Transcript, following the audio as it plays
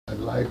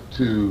like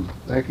to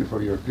thank you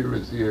for your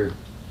appearance here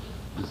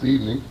this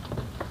evening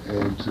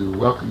and to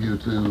welcome you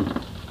to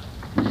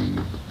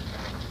the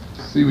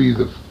series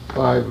of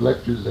 5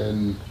 lectures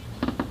and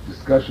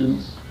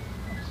discussions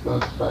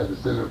sponsored by the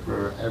Center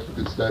for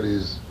African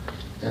Studies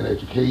and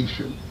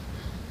Education.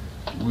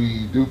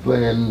 We do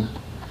plan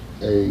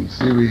a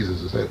series,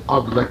 as I said,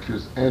 of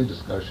lectures and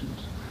discussions,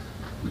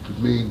 which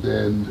would mean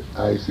then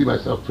I see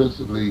myself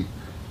principally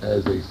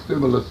as a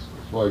stimulus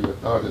for your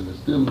thought and a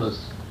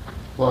stimulus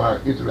for our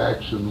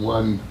interaction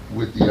one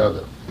with the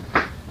other.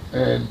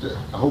 And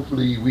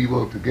hopefully we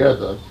will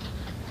together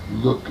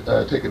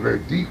take a very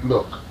deep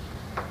look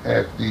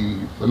at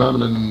the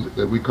phenomenon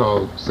that we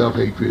call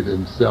self-hatred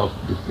and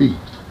self-defeat,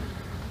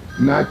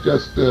 not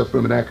just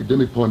from an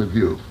academic point of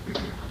view,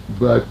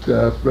 but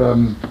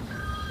from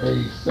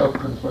a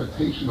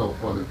self-confrontational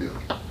point of view,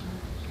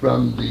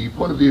 from the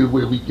point of view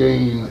where we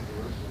gain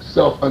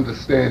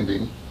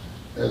self-understanding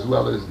as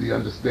well as the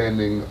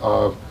understanding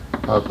of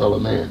our fellow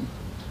man.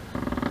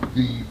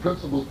 The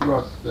principal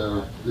thrust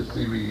of this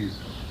series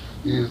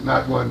is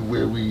not one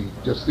where we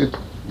just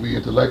we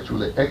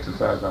intellectually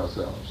exercise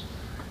ourselves,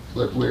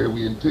 but where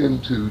we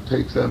intend to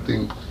take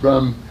something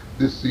from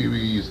this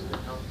series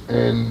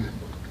and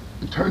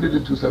turn it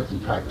into something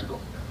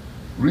practical,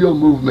 real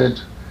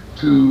movement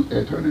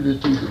and turn it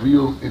into the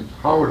real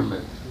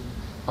empowerment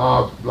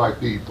of black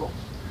people.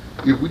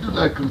 If we do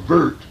not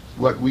convert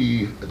what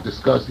we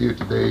discuss here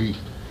today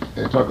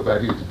and talk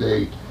about here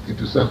today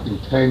into something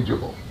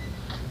tangible,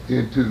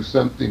 into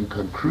something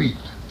concrete,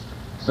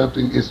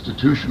 something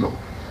institutional,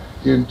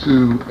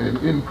 into an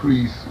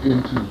increase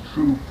into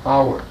true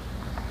power,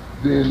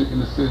 then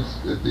in a sense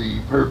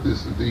the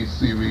purpose of this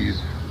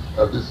series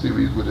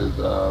would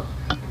have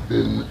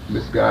been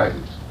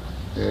misguided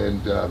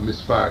and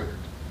misfired.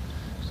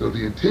 So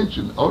the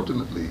intention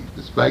ultimately,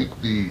 despite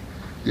the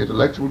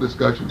intellectual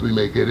discussions we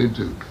may get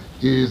into,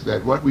 is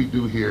that what we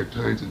do here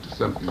turns into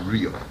something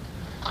real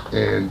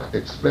and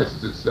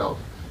expresses itself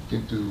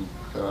into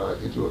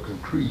a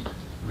concrete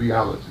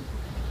reality.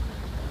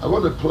 I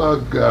want to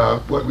plug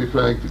what we're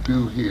trying to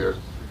do here,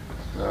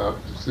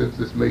 since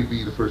this may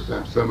be the first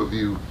time some of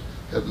you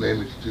have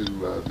managed to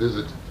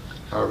visit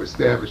our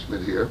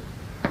establishment here.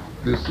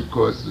 This, of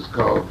course, is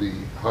called the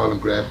Harlem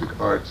Graphic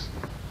Arts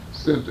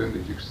Center, and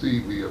as you can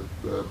see, we are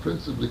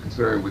principally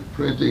concerned with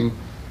printing,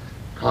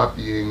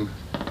 copying,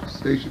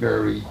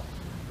 stationery,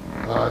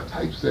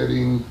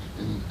 typesetting,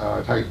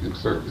 and typing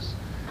service,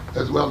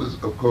 as well as,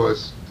 of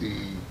course,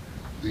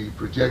 the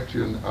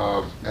projection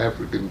of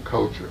African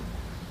culture.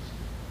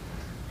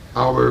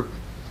 Our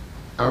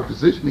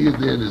position here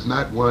then is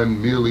not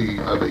one merely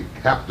of a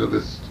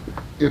capitalist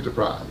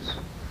enterprise.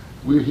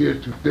 We're here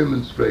to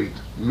demonstrate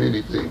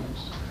many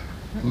things.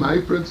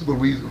 My principal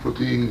reason for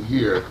being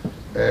here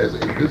as a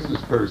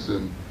business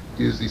person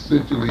is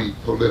essentially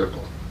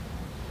political.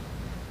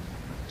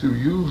 To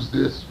use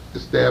this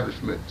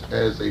establishment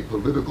as a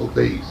political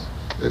base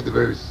at the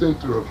very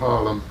center of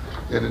Harlem,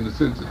 and in a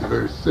sense at the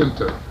very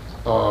center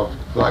of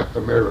Black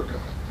America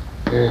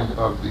and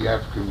of the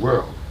African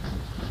world,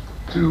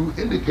 to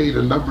indicate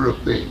a number of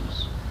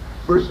things.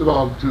 First of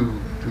all,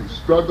 to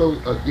struggle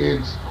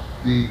against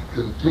the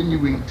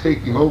continuing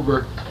taking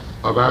over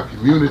of our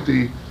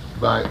community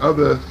by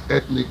other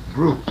ethnic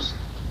groups.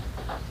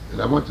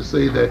 And I want to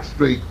say that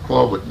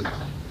straightforwardly.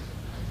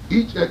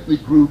 Each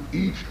ethnic group,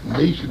 each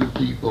nation of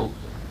people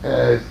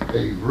has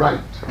a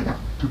right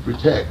to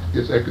protect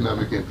its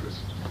economic interests,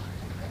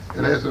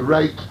 and has a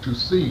right to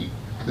see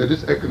that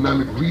its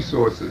economic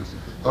resources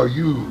are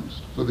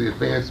used for the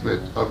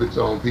advancement of its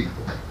own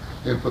people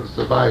and for the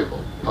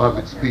survival of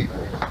its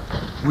people.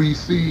 We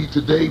see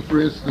today, for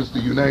instance, the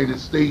United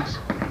States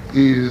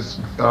is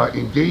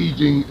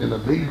engaging in a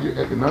major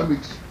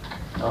economics,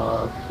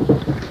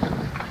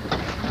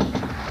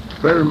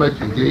 very much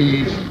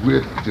engaged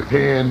with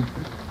Japan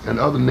and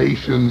other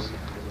nations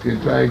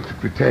in trying to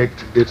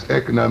protect its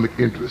economic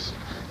interests.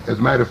 As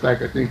a matter of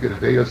fact, I think in a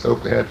day or so,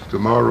 perhaps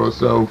tomorrow or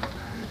so,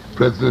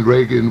 President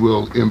Reagan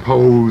will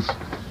impose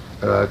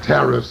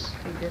tariffs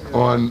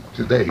on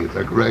today, is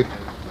that correct?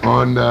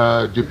 On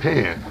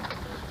Japan.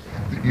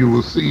 You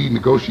will see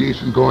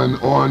negotiations going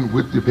on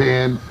with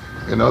Japan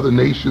and other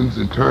nations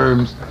in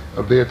terms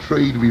of their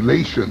trade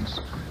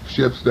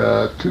relationships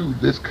to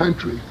this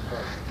country.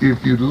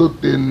 If you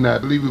looked in, I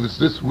believe it was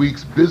this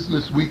week's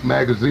Business Week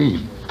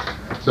magazine,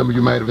 some of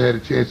you might have had a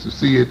chance to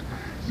see it,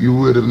 you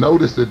would have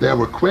noticed that there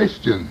were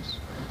questions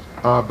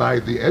by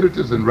the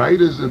editors and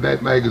writers in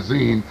that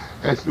magazine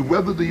as to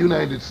whether the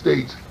United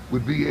States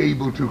would be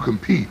able to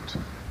compete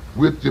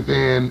with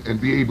Japan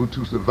and be able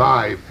to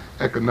survive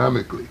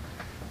economically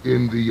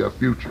in the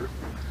future.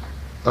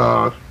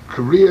 South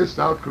Korea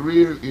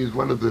is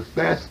one of the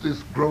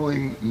fastest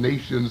growing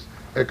nations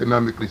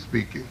economically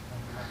speaking.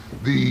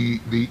 The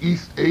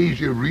East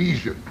Asia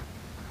region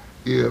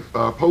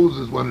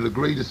poses one of the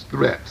greatest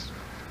threats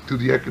to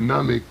the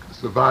economic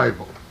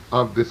survival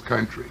of this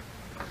country.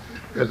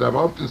 As I've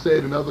often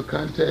said in other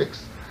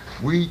contexts,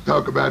 we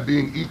talk about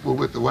being equal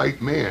with the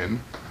white man,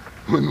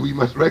 when we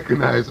must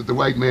recognize that the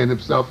white man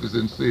himself is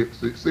in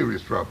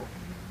serious trouble.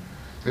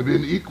 And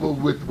being equal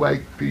with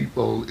white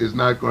people is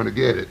not going to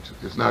get it.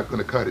 It's not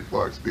going to cut it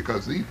for us,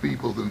 because these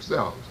people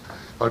themselves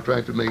are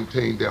trying to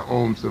maintain their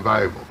own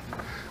survival.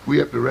 We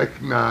have to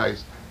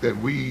recognize that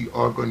we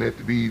are going to have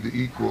to be the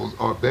equals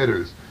or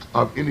betters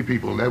of any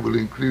people, and that will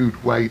include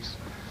whites,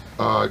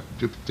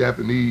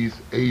 Japanese,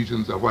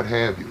 Asians, or what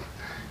have you.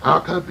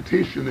 Our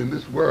competition in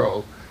this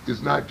world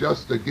is not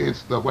just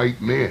against the white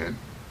man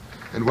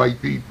and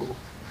white people.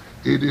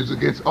 It is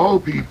against all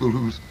people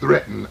who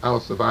threaten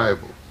our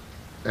survival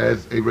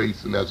as a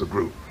race and as a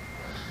group.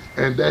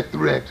 And that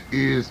threat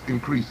is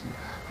increasing.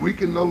 We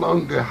can no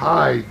longer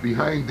hide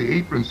behind the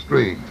apron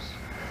strings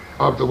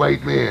of the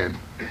white man.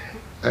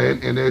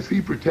 And as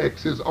he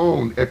protects his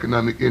own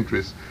economic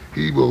interests,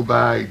 he will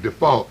by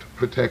default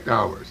protect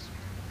ours.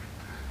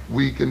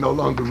 We can no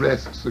longer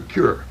rest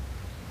secure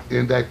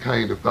in that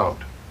kind of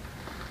thought.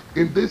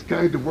 In this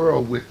kind of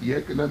world, with the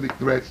economic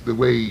threats the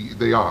way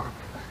they are,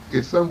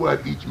 it's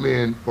somewhat each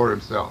man for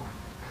himself.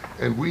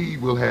 And we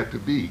will have to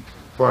be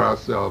for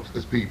ourselves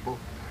as people.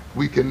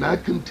 We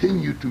cannot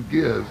continue to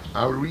give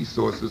our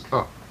resources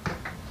up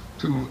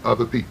to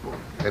other people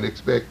and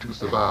expect to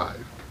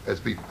survive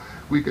as people.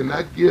 We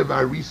cannot give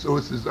our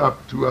resources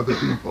up to other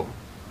people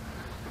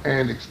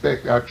and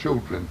expect our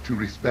children to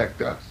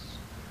respect us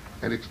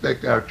and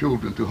expect our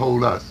children to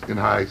hold us in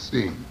high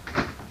esteem.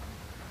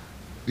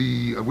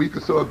 A week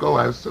or so ago,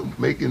 I was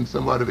making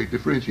somewhat of a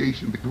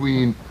differentiation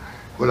between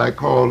what I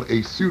call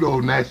a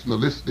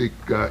pseudo-nationalistic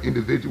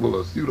individual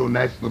or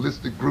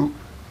pseudo-nationalistic group,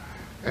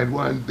 and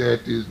one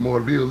that is more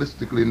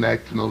realistically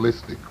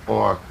nationalistic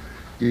or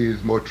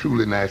is more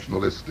truly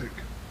nationalistic.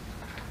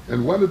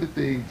 And one of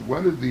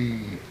the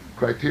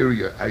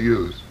criteria I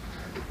used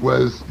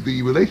was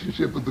the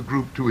relationship of the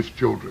group to its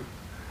children.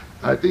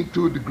 I think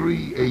to a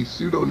degree a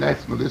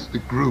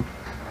pseudo-nationalistic group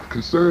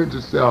concerns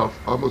itself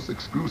almost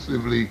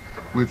exclusively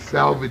with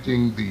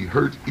salvaging the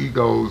hurt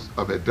egos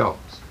of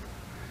adults.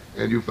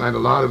 And you find a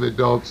lot of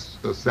adults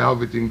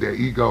salvaging their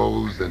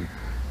egos and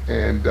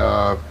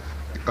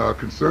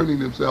concerning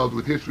themselves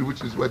with history,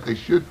 which is what they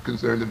should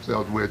concern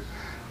themselves with.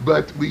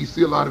 But we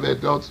see a lot of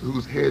adults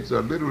whose heads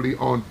are literally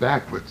on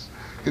backwards,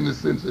 in the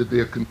sense that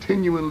they're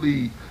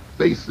continually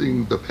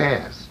facing the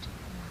past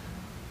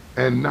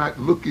and not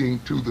looking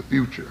to the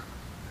future.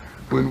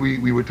 When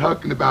we were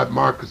talking about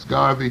Marcus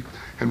Garvey,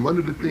 and one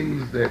of the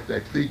things that I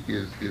think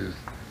is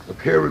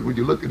apparent when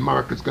you look at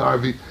Marcus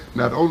Garvey,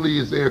 not only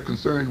is there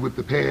concern with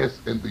the past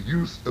and the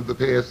use of the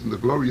past and the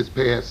glorious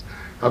past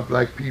of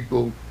black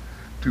people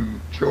to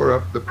shore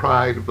up the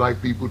pride of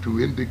black people,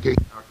 to indicate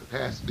our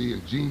capacity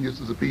and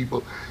genius as a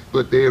people,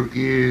 but there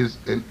is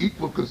an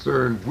equal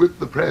concern with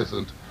the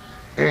present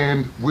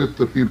and with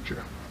the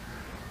future.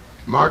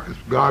 Marcus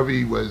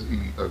Garvey was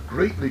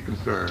greatly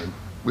concerned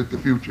with the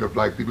future of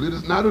black people. It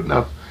is not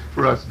enough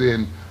for us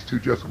then to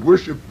just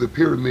worship the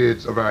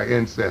pyramids of our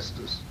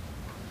ancestors.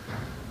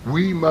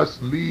 We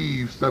must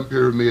leave some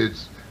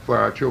pyramids for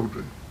our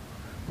children.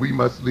 We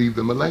must leave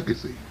them a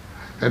legacy.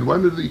 And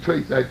one of the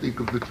traits, I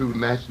think, of the true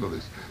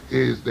nationalist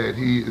is that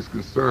he is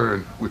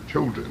concerned with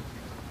children.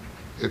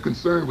 They're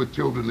concerned with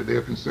children, that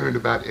they're concerned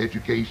about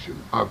education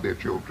of their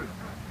children.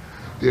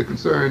 They're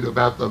concerned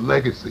about the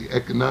legacy,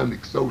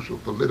 economic, social,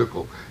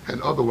 political,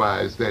 and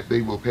otherwise, that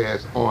they will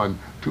pass on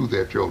to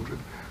their children.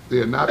 They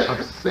are not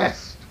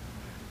obsessed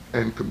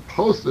and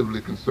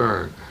compulsively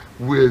concerned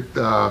with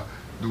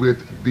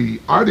the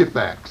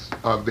artifacts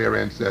of their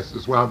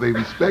ancestors. While they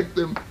respect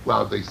them,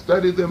 while they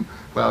study them,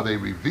 while they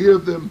revere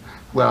them,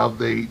 while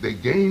they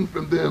gain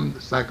from them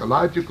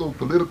psychological,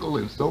 political,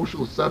 and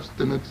social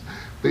substance,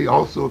 they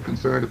also are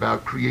concerned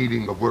about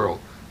creating a world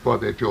for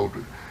their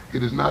children.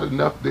 It is not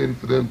enough then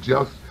for them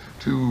just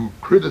to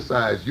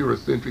criticize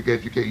Eurocentric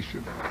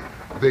education.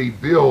 They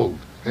build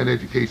an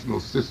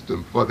educational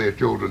system for their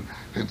children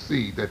and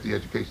see that the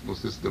educational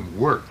system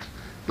works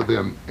for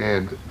them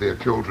and their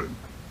children.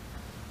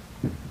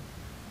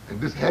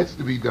 And this has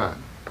to be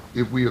done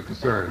if we are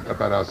concerned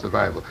about our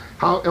survival.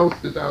 How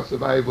else is our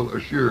survival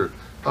assured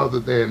other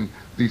than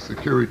the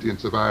security and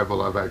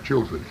survival of our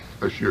children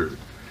assured?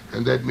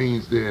 And that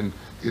means then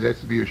it has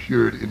to be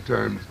assured in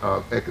terms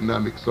of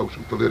economic,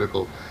 social,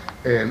 political,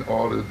 and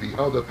all of the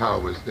other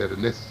powers that are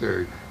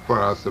necessary for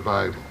our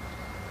survival.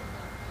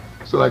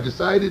 So I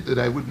decided that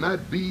I would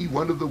not be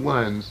one of the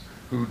ones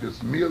who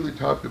just merely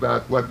talked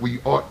about what we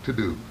ought to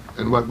do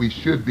and what we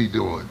should be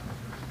doing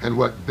and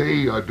what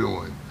they are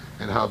doing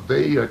and how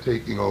they are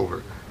taking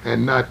over,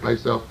 and not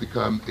myself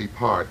become a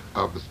part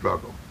of the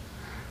struggle.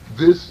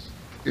 This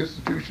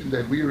institution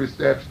that we are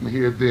establishing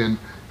here then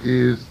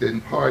is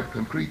in part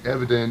concrete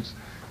evidence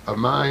of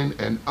mine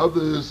and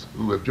others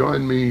who have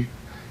joined me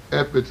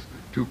efforts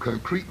to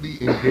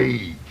concretely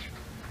engage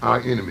our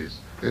enemies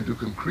and to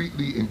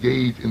concretely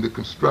engage in the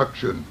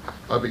construction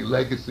of a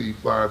legacy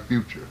for our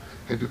future,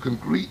 and to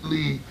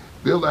concretely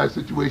build our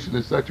situation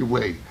in such a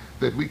way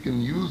that we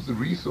can use the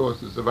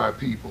resources of our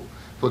people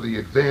for the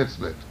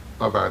advancement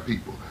of our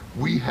people.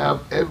 We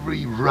have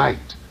every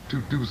right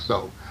to do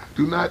so.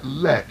 Do not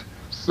let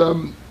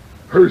some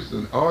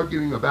person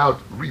arguing about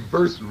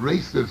reverse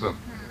racism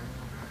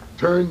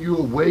turn you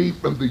away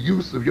from the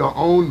use of your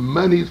own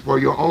monies for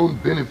your own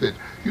benefit.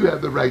 You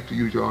have the right to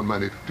use your own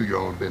money to your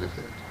own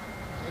benefit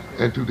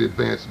and to the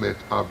advancement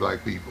of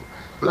black people.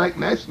 Black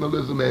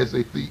nationalism as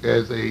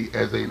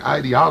an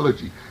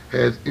ideology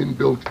has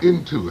inbuilt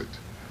into it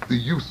the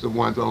use of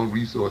one's own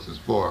resources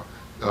for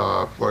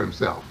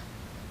himself.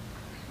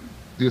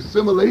 The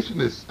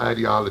assimilationist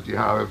ideology,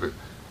 however,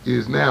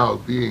 is now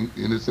being,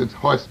 in a sense,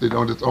 hoisted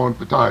on its own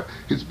petard.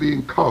 It's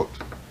being caught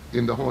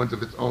in the horns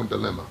of its own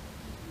dilemma.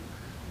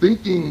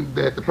 Thinking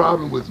that the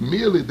problem was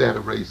merely that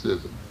of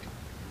racism,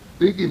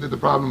 thinking that the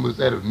problem was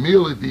that of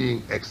merely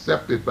being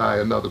accepted by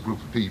another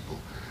group of people,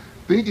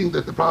 thinking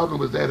that the problem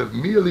was that of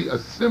merely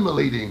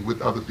assimilating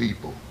with other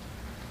people,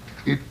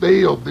 it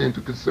failed then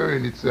to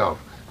concern itself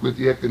with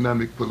the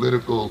economic,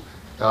 political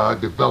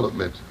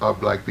development of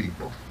black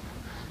people.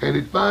 And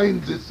it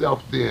finds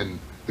itself then,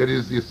 that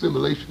is the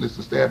assimilationist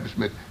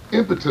establishment,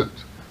 impotent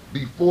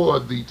before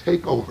the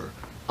takeover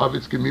of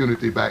its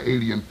community by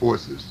alien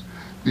forces,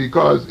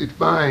 because it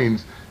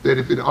finds that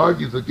if it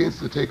argues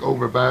against the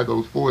takeover by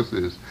those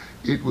forces,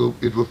 it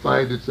will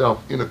find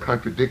itself in a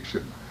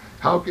contradiction.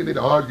 How can it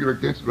argue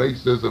against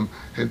racism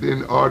and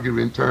then argue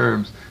in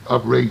terms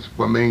of race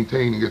for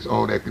maintaining its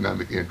own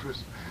economic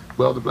interests?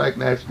 Well, the black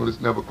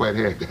nationalists never quite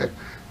had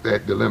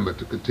that dilemma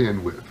to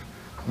contend with.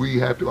 We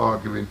have to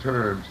argue in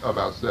terms of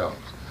ourselves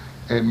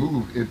and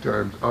move in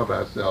terms of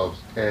ourselves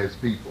as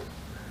people.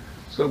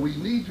 So we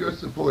need your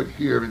support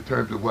here in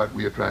terms of what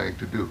we are trying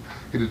to do.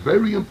 It is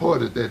very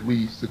important that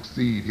we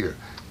succeed here,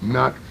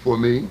 not for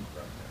me,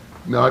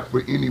 not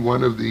for any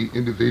one of the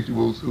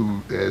individuals who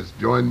has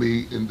joined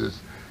me in this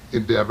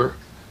endeavor,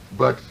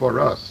 but for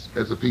us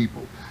as a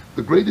people.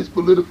 The greatest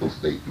political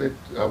statement,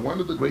 one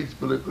of the greatest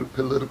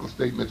political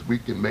statements we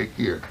can make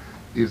here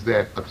is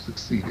that of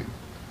succeeding.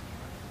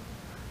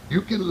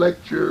 You can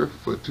lecture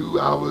for 2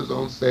 hours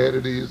on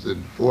Saturdays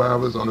and 4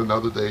 hours on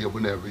another day or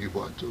whenever you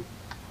want to.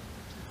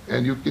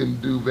 And you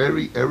can do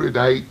very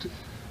erudite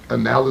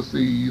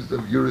analyses of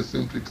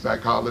Eurocentric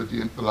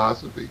psychology and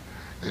philosophy.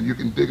 And you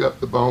can dig up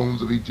the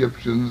bones of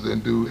Egyptians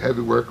and do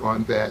heavy work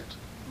on that.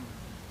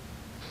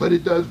 But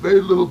it does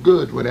very little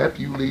good when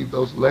after you leave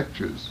those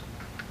lectures,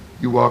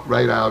 you walk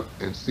right out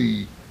and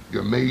see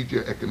your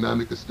major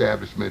economic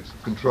establishments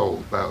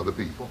controlled by other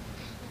people.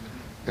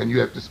 And you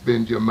have to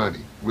spend your money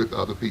with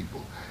other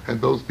people.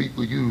 And those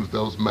people use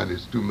those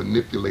monies to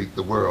manipulate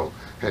the world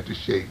and to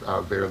shape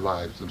our very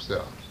lives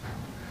themselves.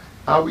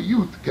 Our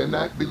youth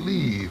cannot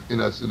believe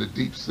in us in a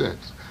deep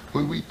sense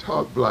when we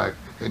talk black,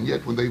 and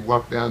yet when they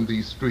walk down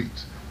these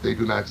streets, they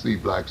do not see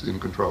blacks in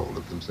control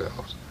of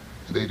themselves.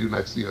 And they do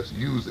not see us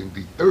using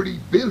the 30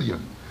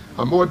 billion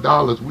or more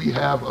dollars we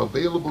have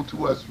available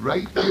to us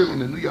right here in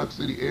the New York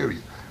City area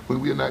when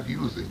we are not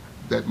using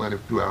that money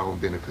to our own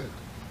benefit.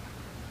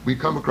 We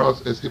come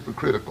across as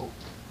hypocritical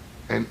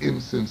and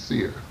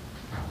insincere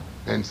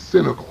and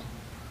cynical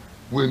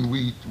when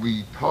we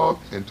talk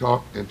and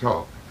talk and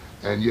talk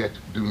and yet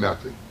do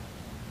nothing.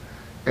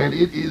 And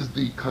it is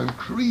the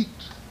concrete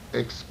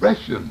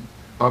expression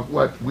of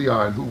what we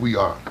are and who we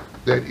are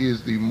that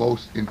is the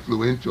most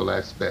influential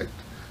aspect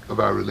of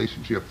our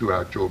relationship to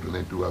our children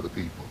and to other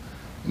people.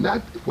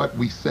 Not what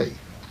we say,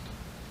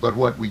 but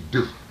what we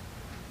do,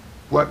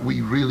 what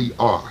we really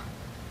are,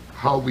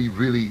 how we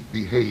really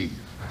behave.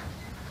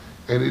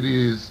 And it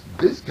is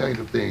this kind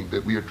of thing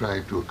that we are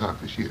trying to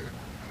accomplish here,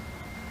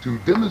 to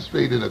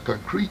demonstrate in a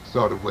concrete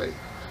sort of way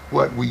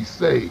what we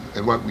say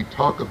and what we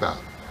talk about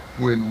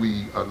when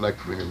we are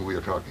lecturing and we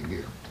are talking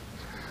here.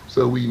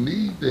 So we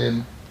need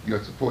then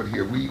your support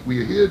here. We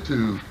are here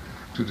to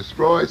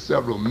destroy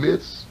several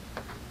myths,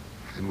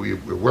 and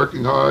we're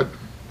working hard.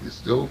 We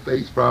still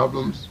face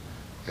problems,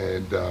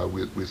 and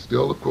we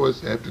still, of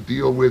course, have to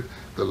deal with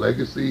the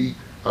legacy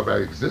of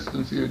our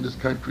existence here in this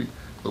country,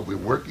 but we're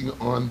working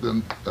on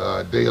them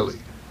daily.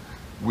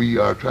 We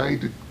are trying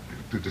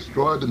to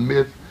destroy the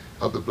myth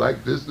of the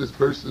black business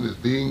person as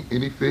being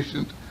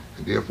inefficient,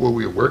 and therefore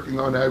we are working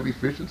on our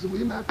efficiency.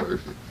 We are not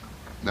perfect,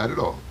 not at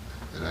all,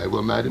 and I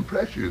will not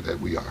impress you that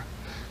we are.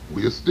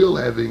 We are still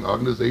having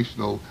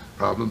organizational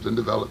problems in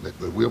development,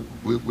 but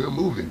we're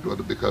moving toward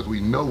it because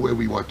we know where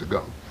we want to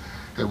go.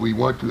 And we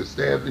want to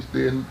establish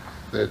then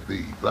that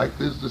the black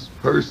business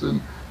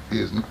person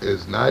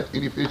is not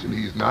inefficient,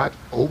 he's not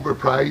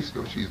overpriced,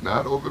 or she's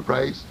not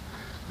overpriced,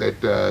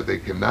 that they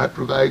cannot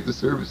provide the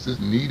services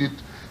needed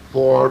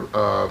for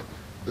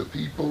the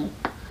people,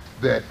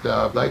 that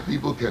black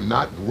people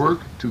cannot work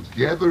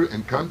together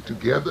and come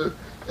together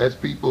as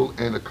people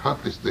and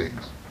accomplish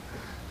things.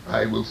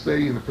 I will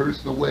say in a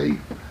personal way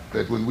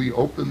that when we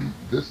opened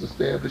this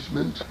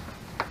establishment,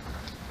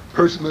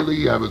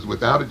 personally I was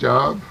without a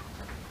job,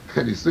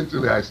 and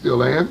essentially I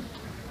still am.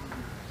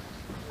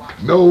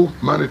 No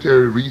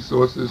monetary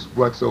resources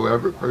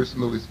whatsoever,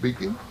 personally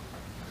speaking.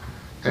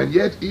 And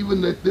yet,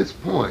 even at this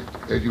point,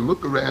 as you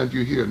look around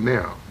you here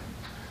now,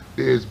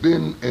 there's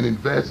been an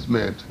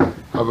investment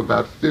of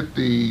about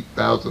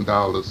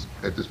 $50,000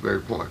 at this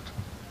very point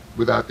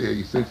without there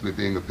essentially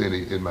being a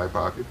penny in my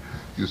pocket.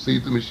 You see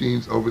the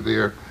machines over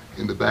there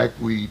in the back.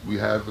 We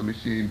have a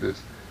machine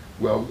that's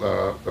well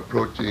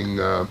approaching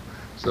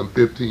some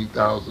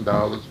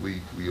 $15,000.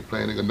 We are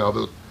planning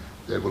another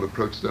that will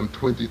approach some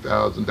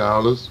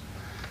 $20,000.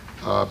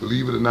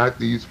 Believe it or not,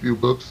 these few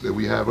books that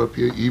we have up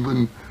here,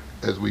 even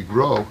as we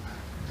grow,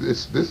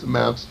 this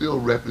amount still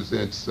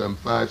represents some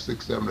 $5,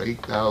 $6, $7,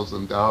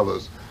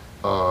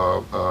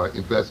 or $8,000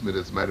 investment.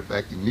 As a matter of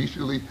fact,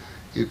 initially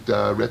it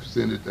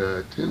represented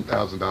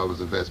 $10,000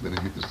 investment,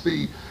 and you can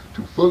see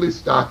to fully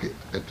stock it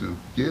and to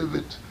give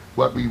it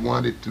what we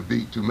want it to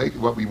be, to make it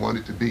what we want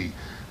it to be,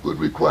 would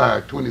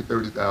require $20,000,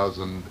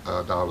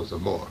 $30,000 or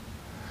more.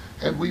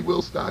 And we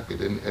will stock it,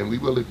 and we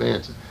will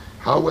advance it.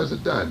 How was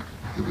it done?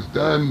 It was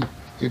done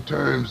in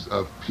terms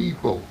of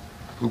people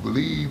who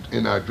believed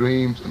in our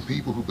dreams, and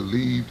people who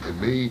believed in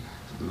me,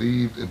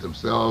 believed in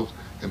themselves,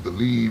 and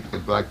believed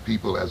in black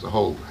people as a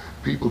whole.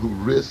 People who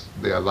risked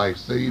their life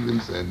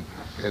savings and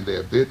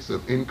their bits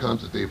of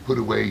incomes that they put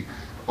away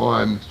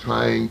on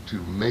trying to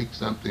make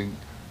something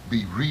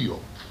be real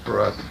for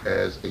us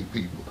as a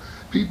people.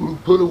 People who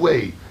put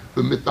away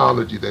the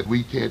mythology that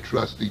we can't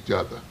trust each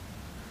other,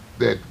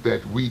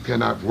 that we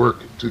cannot work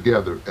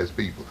together as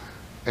people,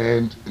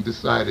 and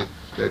decided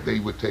that they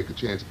would take a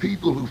chance.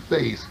 People who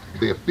faced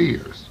their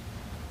fears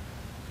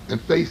and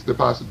faced the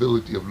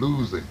possibility of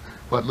losing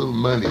what little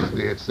money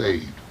they had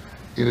saved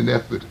in an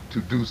effort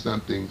to do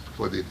something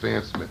for the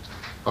advancement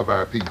of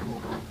our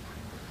people.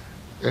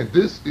 And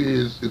this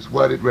is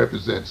what it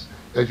represents.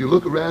 As you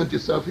look around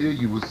yourself here,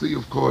 you will see,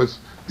 of course,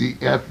 the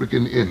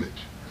African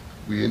image.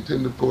 We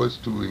intend, of course,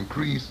 to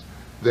increase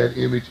that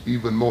image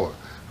even more.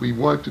 We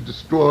want to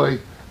destroy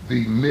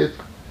the myth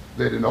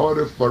that in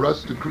order for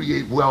us to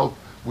create wealth,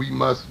 we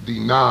must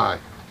deny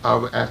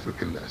our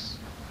Africanness.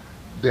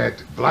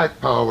 That black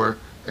power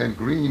and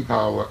green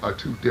power are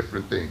two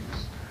different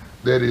things.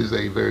 That is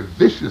a very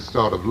vicious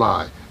sort of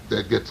lie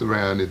that gets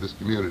around in this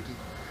community.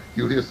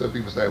 You'll hear some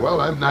people say,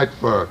 well, I'm not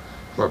for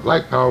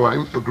black power,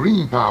 I'm for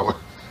green power.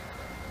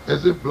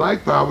 As if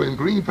black power and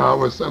green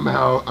power are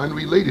somehow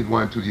unrelated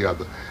one to the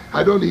other.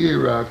 I don't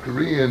hear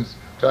Koreans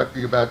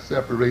talking about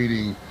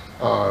separating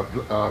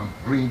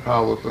green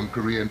power from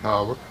Korean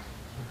power,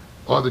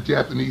 or the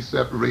Japanese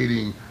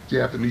separating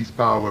Japanese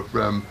power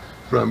from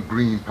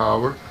green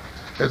power.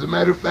 As a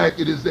matter of fact,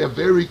 it is their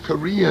very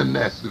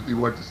Koreanness, if you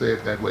want to say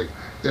it that way,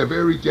 their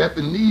very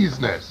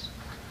Japanese-ness,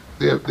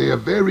 their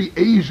very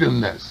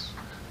Asianness,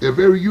 their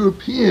very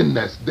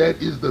Europeanness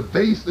that is the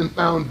base and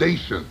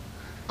foundation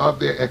of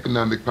their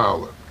economic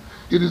power.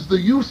 It is the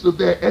use of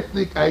their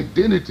ethnic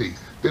identity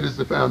that is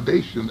the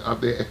foundation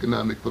of their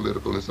economic,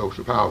 political, and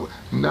social power,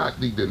 not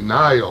the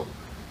denial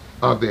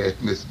of their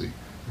ethnicity,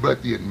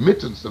 but the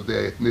admittance of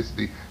their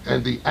ethnicity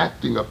and the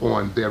acting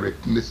upon their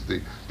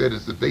ethnicity that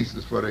is the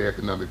basis for their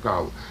economic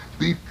power.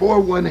 Before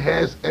one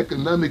has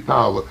economic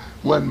power,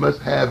 one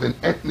must have an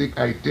ethnic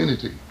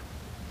identity,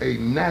 a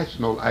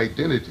national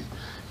identity.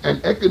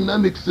 An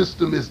economic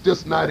system is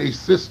just not a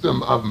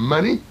system of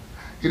money.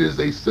 It is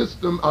a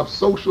system of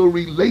social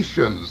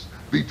relations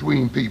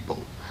between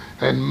people.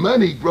 And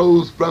money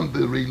grows from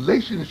the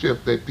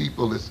relationship that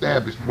people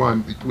establish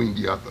one between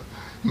the other.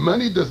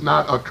 Money does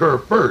not occur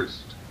first.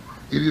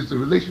 It is the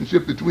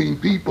relationship between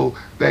people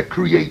that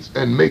creates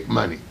and make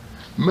money.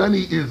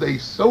 Money is a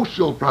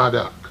social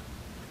product.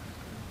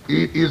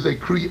 It is a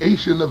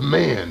creation of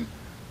man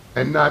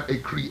and not a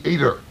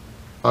creator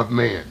of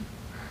man.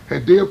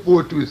 And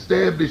therefore, to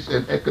establish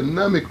an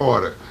economic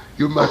order,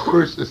 you must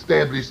first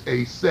establish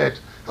a set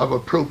of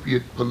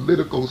appropriate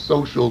political,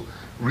 social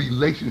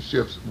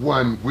relationships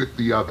one with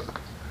the other,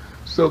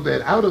 so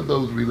that out of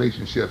those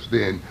relationships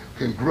then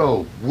can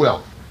grow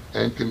wealth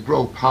and can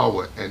grow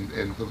power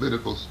and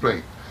political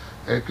strength,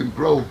 and can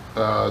grow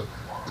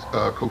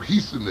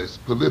cohesiveness,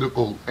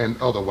 political and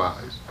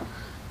otherwise.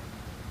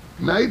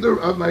 Neither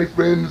of my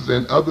friends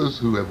and others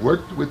who have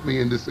worked with me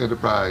in this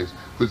enterprise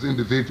was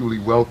individually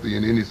wealthy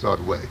in any sort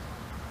of way.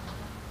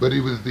 But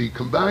it was the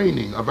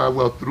combining of our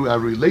wealth through our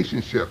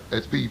relationship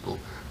as people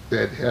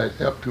that has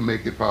helped to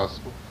make it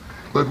possible.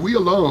 But we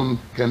alone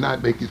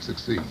cannot make it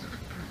succeed.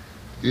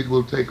 It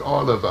will take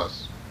all of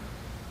us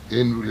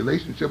in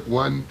relationship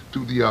one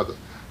to the other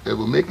that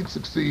will make it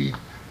succeed,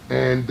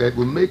 and that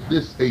will make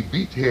this a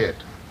beachhead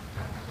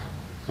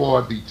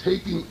for the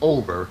taking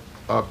over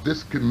of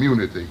this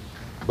community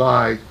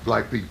by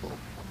black people.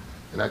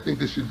 And I think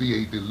this should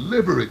be a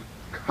deliberate,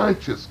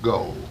 conscious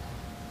goal.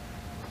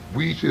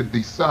 We should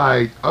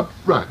decide up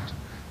front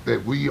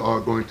that we are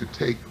going to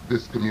take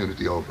this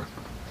community over,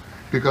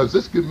 because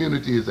this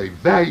community is a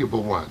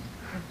valuable one,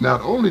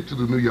 not only to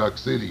the New York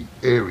City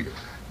area,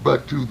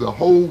 but to the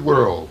whole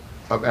world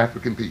of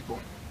African people.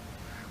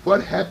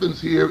 What happens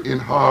here in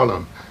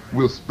Harlem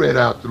will spread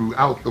out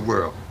throughout the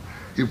world.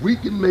 If we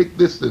can make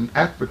this an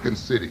African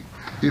city,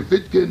 if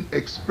it can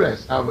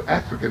express our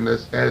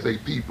Africanness as a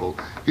people,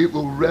 it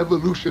will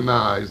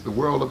revolutionize the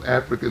world of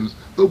Africans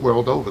the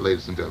world over,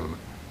 ladies and gentlemen.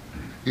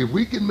 If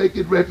we can make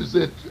it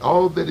represent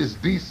all that is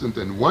decent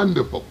and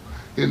wonderful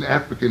in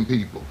African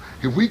people.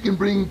 If we can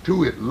bring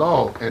to it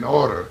law and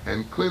order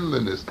and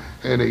cleanliness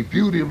and a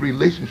beauty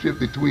relationship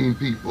between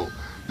people,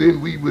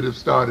 then we would have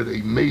started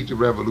a major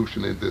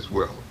revolution in this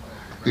world.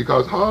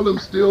 Because Harlem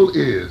still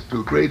is,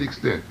 to a great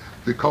extent,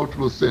 the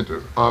cultural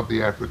center of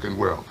the African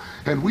world.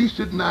 And we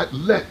should not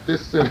let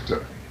this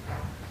center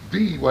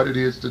be what it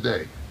is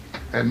today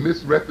and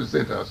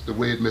misrepresent us the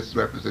way it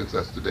misrepresents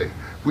us today.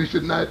 We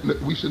should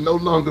no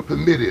longer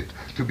permit it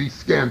to be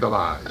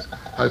scandalized.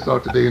 I saw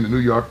today in the New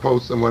York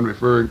Post someone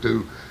referring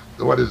to,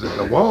 what is it,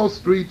 the Wall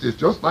Street is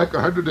just like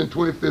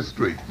 125th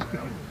Street.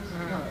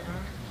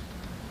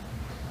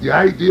 The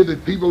idea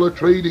that people are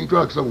trading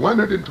drugs. So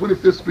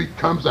 125th Street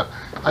comes up.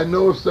 I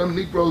know of some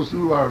Negroes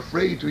who are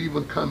afraid to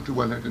even come to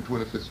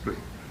 125th Street.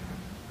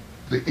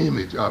 The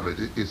image of it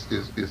is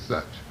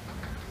such.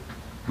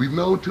 We've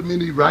known too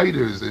many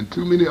writers and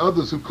too many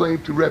others who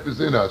claim to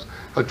represent us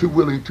are too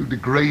willing to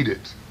degrade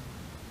it.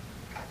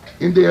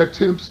 In their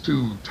attempts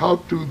to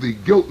talk to the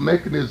guilt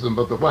mechanism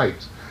of the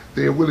whites,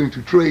 they are willing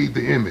to trade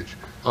the image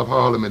of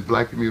Harlem and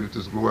black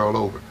communities the world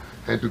over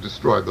and to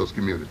destroy those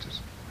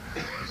communities.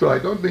 So I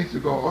don't mean to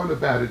go on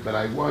about it, but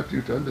I want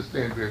you to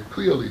understand very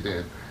clearly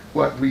then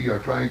what we are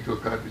trying to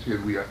accomplish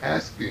here. We are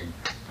asking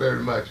very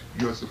much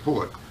your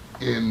support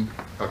in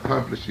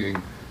accomplishing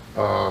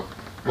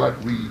what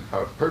we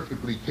are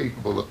perfectly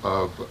capable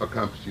of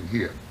accomplishing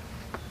here.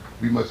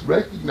 We must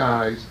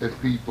recognize as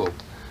people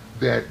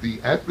that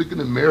the African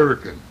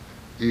American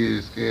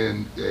is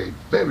in a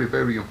very,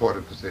 very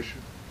important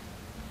position.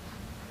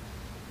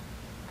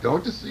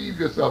 Don't deceive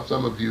yourself,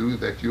 some of you,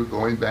 that you're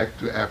going back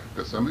to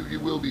Africa. Some of you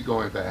will be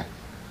going back.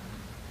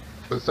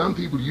 But some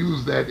people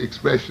use that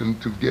expression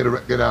to get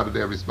out of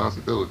their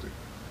responsibility.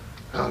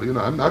 Well, you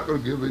know, I'm not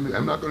going to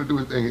do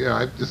anything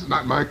here. This is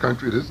not my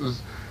country. This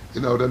is,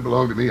 you know, doesn't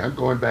belong to me. I'm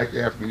going back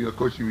to Africa. You know, of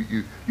course,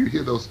 you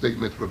hear those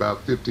statements for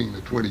about 15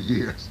 to 20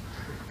 years.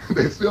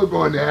 They're still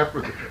going to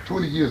Africa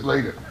 20 years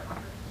later,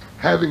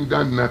 having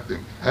done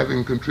nothing,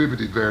 having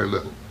contributed very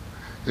little.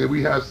 And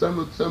we have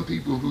some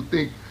people who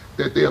think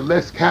that they're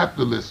less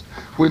capitalist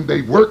when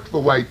they work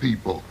for white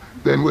people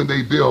than when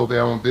they build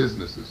their own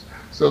businesses.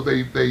 So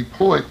they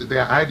point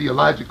their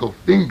ideological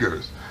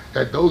fingers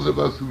at those of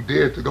us who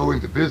dare to go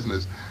into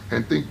business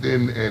and think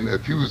then and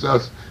accuse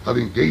us of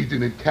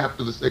engaging in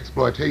capitalist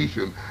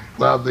exploitation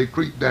while they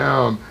creep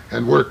down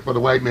and work for the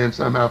white man,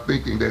 somehow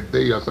thinking that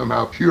they are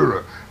somehow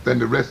purer than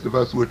the rest of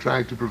us who are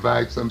trying to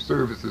provide some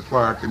services for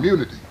our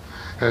community,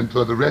 and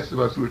for the rest of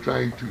us who are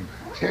trying to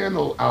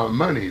channel our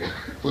money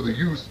for the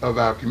use of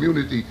our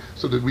community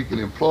so that we can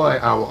employ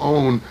our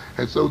own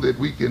and so that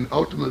we can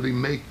ultimately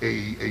make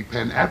a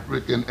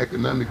Pan-African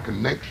economic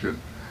connection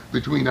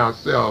between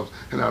ourselves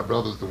and our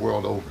brothers the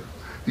world over.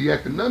 The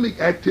economic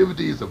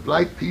activities of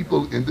black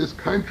people in this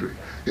country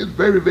is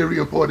very, very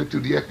important to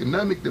the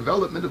economic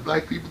development of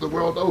black people the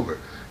world over.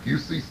 You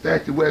see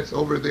statuettes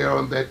over there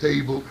on that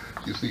table,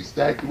 you see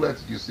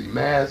statuettes, you see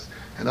masks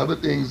and other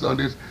things on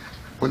this.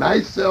 When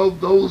I sell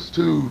those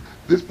to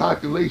this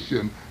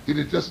population, it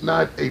is just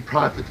not a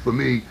profit for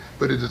me,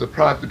 but it is a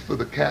profit for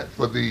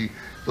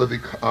the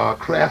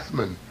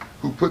craftsmen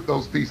who put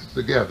those pieces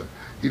together.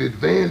 It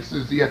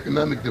advances the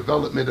economic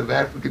development of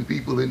African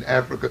people in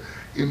Africa,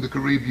 in the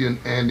Caribbean,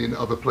 and in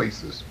other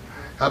places.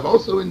 I've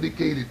also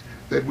indicated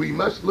that we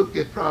must look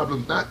at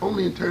problems not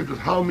only in terms of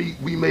how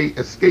we may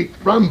escape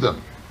from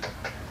them.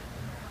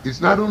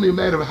 It's not only a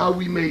matter of how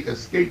we may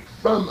escape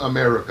from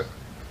America,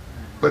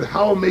 but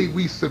how may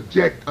we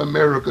subject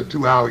America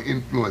to our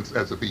influence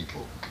as a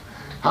people?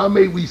 How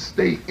may we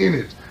stay in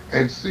it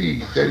and see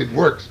that it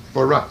works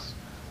for us?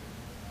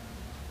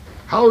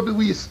 How do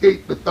we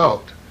escape the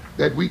thought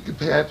that we could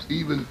perhaps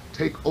even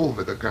take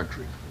over the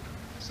country?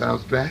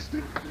 Sounds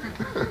drastic?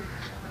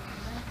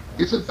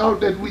 It's a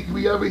thought that we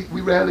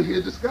rarely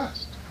hear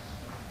discussed.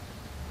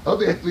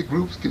 Other ethnic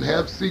groups can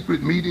have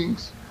secret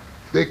meetings.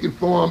 They can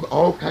form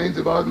all kinds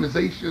of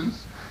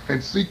organizations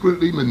and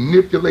secretly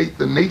manipulate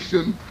the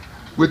nation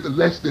with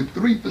less than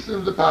 3%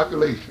 of the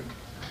population.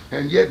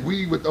 And yet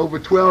we, with over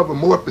 12 or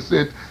more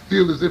percent,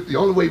 feel as if the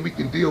only way we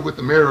can deal with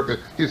America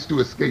is to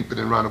escape it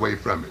and run away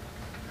from it.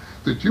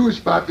 The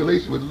Jewish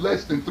population with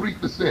less than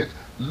 3%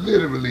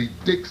 literally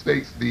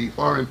dictates the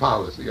foreign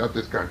policy of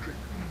this country.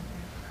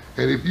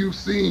 And if you've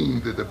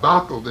seen the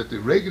debacle that the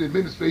Reagan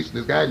administration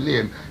has gotten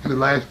in the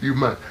last few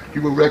months,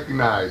 you will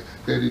recognize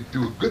that it,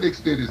 to a good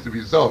extent, is the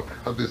result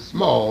of this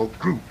small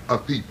group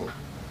of people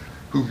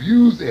who've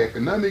used their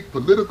economic,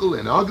 political,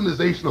 and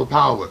organizational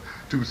power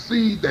to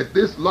see that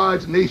this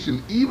large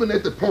nation, even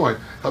at the point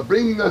of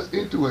bringing us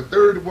into a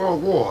third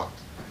world war,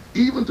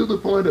 even to the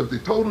point of the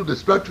total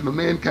destruction of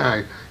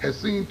mankind, has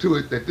seen to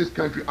it that this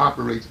country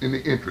operates in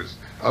the interest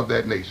of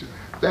that nation.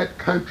 That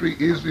country,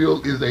 Israel,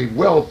 is a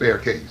welfare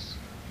case.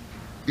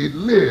 It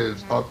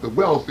lives off the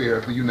welfare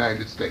of the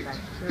United States.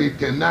 It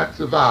cannot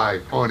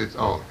survive on its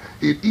own.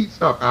 It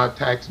eats up our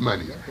tax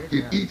money.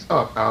 It eats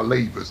up our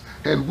labors.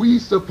 And we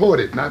support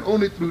it, not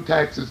only through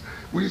taxes,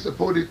 We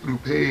support it through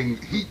paying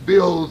heat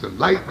bills and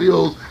light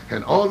bills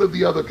and all of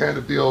the other kind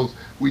of bills.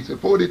 We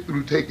support it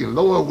through taking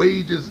lower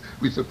wages.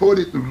 We support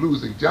it through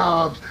losing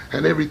jobs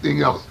and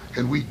everything else.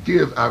 And we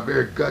give our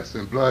very guts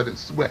and blood and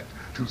sweat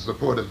to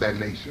support of that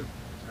nation.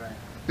 Right.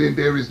 Then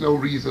there is no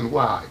reason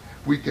why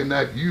we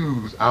cannot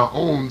use our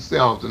own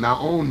selves and our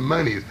own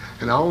monies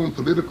and our own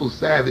political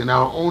savvy and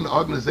our own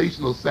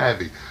organizational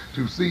savvy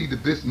to see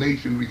that this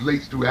nation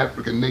relates to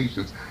African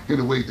nations in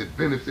a way that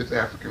benefits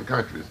African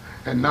countries,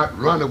 and not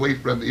run away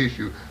from the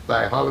issue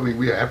by hollering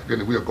we are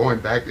African and we are going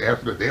back to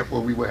Africa,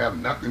 therefore we will have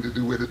nothing to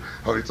do with it,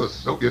 or it's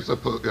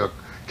a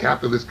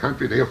capitalist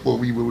country, therefore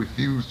we will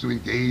refuse to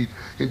engage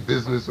in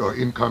business or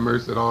in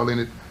commerce at all in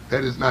it.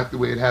 That is not the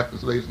way it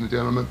happens, ladies and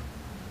gentlemen.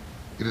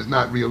 It is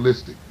not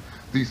realistic.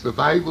 The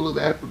survival of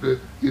Africa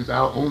is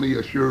our only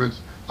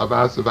assurance of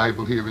our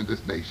survival here in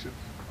this nation.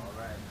 All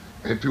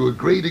right. And to a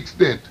great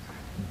extent,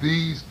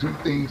 these two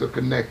things are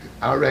connected.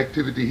 Our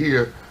activity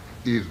here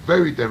is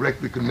very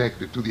directly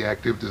connected to the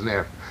activities in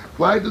Africa.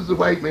 Why does the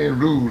white man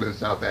rule in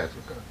South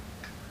Africa?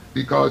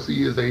 Because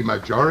he is a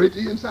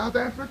majority in South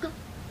Africa?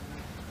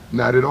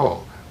 Not at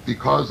all.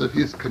 Because of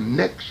his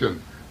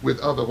connection with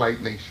other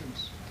white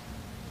nations.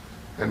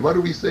 And what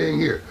are we saying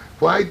here?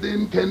 Why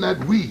then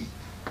cannot we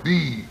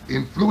be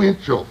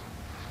influential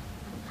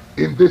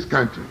in this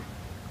country?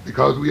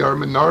 Because we are a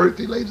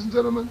minority, ladies and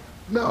gentlemen?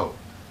 No.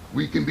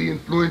 We can be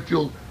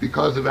influential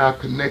because of our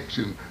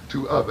connection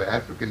to other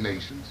African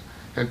nations.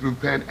 And through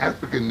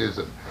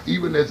Pan-Africanism,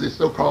 even as a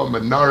so-called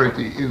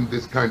minority in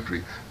this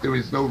country, there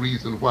is no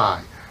reason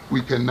why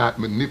we cannot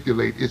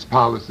manipulate its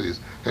policies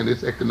and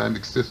its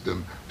economic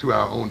system to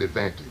our own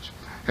advantage.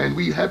 And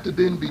we have to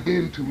then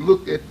begin to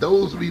look at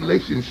those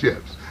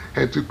relationships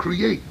and to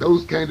create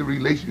those kind of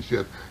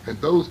relationships and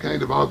those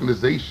kind of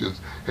organizations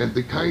and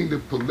the kind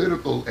of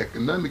political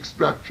economic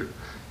structure,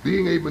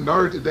 being a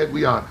minority that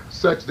we are,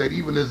 such that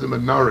even as a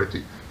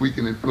minority we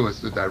can influence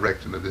the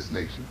direction of this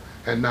nation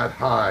and not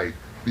hide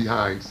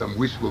behind some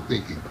wishful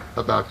thinking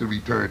about the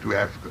return to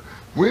Africa.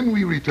 When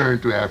we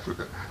return to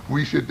Africa,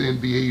 we should then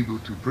be able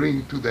to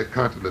bring to that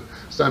continent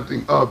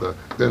something other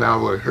than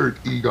our hurt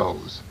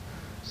egos,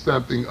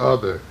 something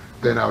other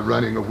than our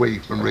running away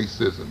from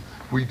racism.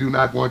 We do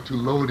not want to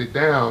load it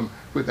down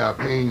with our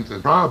pains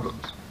and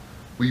problems.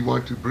 We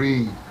want to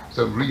bring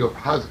some real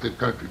positive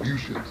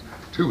contributions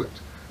to it.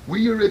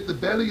 We are at the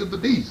belly of the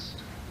beast.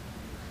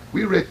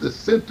 We're at the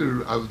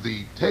center of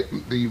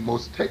the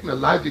most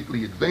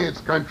technologically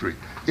advanced country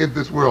in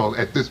this world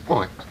at this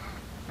point.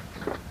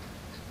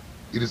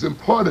 It is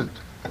important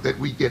that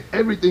we get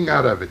everything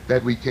out of it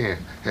that we can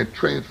and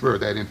transfer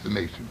that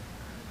information.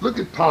 Look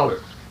at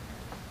Pollard.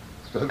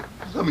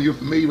 Some of you are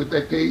familiar with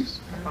that case?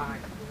 Fine.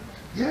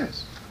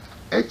 Yes.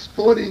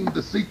 Exporting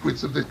the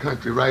secrets of this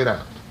country right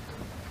out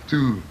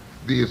to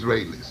the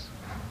Israelis.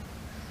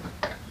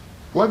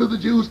 What are the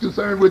Jews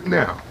concerned with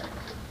now?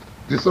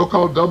 The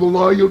so-called double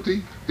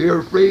loyalty. They're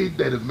afraid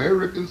that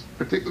Americans,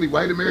 particularly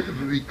white Americans,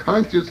 will be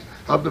conscious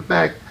of the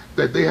fact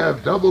that they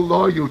have double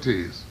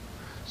loyalties,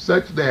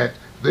 such that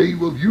they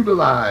will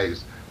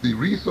utilize the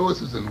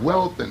resources and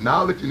wealth and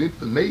knowledge and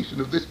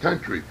information of this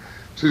country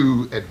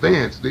to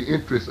advance the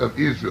interests of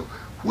Israel,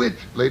 which,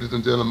 ladies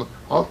and gentlemen,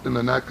 often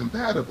are not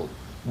compatible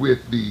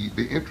with the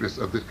interests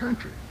of this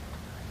country.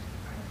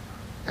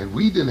 And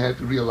we then have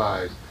to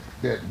realize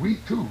that we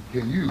too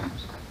can use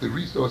the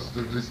resources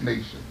of this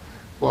nation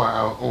for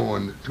our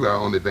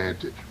own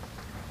advantage.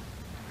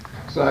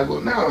 So I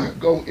will now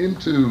go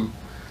into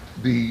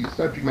the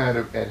subject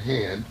matter at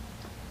hand,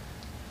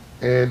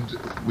 and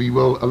we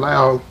will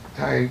allow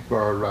time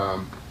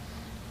for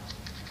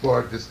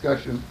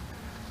discussion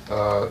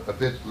a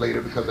bit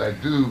later, because I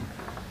do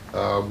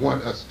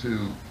want us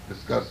to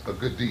discuss a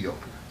good deal.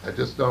 I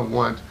just don't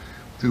want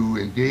to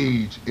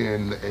engage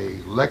in a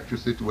lecture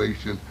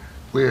situation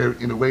where,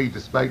 in a way,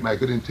 despite my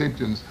good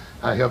intentions,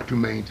 I have to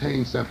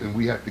maintain something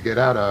we have to get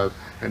out of,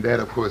 and that,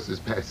 of course,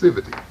 is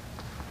passivity.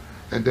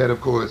 And that,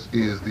 of course,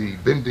 is the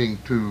bending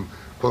to,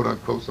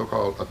 quote-unquote,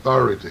 so-called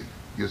authority.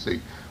 You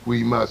see,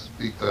 we must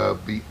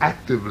be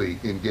actively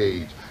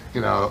engaged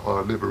in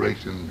our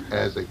liberation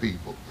as a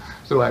people.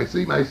 So I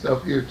see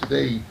myself here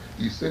today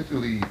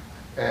essentially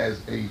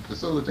as a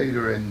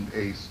facilitator and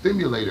a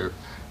stimulator,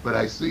 but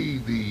I see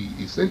the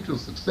essential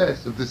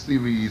success of this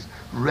series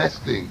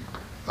resting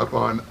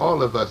upon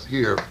all of us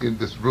here in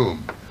this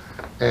room,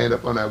 and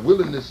upon our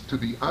willingness to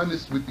be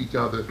honest with each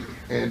other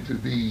and to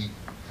be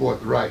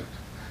forthright.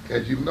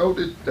 As you've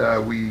noted,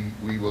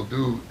 we will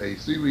do a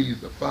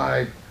series of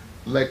 5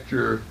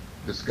 lecture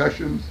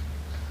discussions.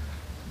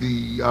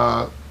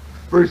 The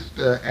first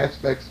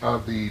aspects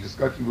of the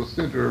discussion will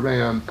center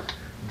around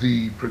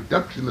the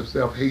production of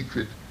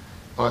self-hatred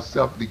or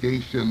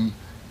self-negation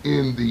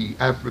in the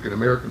African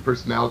American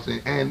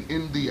personality and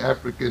in the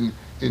African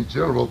in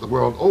general the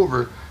world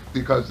over,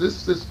 because this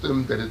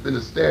system that has been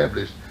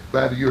established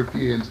by the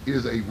Europeans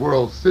is a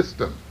world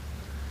system.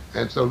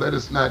 And so let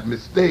us not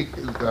mistake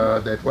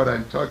that what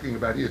I'm talking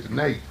about here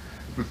tonight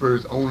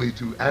refers only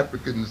to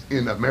Africans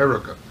in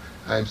America.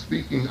 I'm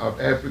speaking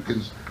of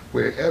Africans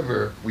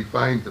wherever we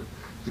find them.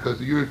 because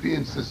the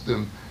European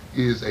system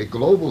is a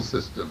global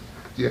system.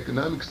 The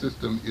economic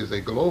system is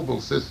a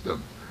global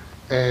system,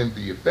 and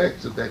the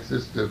effects of that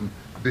system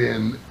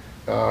then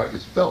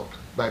is felt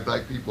by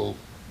black people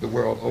the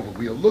world over.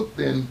 We'll look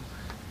then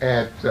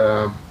at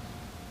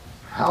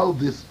how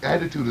this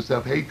attitude of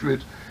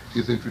self-hatred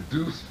is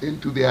introduced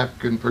into the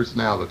African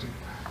personality.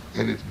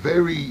 And it's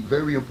very,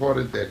 very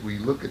important that we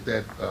look at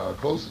that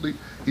closely,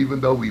 even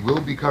though we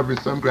will be covering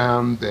some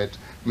ground that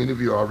many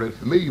of you are already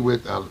familiar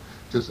with. I'll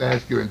just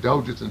ask your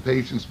indulgence and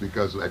patience,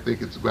 because I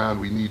think it's ground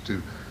we need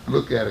to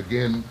look at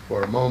again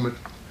for a moment.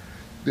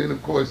 Then,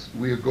 of course,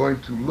 we are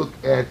going to look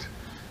at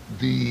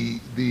the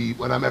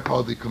what I might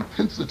call the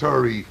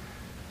compensatory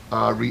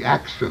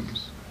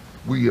reactions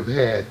we have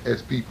had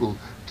as people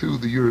to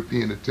the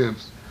European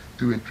attempts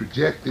to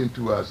introject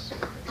into us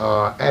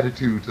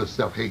attitudes of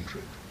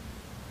self-hatred.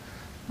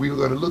 We are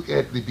going to look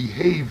at the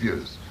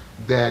behaviors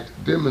that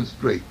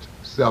demonstrate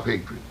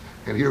self-hatred.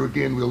 And here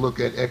again, we'll look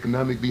at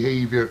economic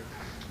behavior,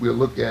 we'll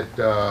look at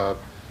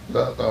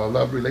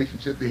love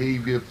relationship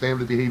behavior,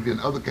 family behavior,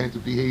 and other kinds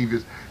of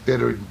behaviors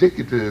that are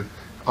indicative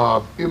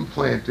of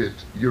implanted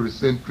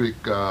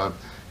Eurocentric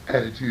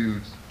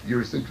attitudes,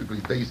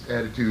 Eurocentrically based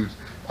attitudes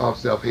of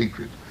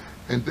self-hatred.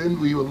 And then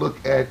we will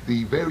look at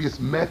the various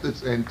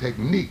methods and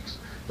techniques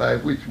by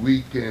which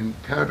we can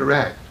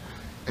counteract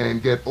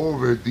and get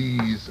over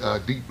these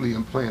deeply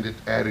implanted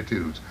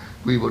attitudes.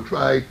 We will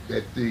try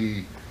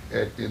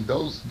in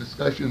those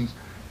discussions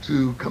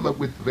to come up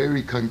with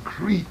very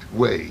concrete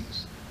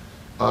ways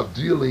of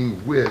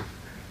dealing with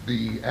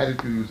the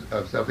attitudes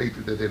of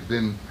self-hatred that have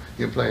been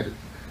implanted.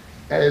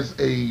 As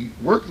a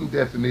working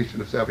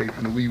definition of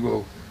self-hatred, we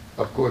will,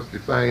 of course,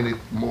 define it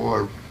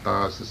more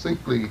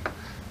succinctly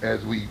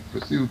as we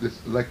pursue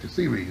this lecture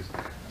series.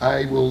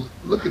 I will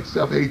look at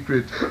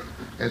self-hatred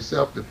and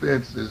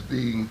self-defense as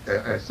being,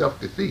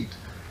 self-defeat,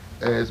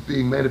 as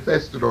being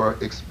manifested or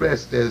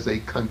expressed as a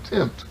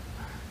contempt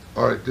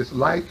or a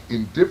dislike,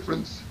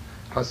 indifference,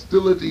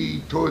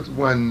 hostility towards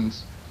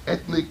one's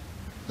ethnic,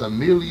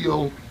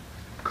 familial,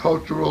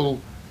 cultural,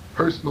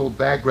 personal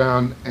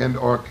background and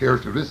or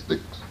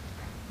characteristics,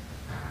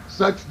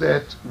 such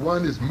that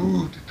one is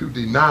moved to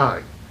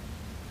deny,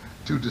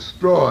 to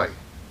destroy,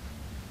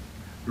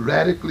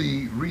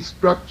 radically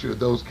restructure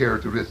those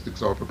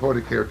characteristics or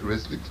purported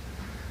characteristics,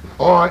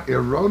 or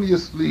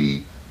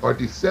erroneously or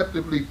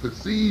deceptively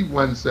perceive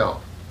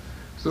oneself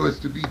so as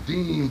to be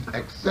deemed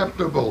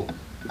acceptable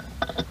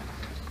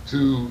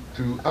to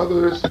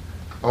others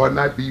or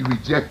not be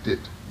rejected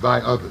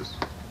by others.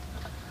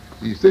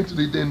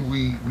 Essentially then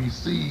we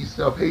see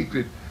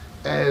self-hatred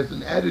as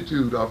an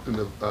attitude often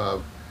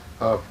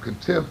of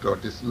contempt or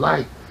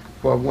dislike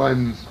for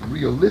one's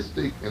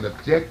realistic and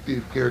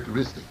objective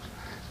characteristics,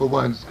 for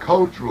one's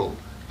cultural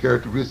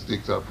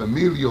characteristics or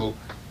familial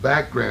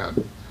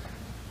background.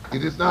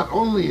 It is not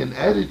only an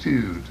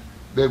attitude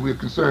that we're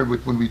concerned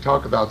with when we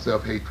talk about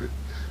self-hatred.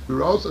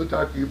 We're also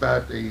talking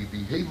about a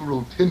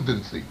behavioral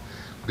tendency,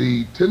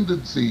 the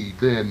tendency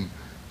then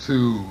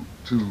to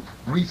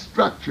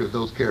restructure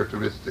those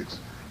characteristics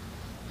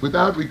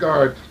without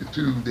regard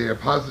to their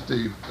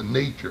positive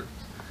nature,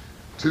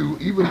 to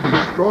even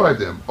destroy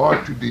them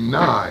or to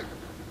deny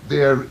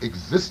their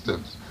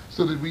existence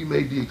so that we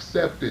may be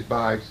accepted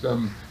by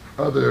some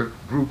other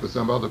group or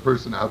some other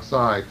person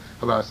outside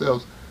of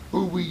ourselves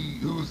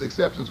whose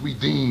acceptance we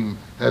deem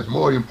as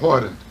more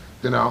important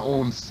than our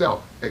own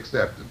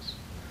self-acceptance.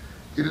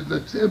 It is an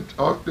attempt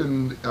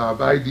often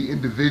by the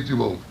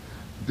individual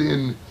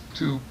then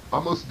to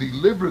almost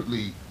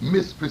deliberately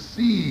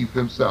misperceive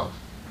himself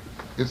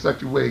in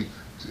such a way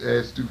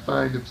as to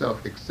find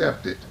himself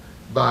accepted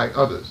by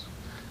others,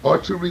 or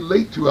to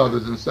relate to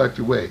others in such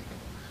a way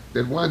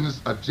that one's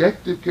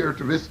objective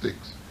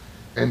characteristics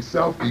and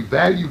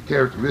self-evaluated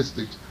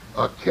characteristics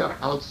are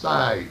kept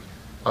outside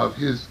of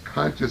his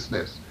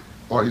consciousness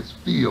or his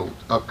field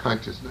of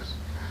consciousness.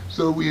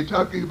 So we are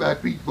talking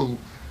about people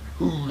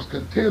whose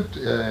contempt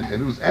and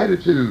whose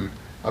attitude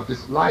of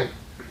dislike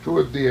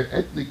toward their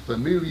ethnic,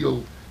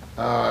 familial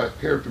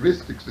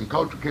characteristics and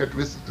cultural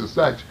characteristics are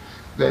such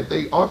that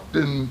they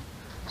often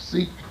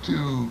seek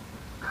to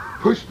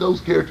push those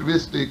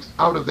characteristics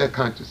out of their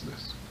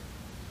consciousness,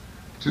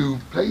 to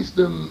place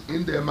them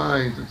in their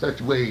minds in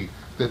such a way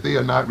that they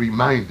are not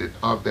reminded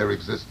of their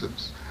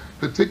existence,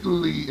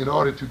 particularly in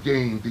order to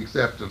gain the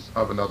acceptance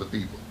of another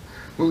people.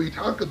 When we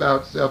talk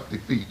about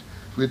self-defeat,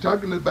 we're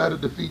talking about a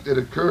defeat that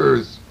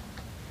occurs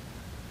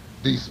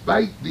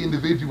despite the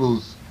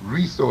individual's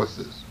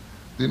resources,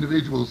 the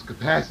individual's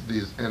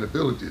capacities and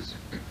abilities,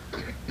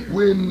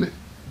 when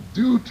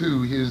due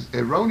to his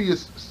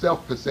erroneous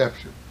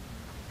self-perception,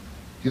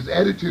 his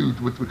attitude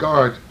with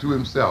regard to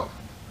himself,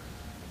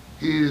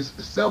 his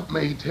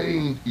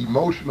self-maintained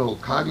emotional,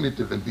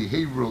 cognitive, and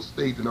behavioral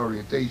state and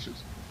orientations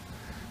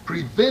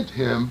prevent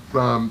him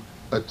from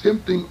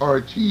attempting or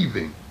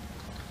achieving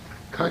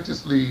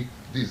consciously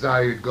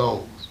desired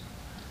goals.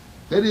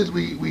 That is,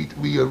 we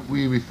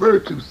refer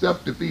to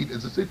self-defeat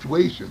as a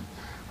situation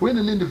when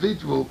an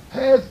individual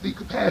has the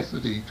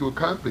capacity to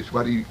accomplish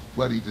what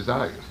he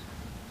desires.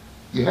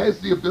 He has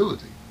the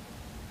ability.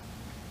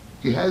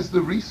 He has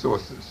the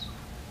resources.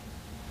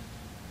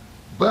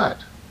 But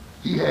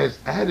he has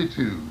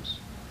attitudes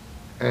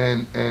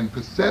and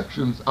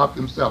perceptions of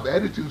himself,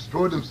 attitudes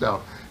toward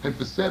himself and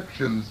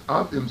perceptions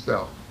of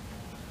himself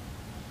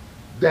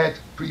that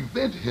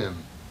prevent him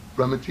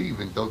from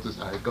achieving those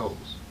desired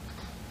goals.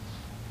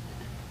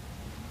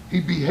 He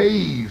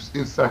behaves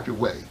in such a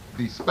way,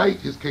 despite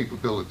his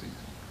capabilities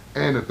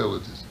and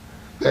abilities,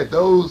 that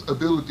those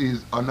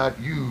abilities are not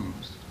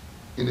used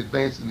in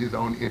advancing his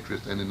own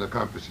interests and in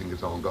accomplishing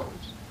his own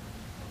goals.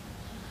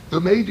 The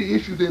major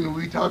issue then when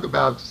we talk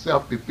about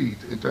self-defeat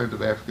in terms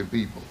of African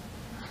people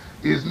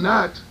is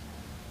not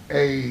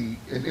an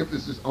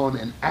emphasis on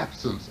an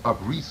absence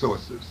of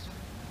resources,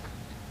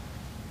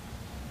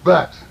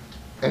 but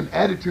an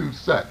attitude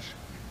such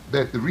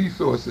that the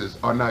resources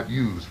are not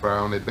used for our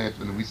own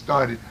advancement. And we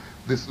started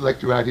this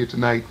lecture out here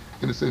tonight,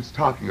 in a sense,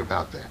 talking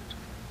about that.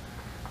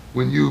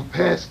 When you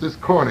pass this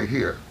corner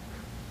here,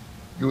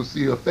 you'll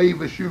see a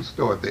Favor shoe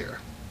store there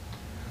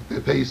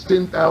that pays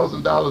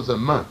 $10,000 a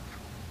month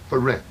for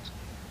rent.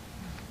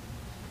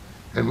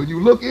 And when you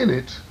look in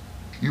it,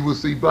 you will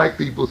see black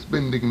people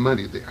spending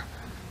money there.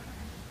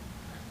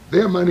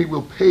 Their money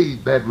will pay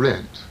that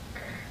rent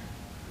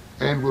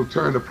and will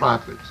turn a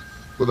profit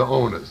for the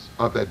owners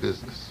of that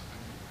business.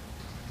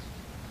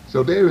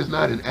 So there is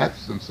not an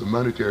absence of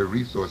monetary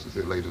resources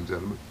here, ladies and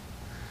gentlemen.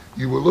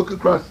 You will look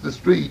across the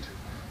street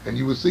and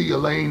you will see a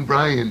Lane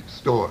Bryant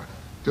store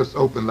just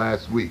opened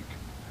last week.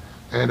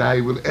 And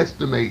I will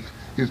estimate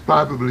he's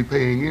probably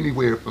paying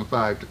anywhere from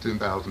 $5,000 to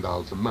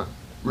 $10,000 a month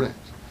rent.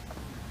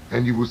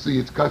 And you will see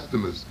its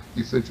customers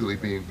essentially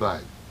being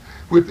black.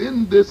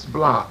 Within this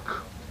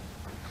block,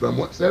 from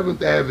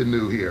 7th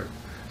Avenue here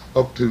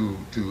up to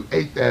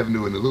 8th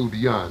Avenue and a little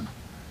beyond,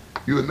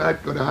 you are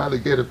not going to hardly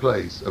get a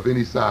place of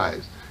any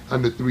size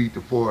under $3,000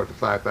 to $4,000 to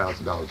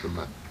 $5,000 a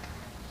month.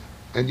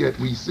 And yet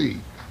we see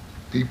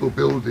people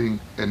building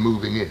and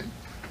moving in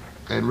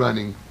and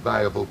running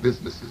viable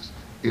businesses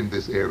in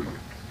this area.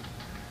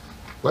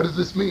 What does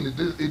this mean?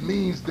 It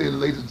means then,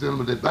 ladies and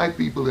gentlemen, that black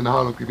people in the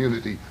Harlem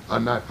community are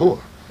not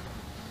poor.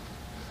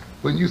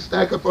 When you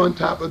stack up on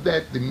top of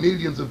that the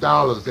millions of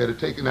dollars that are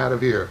taken out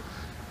of here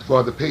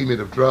for the payment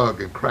of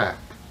drug and crack,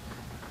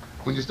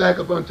 when you stack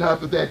up on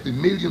top of that the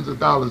millions of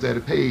dollars that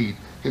are paid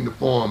in the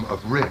form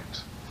of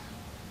rent,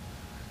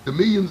 the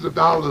millions of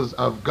dollars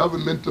of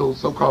governmental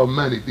so-called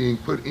money being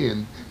put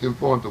in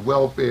forms of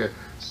welfare,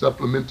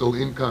 supplemental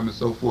income and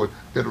so forth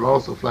that are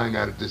also flying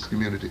out of this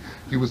community,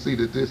 you will see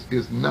that this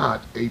is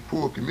not a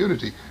poor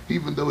community,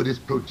 even though it is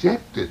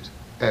projected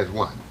as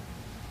one.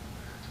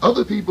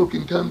 Other people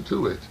can come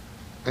to it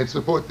and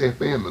support their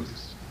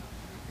families,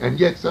 and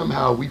yet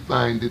somehow we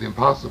find it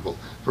impossible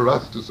for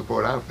us to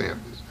support our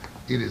families.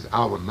 It is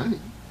our money.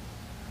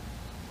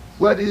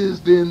 What is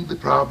then the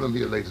problem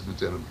here, ladies and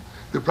gentlemen?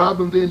 The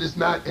problem then is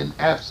not an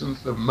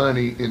absence of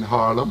money in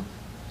Harlem.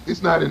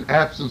 It's not an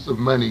absence of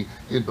money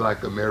in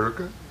Black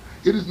America.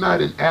 It is not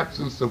an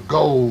absence of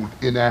gold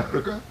in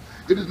Africa.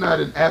 It is not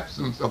an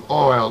absence of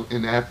oil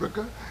in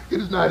Africa.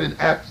 It is not an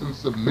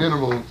absence of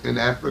minerals in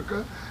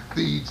Africa.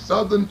 The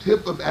southern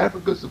tip of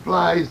Africa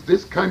supplies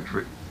this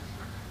country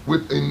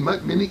with, in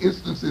many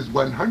instances,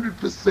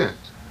 100%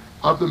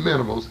 of the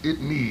minerals it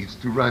needs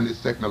to run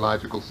its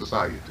technological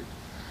society.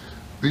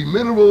 The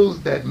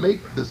minerals that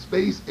make the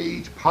space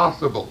age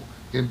possible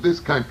in this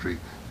country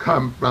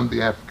come from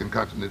the African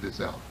continent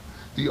itself.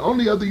 The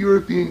only other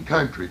European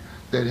country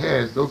that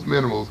has those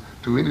minerals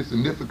to any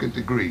significant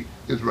degree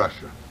is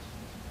Russia.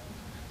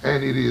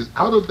 And it is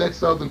out of that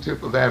southern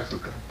tip of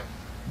Africa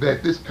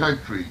that this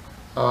country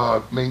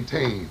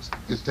maintains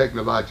its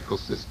technological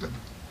system.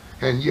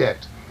 And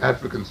yet,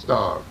 Africans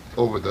starve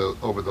over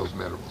those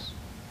minerals.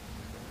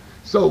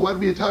 So what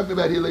we are talking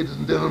about here, ladies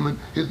and gentlemen,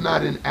 is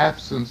not an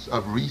absence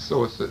of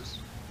resources,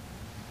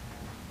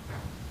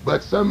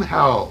 but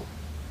somehow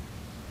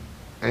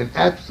an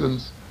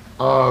absence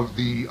of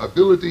the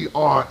ability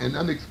or an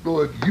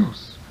unexplored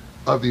use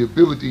of the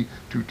ability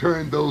to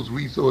turn those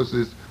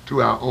resources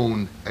to our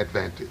own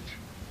advantage.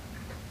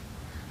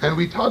 And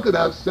we talk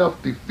about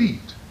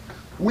self-defeat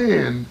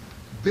when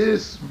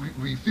this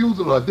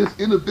refusal or this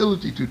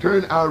inability to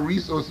turn our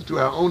resources to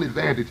our own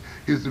advantage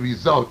is the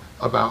result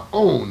of our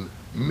own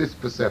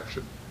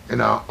misperception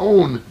and our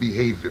own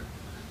behavior,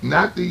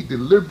 not the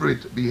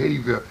deliberate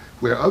behavior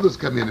where others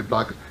come in and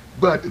block it,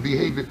 but the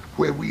behavior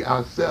where we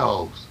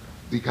ourselves,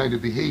 the kind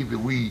of behavior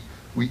we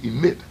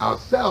emit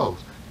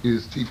ourselves,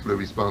 is chiefly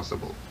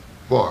responsible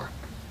for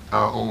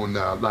our own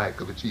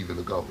lack of achieving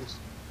the goals.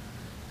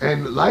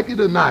 And like it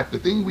or not, the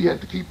thing we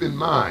have to keep in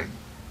mind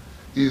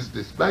is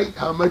despite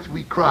how much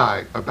we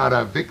cry about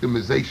our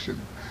victimization,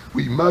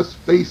 we must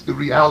face the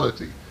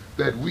reality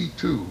that we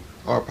too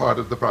are part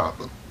of the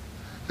problem,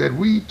 that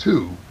we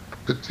too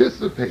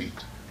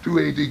participate to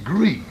a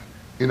degree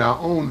in our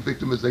own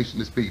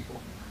victimization as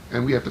people.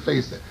 And we have to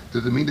face that.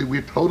 Does it mean that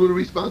we're totally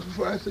responsible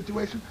for our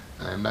situation?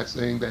 I'm not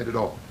saying that at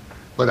all.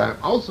 But I'm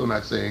also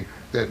not saying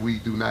that we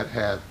do not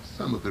have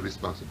some of the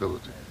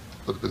responsibility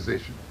for the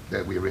position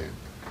that we're in.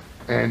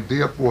 And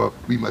therefore,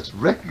 we must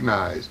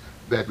recognize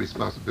that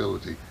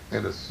responsibility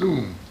and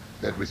assume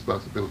that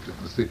responsibility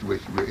for the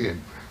situation we're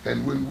in.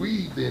 And when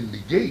we then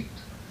negate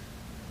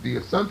the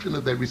assumption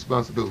of that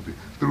responsibility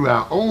through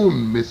our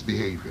own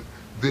misbehavior,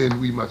 then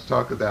we must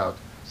talk about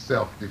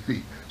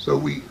self-defeat. So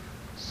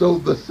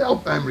the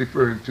self I'm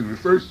referring to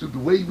refers to the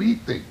way we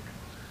think,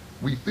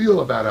 we feel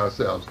about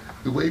ourselves,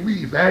 the way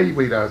we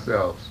evaluate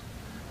ourselves,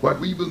 what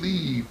we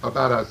believe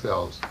about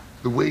ourselves,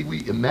 the way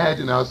we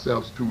imagine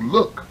ourselves to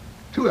look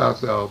to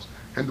ourselves,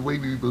 and the way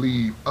we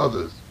believe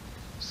others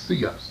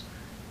see us.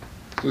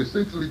 So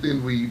essentially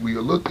then we've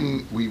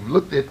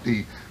looked at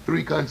the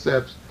three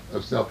concepts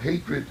of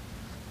self-hatred,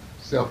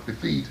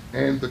 self-defeat,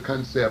 and the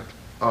concept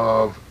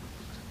of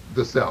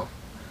the self.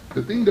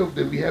 The thing though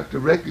that we have to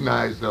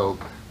recognize though,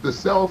 the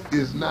self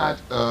is not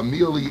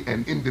merely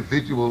an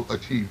individual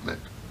achievement.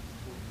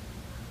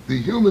 The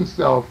human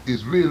self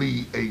is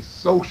really a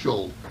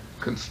social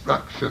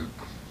construction.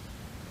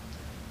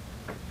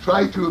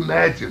 Try to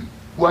imagine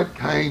what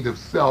kind of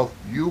self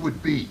you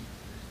would be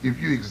if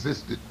you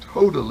existed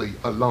totally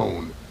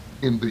alone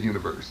in the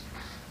universe.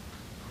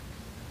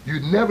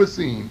 You'd never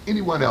seen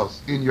anyone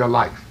else in your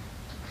life.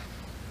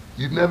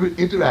 You've never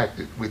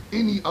interacted with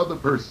any other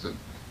person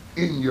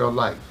in your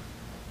life.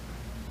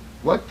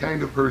 What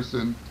kind of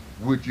person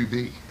would you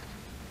be?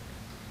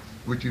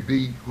 Would you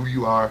be who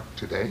you are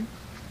today?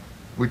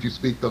 Would you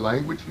speak the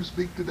language you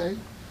speak today?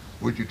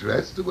 Would you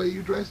dress the way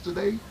you dress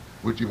today?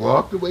 Would you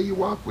walk the way you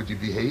walk? Would you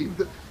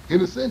behave?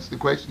 In a sense, the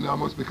question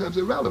almost becomes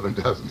irrelevant,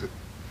 doesn't it?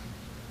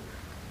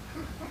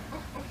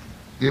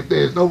 If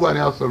there's no one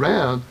else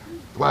around,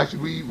 why do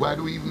we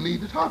even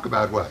need to talk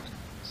about what?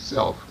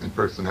 Self and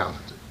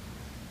personality.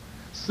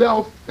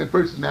 Self and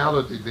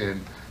personality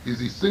then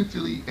is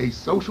essentially a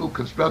social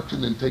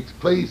construction and takes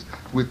place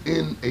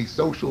within a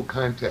social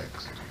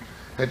context.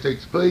 It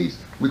takes place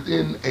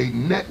within a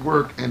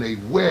network and a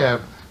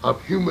web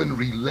of human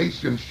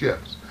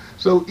relationships.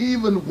 So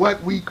even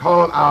what we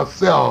call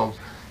ourselves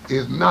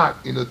is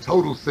not in a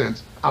total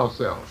sense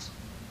ourselves.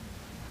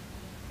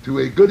 To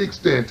a good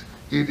extent,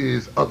 it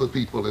is other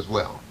people as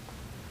well.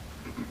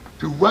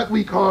 To what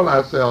we call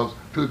ourselves,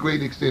 to a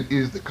great extent,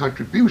 is the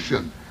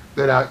contribution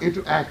that our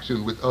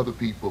interaction with other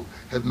people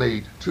has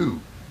made to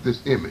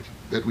this image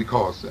that we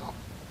call self.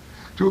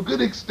 To a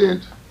good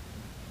extent,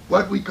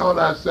 what we call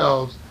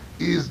ourselves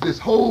is this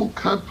whole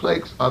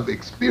complex of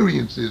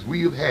experiences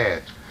we have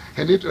had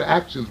and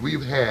interactions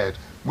we've had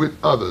with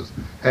others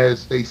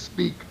as they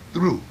speak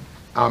through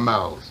our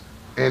mouths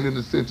and in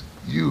a sense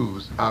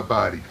use our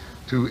body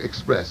to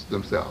express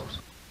themselves.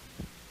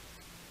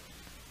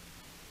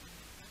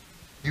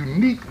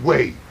 Unique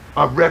way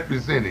of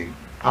representing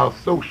our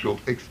social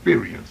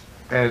experience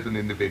as an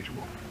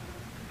individual.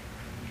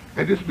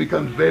 And this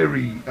becomes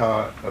very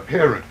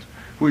apparent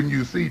when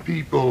you see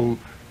people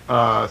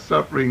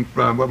suffering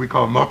from what we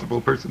call multiple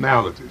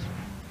personalities.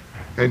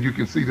 And you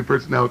can see the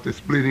personality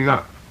splitting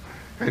up.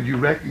 And you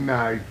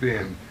recognize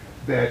then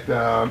that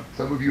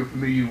some of you are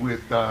familiar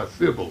with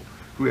Sybil,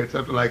 who had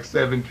something like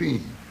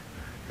 17.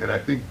 And I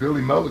think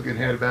Billy Mulligan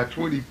had about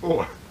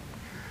 24.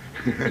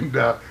 And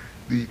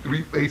the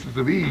Three Faces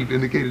of Eve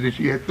indicated that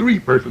she had 3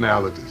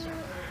 personalities.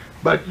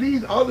 But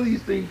all of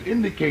these things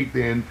indicate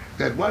then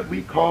that what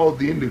we call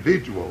the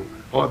individual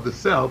or the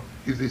self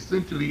is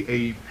essentially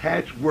a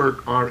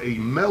patchwork or a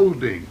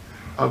melding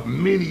of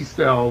many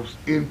selves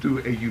into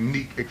a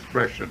unique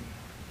expression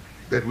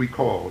that we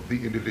call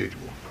the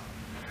individual.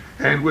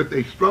 And with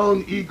a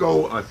strong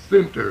ego or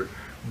center,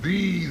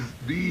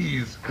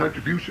 these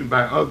contributions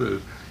by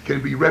others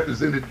can be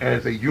represented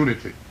as a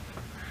unity.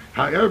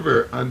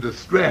 However, under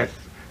stress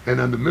and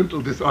under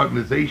mental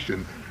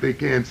disorganization, they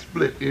can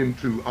split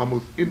into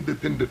almost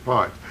independent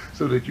parts,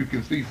 so that you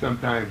can see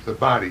sometimes the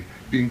body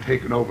being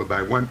taken over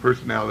by one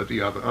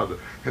personality or the other,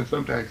 and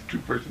sometimes 2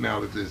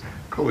 personalities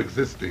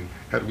coexisting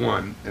at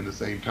one and the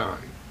same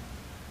time.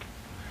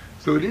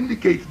 So it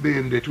indicates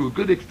then that to a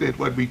good extent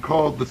what we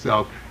call the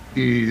self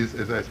is,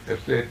 as I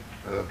have said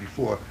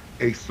before,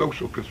 a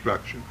social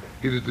construction.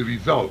 It is the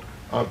result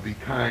of the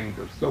kind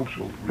of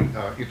social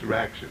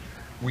interaction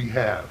we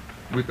have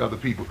with other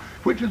people,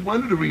 which is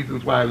one of the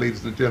reasons why,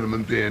 ladies and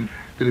gentlemen, then,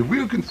 that if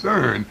we're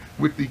concerned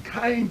with the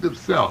kind of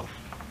self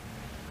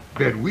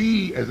that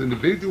we as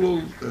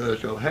individuals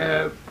shall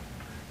have,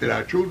 that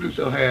our children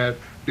shall have,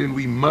 then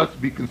we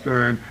must be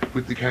concerned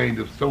with the kind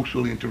of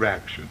social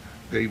interaction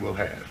they will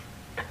have,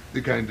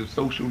 the kind of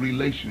social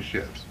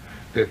relationships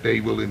that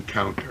they will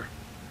encounter,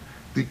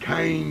 the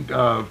kind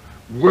of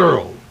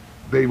world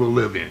they will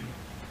live in.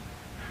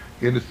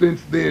 In a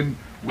sense, then,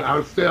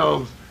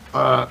 ourselves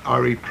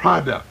are a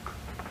product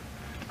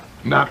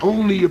not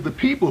only of the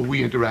people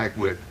we interact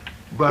with,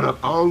 but of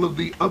all of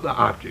the other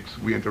objects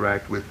we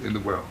interact with in the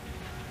world.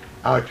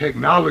 Our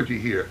technology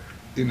here,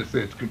 in a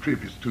sense,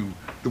 contributes to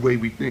the way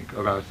we think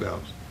of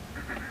ourselves.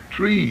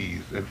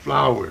 Trees and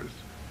flowers,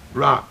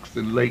 rocks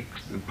and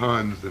lakes and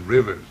ponds and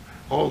rivers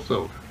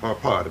also are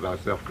part of our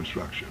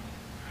self-construction.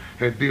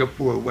 And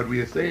therefore, what we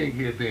are saying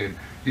here then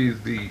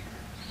is the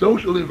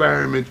social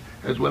environment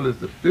as well as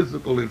the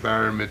physical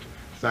environment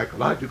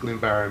psychological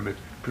environment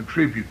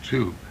contribute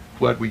to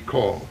what we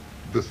call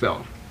the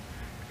self,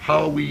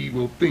 how we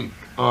will think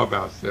of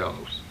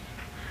ourselves.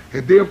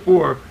 And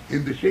therefore,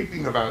 in the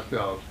shaping of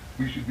ourselves,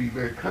 we should be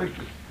very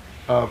conscious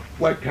of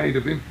what kind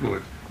of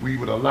influence we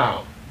would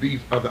allow these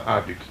other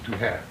objects to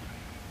have.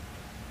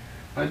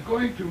 I'm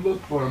going to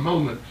look for a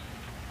moment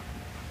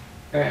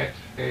at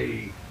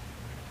a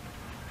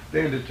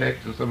standard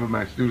text, and some of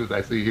my students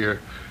I see here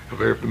are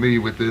very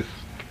familiar with this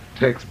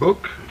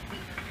textbook,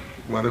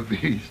 one of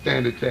the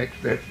standard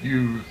texts that's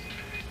used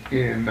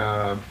in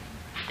the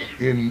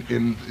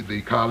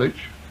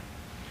college.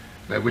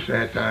 And I wish I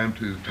had time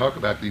to talk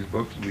about these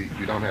books.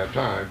 We don't have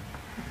time,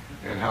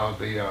 and how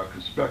they are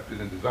constructed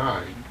and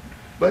designed,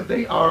 but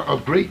they are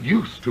of great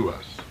use to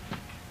us.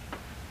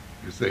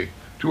 You see,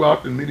 too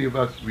often many of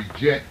us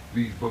reject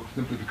these books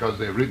simply because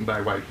they're written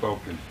by white folk,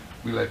 and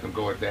we let them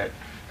go at that.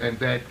 And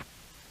that,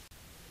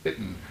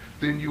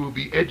 then you will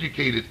be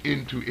educated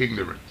into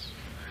ignorance.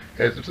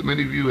 As so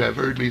many of you have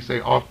heard me say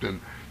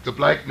often, the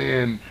black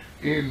man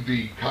in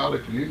the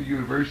college and in the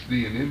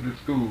university and in the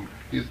school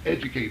is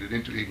educated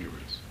into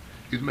ignorance.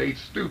 Is made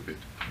stupid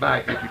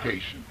by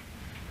education.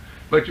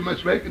 But you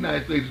must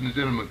recognize, ladies and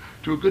gentlemen,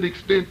 to a good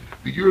extent,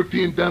 the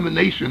European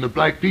domination of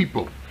black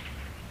people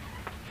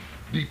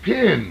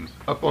depends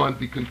upon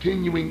the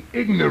continuing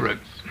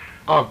ignorance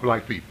of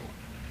black people.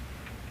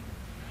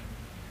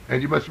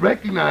 And you must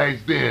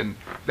recognize then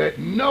that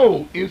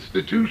no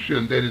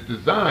institution that is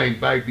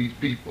designed by these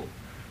people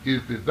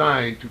is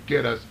designed to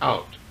get us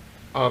out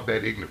of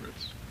that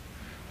ignorance.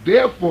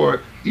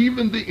 Therefore,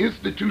 even the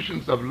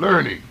institutions of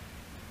learning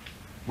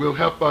will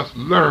help us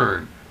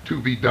learn to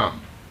be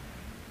dumb.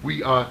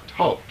 We are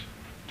taught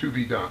to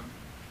be dumb.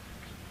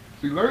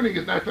 See, learning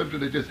is not something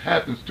that just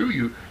happens to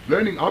you.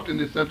 Learning often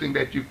is something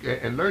that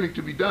and learning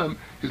to be dumb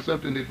is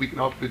something that we can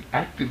often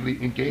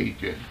actively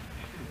engage in.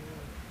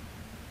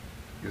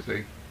 You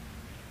see?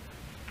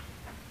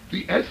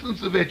 The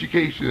essence of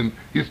education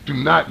is to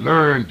not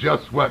learn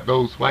just what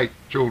those white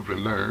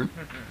children learn,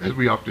 as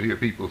we often hear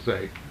people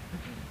say.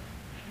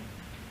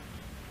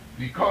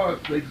 Because,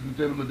 ladies and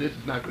gentlemen, this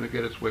is not going to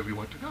get us where we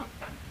want to go.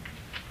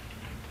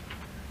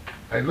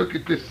 I look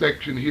at this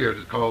section here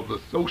that's called the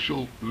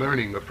social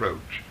learning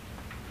approach.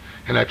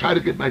 And I try to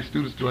get my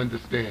students to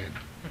understand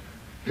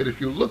that if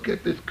you look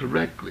at this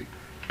correctly,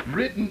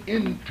 written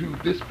into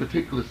this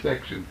particular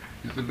section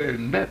is the very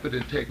method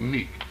and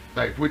technique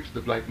by which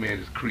the black man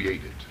is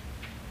created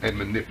and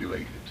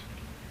manipulated.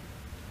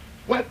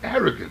 What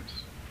arrogance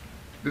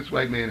this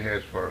white man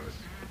has for us.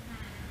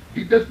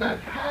 He does not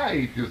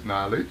hide his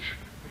knowledge.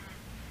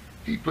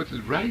 He puts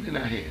it right in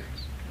our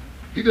hands.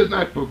 He does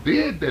not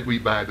forbid that we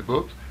buy the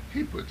books.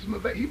 He puts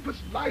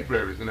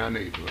libraries in our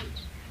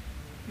neighborhoods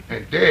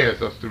and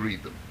dares us to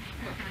read them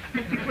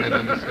and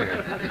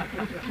understand them.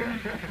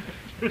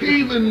 He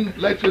even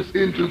lets us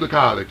into the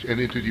college and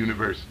into the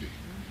university,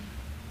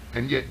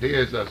 and yet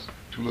dares us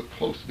to look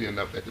closely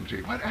enough at them.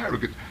 What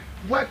arrogance,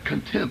 what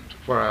contempt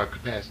for our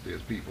capacity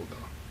as people, though,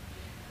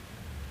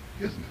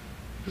 isn't it?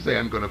 To say,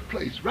 I'm going to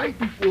place right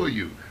before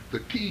you the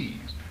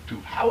keys to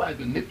how I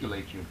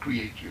manipulate you and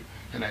create you,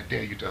 and I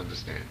dare you to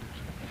understand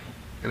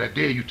it, and I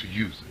dare you to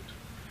use it.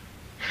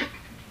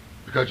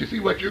 Because you see,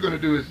 what you're going to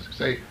do is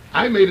say,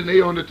 I made an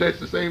A on the test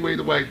the same way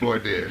the white boy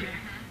did.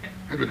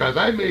 And because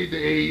I made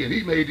the A and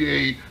he made the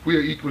A, we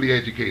are equally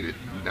educated.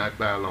 Not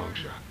by a long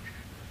shot.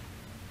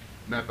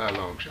 Not by a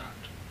long shot.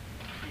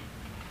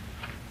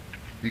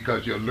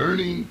 Because you're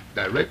learning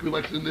directly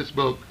what's in this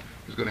book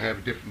is going to have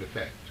a different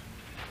effect.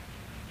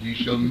 Ye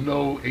shall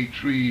know a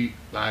tree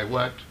by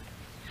what?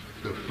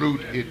 The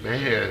fruit it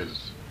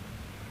bears.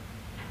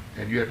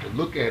 And you have to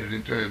look at it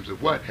in terms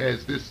of what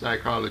has this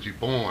psychology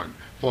born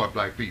for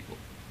black people.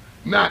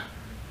 Not,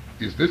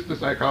 is this the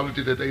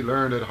psychology that they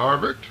learned at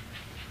Harvard?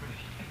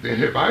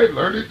 Then if I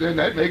learned it, then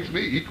that makes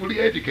me equally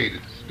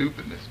educated.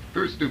 Stupidness,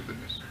 pure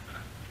stupidness.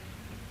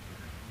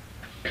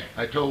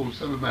 I told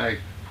some of my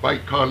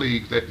white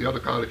colleagues at the other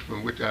college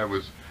from which I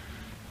was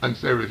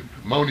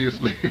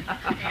unceremoniously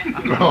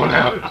thrown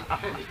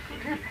out.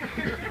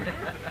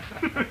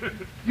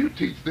 You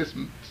teach this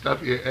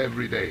stuff here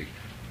every day.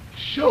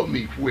 Show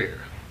me where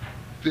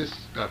this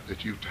stuff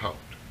that you've taught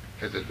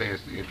has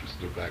advanced the interests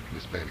of the black and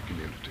Hispanic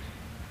community.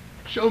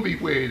 Show me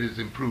where it has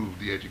improved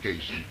the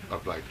education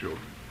of black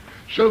children.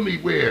 Show me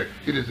where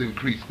it has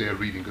increased their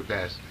reading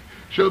capacity.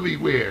 Show me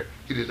where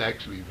it has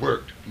actually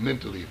worked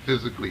mentally,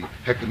 physically,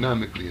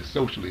 economically, and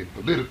socially, and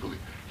politically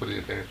for the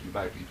advancement of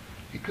black people.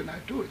 He could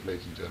not do it,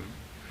 ladies and gentlemen.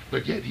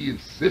 But yet he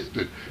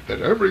insisted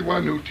that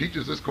everyone who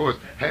teaches this course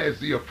has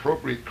the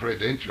appropriate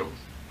credentials.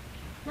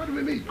 What do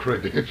we mean,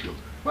 credentials?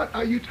 What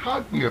are you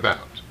talking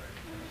about?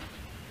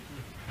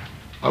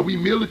 Are we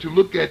merely to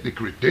look at the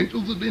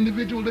credentials of the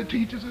individual that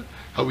teaches it?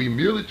 Are we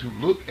merely to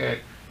look at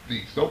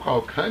the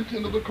so-called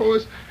content of the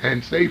course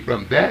and say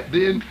from that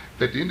then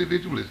that the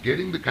individual is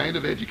getting the kind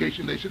of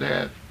education they should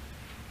have?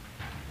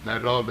 Not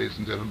at all, ladies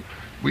and gentlemen.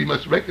 We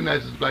must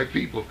recognize as black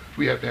people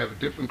we have to have a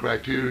different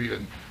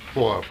criterion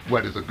for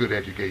what is a good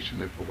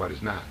education and for what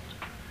is not.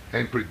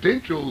 And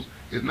credentials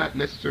is not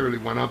necessarily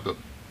one of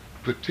them.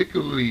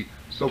 particularly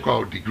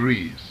so-called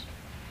degrees.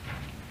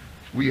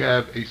 We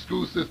have a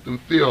school system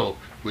filled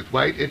with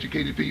white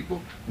educated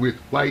people, with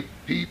white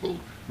people,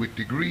 with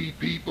degree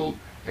people,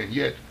 and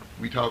yet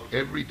we talk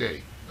every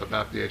day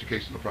about the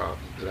educational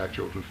problems that our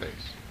children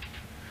face.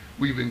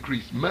 We've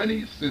increased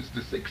money since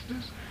the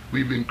 60s.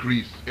 We've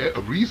increased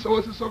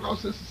resources, so-called,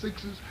 since the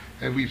 60s,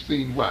 and we've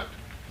seen what?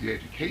 The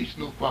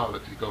educational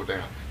quality go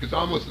down. It's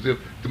almost as if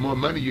the more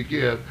money you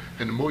give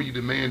and the more you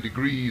demand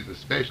degrees in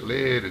special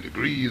ed and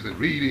degrees in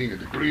reading and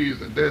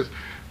degrees in this,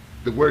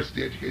 the worse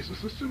the educational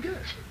system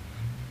gets.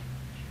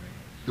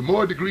 The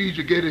more degrees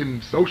you get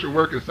in social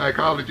work and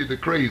psychology, the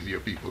crazier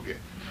people get.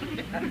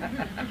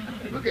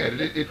 Look at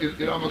it.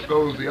 It almost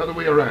goes the other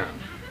way around.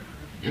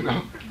 You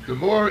know, the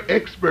more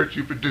experts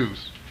you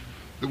produce,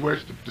 the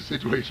worse the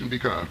situation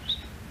becomes.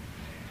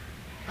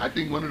 I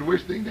think one of the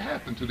worst things that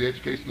happened to the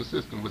educational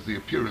system was the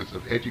appearance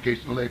of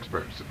educational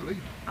experts, you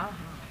believe?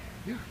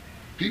 Yeah.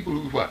 People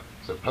who what?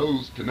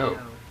 Supposed to know.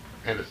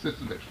 And a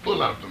system that's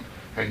full of them,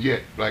 and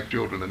yet black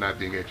children are not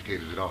being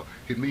educated at all.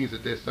 It means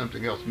that there's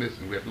something else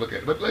missing. We have to look at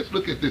it. But let's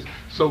look at this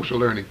social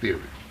learning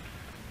theory.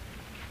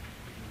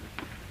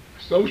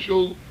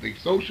 The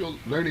social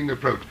learning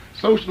approach.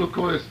 Social, of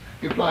course,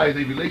 implies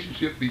a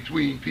relationship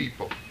between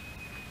people.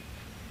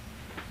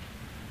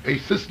 A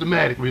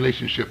systematic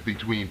relationship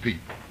between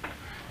people.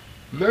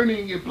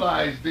 Learning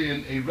implies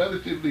then a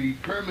relatively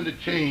permanent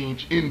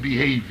change in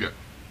behavior,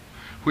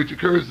 which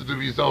occurs as a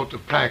result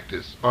of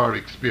practice or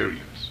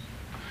experience.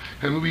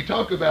 And when we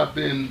talk about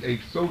then a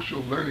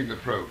social learning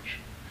approach,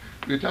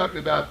 we're talking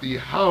about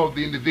how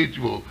the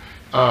individual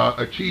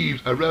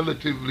achieves a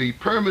relatively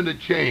permanent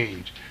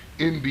change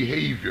in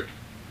behavior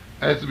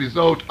as a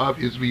result of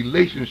his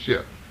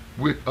relationship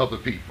with other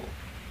people.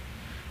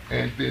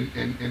 And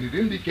it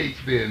indicates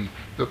then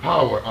the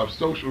power of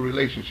social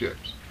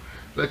relationships.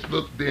 Let's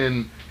look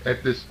then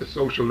at this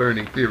social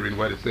learning theory and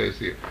what it says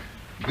here.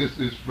 This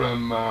is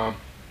from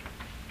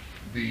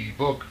the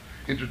book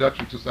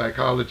Introduction to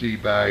Psychology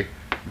by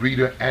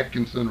Richard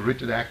Atkinson,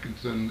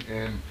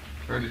 and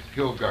Ernest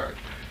Hilgard.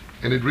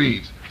 And it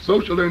reads,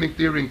 social learning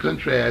theory, in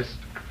contrast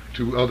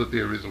to other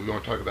theories, and we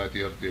won't talk about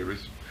the other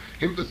theories,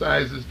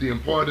 emphasizes the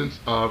importance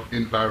of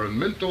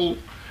environmental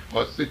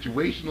or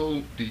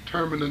situational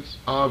determinants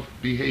of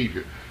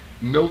behavior.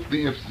 Note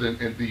the emphasis,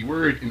 and the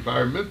word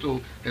environmental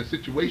and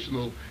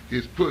situational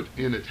is put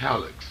in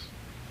italics.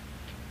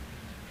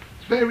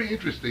 It's very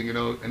interesting, you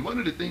know, and one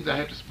of the things I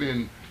have to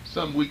spend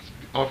some weeks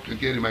often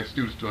getting my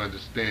students to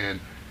understand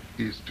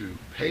is to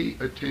pay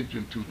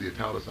attention to the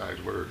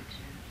italicized words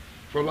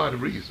for a lot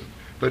of reasons.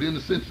 But in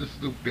a sense, this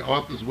is the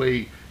author's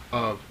way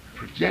of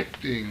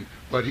projecting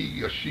what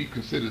he or she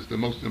considers the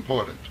most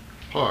important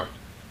part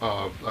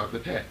of the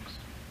text.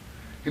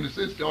 In a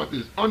sense, the author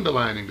is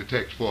underlining the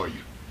text for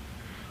you.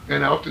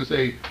 And I often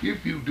say,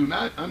 if you do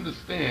not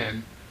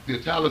understand the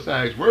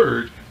italicized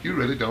words, you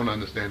really don't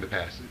understand the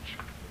passage.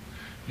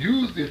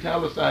 Use the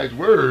italicized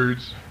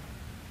words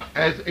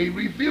as a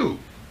review.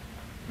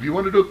 If you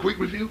want to do a quick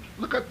review,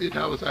 look up the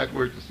italicized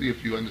words to see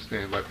if you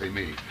understand what they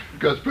mean.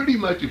 Because pretty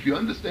much if you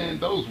understand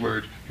those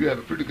words, you have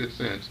a pretty good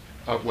sense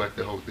of what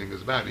the whole thing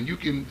is about. And you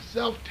can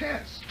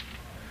self-test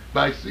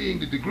by seeing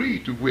the degree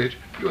to which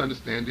you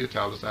understand the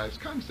italicized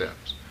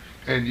concepts.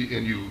 And you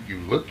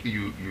look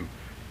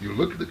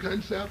at the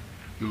concept,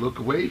 you look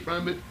away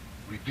from it,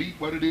 repeat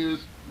what it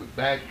is, look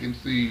back and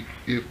see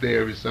if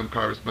there is some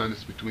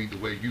correspondence between the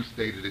way you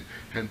stated it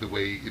and the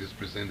way it is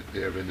presented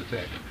there in the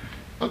text.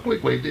 A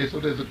quick way there, so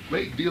there's a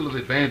great deal of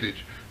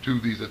advantage to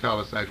these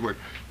italicized words.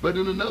 But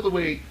in another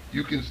way,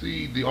 you can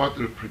see the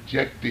author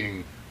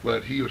projecting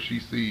what he or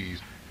she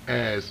sees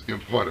as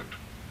important.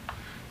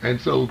 And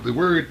so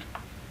the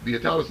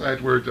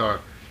italicized words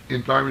are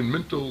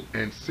environmental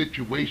and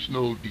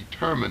situational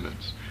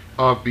determinants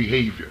of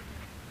behavior.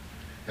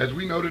 As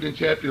we noted in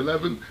Chapter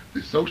 11,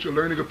 the social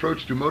learning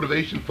approach to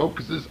motivation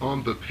focuses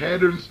on the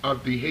patterns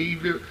of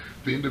behavior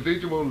the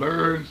individual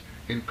learns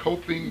in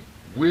coping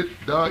with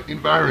the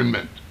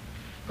environment.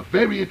 A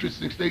very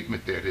interesting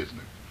statement there, isn't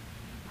it?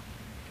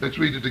 Let's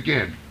read it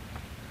again.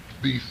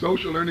 The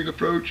social learning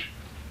approach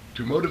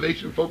to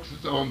motivation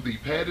focuses on the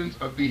patterns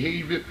of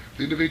behavior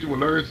the individual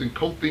learns in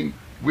coping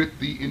with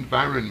the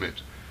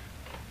environment.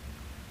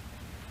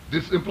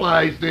 This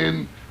implies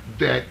then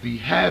that the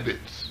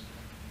habits,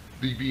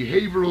 the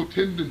behavioral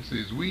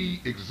tendencies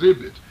we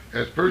exhibit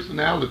as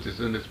personalities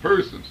and as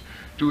persons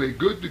to a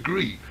good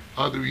degree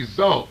are the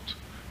result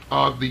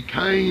of the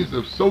kinds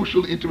of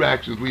social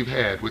interactions we've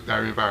had with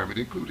our environment,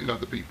 including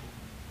other people.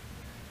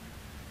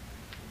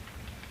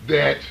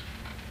 That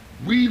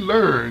we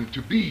learn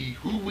to be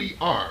who we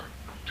are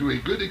to a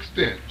good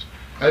extent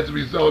as a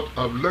result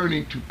of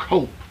learning to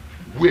cope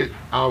with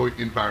our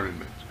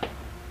environment.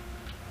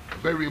 A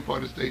very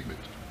important statement.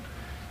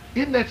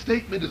 In that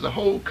statement is a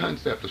whole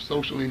concept of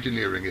social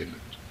engineering, isn't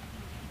it?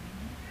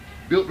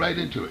 Built right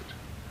into it.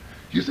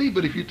 You see,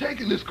 but if you're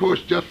taking this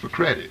course just for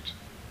credit,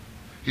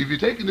 if you're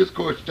taking this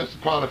course just to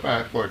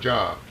qualify for a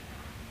job,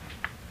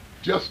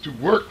 just to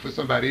work for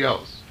somebody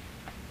else,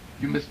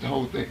 you miss the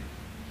whole thing.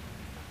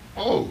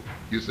 Oh,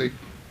 you say,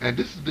 And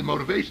this is the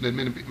motivation that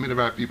many of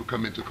our people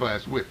come into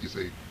class with, you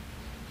see.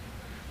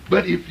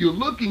 But if you're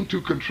looking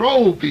to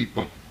control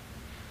people,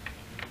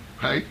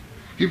 right?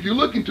 If you're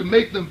looking to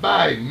make them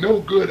buy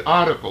no good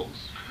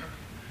articles,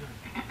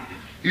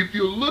 if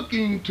you're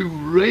looking to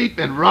rape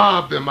and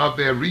rob them of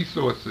their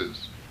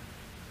resources,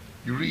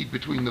 you read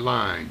between the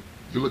lines,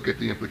 you look at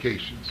the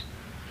implications.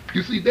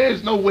 You see,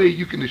 there's no way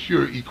you can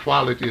assure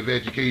equality of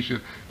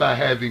education by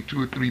having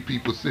 2 or 3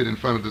 people sit in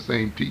front of the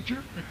same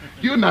teacher.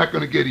 You're not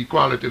going to get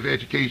equality of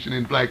education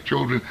in black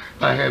children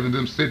by having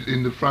them sit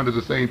in the front of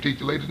the same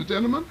teacher, ladies and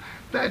gentlemen.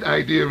 That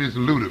idea is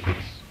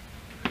ludicrous.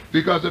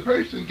 Because a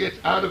person gets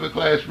out of a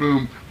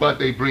classroom what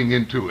they bring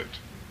into it.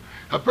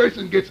 A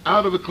person gets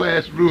out of a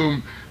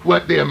classroom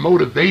what their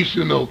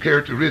motivational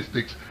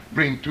characteristics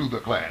bring to the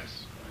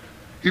class.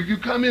 If you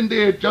come in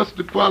there just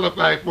to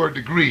qualify for a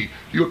degree,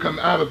 you'll come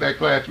out of that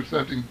class with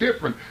something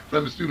different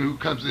from a student who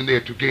comes in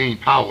there to gain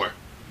power.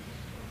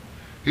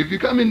 If you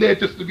come in there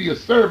just to be a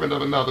servant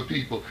of another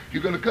people,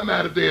 you're going to come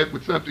out of there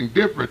with something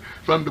different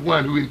from the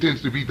one who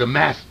intends to be the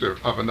master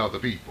of another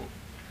people.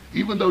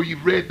 Even though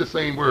you've read the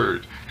same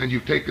words and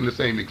you've taken the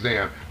same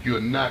exam,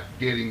 you're not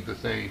getting the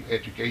same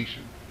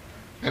education.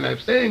 And I'm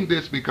saying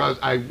this because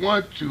I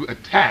want to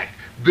attack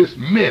this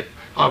myth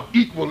of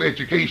equal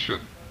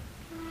education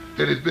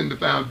that has been the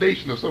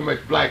foundation of so much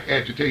black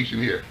agitation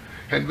here.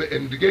 And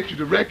to get you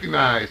to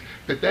recognize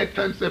that that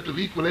concept of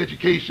equal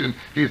education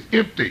is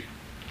empty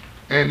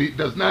and it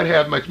does not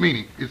have much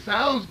meaning. It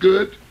sounds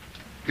good,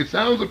 it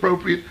sounds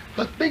appropriate,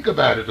 but think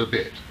about it a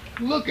bit.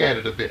 Look at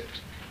it a bit.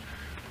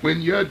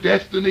 When your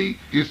destiny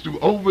is to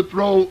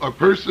overthrow a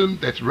person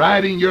that's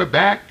riding your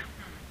back,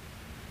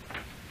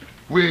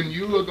 when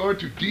you are going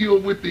to deal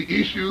with the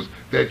issues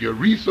that your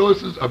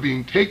resources are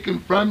being taken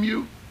from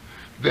you,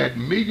 that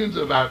millions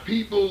of our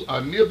people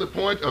are near the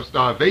point of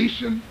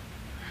starvation,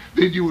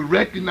 then you will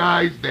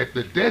recognize that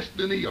the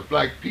destiny of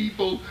black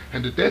people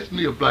and the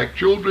destiny of black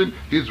children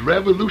is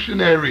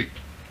revolutionary.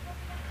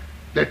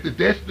 That the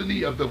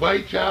destiny of the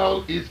white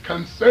child is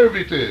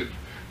conservative,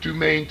 to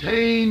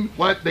maintain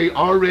what they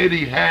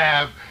already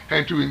have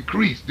and to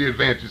increase the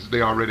advantages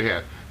they already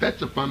have.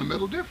 That's a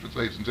fundamental difference,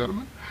 ladies and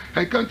gentlemen.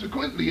 And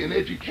consequently, an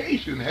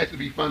education has to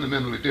be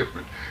fundamentally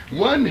different.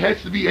 One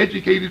has to be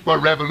educated for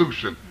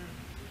revolution,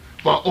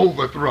 for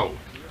overthrow,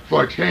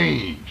 for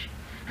change.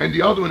 And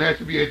the other one has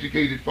to be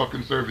educated for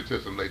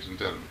conservatism, ladies and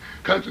gentlemen.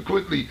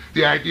 Consequently,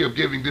 the idea of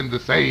giving them the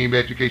same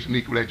education,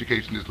 equal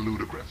education, is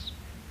ludicrous.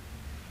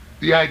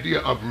 The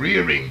idea of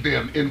rearing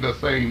them in the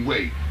same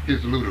way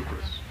is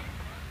ludicrous.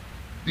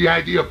 The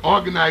idea of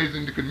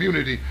organizing the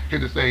community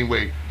in the same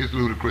way is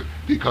ludicrous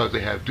because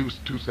they have two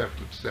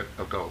separate set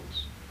of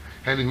goals.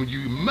 And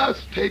you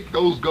must take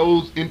those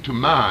goals into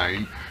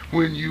mind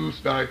when you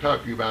start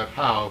talking about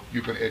how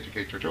you can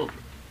educate your children.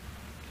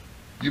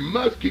 You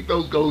must keep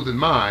those goals in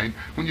mind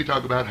when you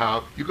talk about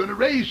how you're going to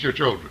raise your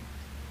children.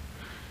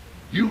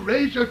 You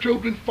raise your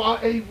children for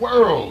a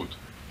world,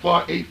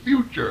 for a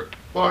future,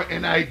 for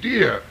an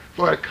idea,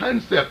 for a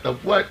concept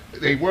of what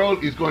a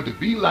world is going to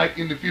be like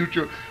in the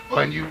future,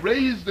 and you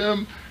raise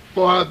them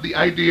for the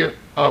idea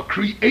of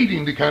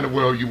creating the kind of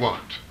world you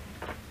want.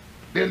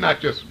 They're not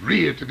just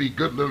reared to be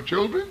good little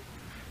children.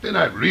 They're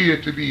not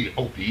reared to be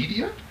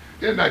obedient.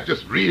 They're not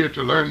just reared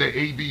to learn their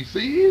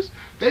ABCs.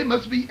 They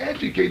must be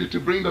educated to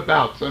bring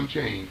about some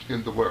change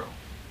in the world.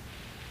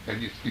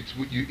 And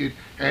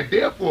and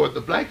therefore,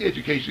 the black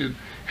education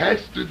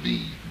has to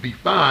be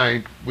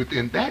defined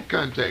within that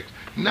context,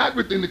 not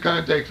within the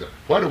context of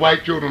what do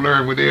white children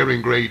learn when they're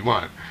in grade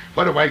 1?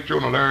 What do white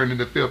children learn in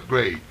the 5th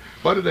grade?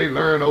 What do they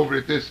learn over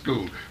at this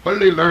school? What do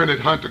they learn at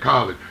Hunter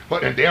College?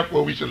 And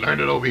therefore we should learn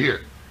it over here.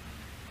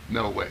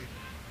 No way.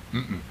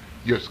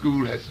 Your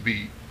school has to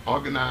be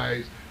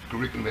organized,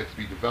 curriculum has to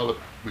be developed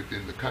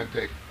within the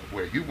context of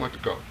where you want to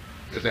go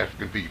as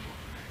African people.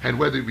 And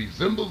whether it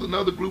resembles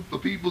another group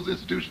of people's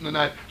institution or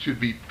not should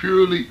be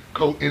purely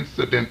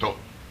coincidental.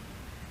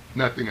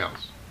 Nothing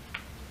else.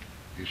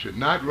 You should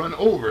not run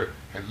over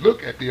and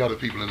look at the other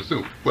people and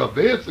assume, well,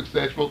 they're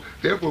successful,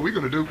 therefore we're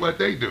going to do what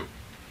they do.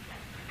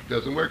 It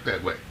doesn't work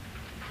that way.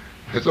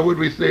 And so what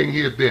we're saying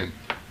here then,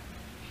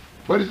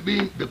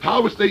 the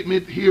power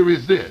statement here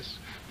is this,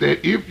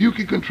 that if you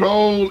can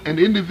control an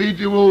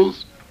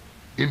individual's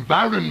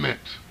environment,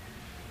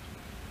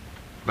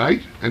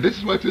 right? And this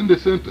is what's in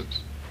this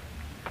sentence.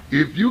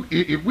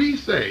 If we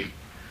say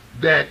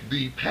that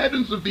the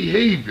patterns of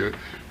behavior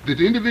that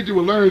the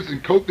individual learns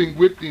in coping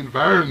with the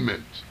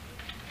environment,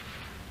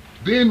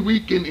 then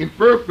we can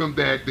infer from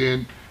that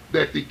then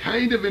that the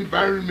kind of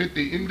environment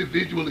the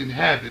individual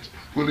inhabits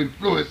will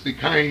influence the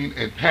kind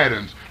and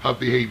patterns of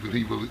behavior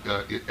he will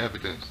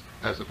evidence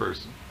as a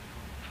person.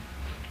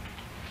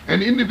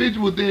 An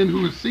individual then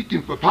who is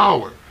seeking for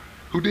power,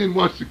 who then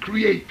wants to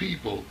create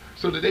people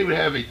so that they would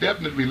have a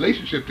definite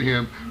relationship to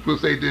him, will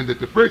say then that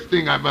the first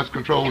thing I must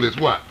control is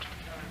what?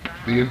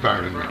 The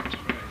environment.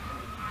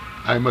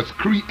 I must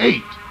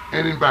create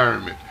an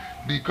environment,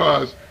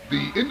 because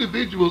the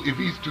individual, if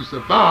he's to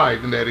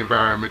survive in that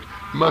environment,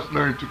 must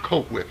learn to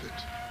cope with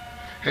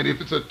it. And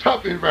if it's a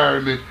tough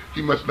environment,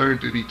 he must learn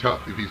to be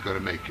tough if he's going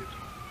to make it.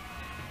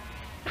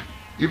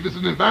 If it's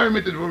an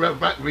environment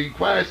that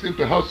requires him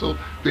to hustle,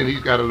 then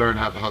he's got to learn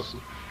how to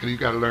hustle. And he's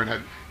got to learn how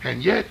to,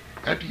 and yet,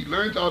 after he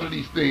learns all of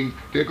these things,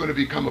 they're going to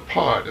become a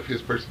part of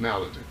his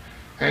personality.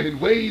 And in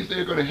ways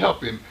they're going to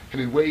help him,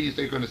 and in ways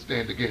they're going to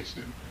stand against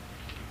him.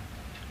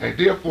 And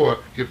therefore,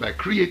 if I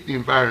create the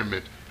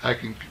environment, I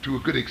can, to a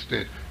good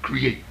extent,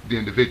 create the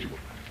individual.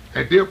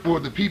 And therefore,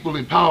 the people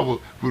in power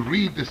will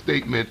read the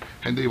statement,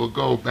 and they will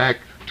go back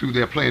to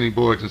their planning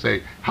boards and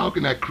say, how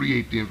can I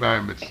create the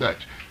environment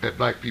such that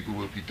black people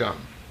will be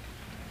dumb?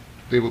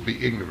 They will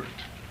be ignorant.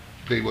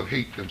 They will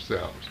hate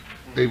themselves.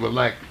 They will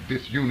lack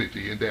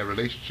disunity in their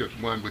relationships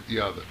one with the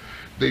other.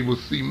 They will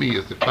see me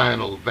as the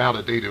final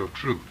validator of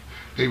truth.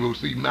 They will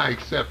see my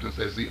acceptance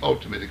as the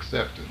ultimate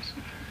acceptance.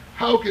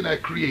 How can I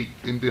create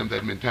in them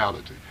that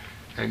mentality?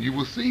 And you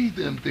will see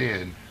them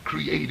then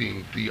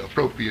creating the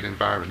appropriate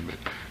environment.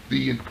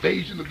 The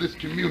invasion of this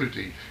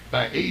community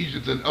by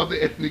Asians and other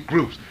ethnic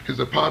groups is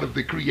a part of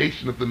the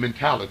creation of the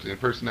mentality and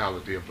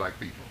personality of black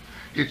people.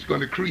 It's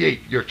going to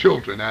create your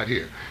children out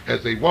here.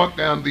 As they walk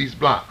down these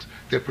blocks,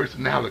 their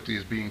personality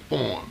is being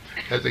formed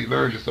as they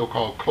learn to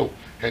so-called cope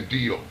and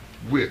deal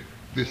with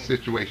this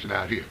situation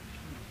out here.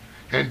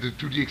 And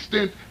to the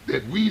extent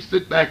that we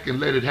sit back and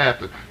let it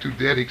happen, to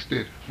that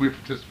extent we're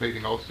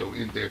participating also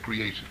in their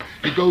creation.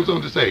 It goes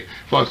on to say,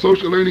 for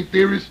social learning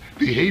theorists,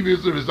 behavior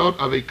is the result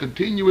of a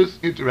continuous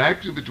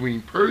interaction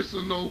between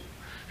personal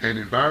and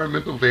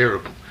environmental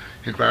variables.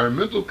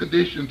 Environmental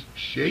conditions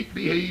shape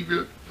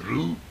behavior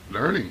through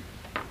learning.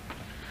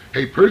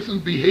 A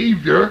person's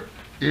behavior,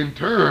 in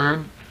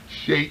turn,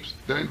 shapes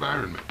the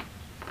environment.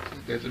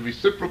 There's a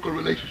reciprocal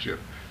relationship.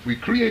 We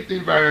create the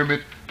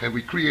environment and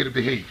we create a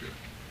behavior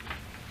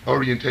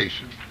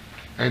orientation.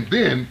 And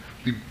then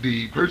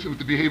the person with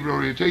the behavior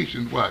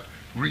orientation, what?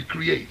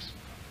 Recreates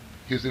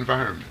his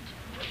environment.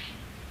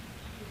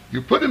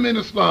 You put him in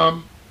a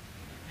slum,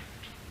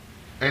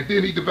 and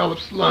then he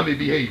develops slummy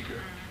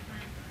behavior.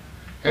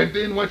 And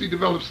then once he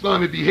develops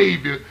slummy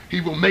behavior,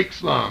 he will make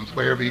slums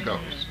wherever he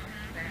goes.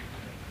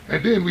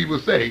 And then we will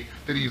say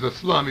that he's a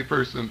slummy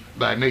person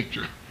by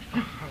nature.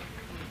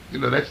 You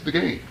know, that's the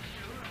game.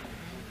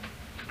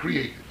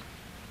 Create it.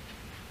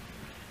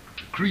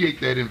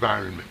 Create that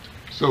environment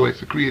so as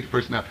to create the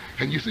personality.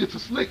 And you see, it's a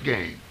slick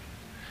game.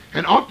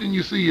 And often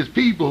you see as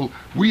people,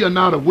 we are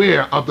not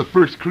aware of the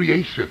first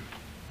creation.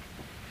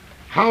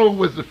 How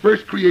was the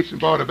first creation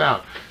brought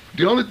about?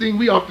 The only thing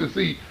we often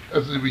see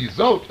as a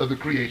result of the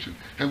creation,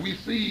 and we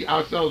see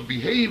ourselves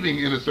behaving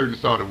in a certain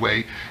sort of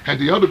way, and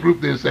the other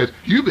group then says,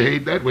 you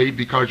behave that way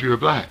because you're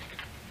black.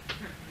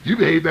 You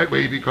behave that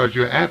way because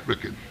you're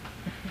African.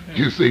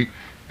 You see,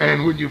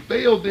 and when you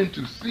fail then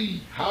to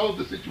see how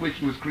the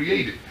situation was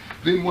created,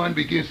 then one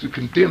begins to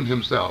condemn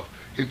himself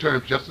in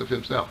terms just of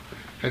himself.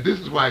 And this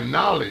is why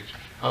knowledge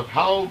of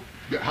how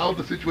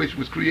the situation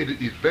was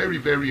created is very,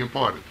 very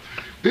important.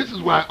 This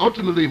is why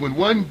ultimately when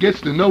one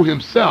gets to know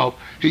himself,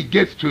 he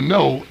gets to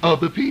know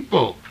other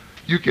people.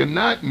 You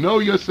cannot know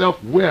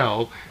yourself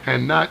well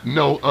and not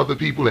know other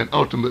people and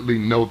ultimately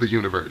know the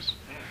universe.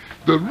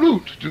 The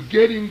route to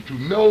getting to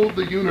know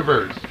the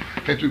universe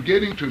and to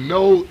getting to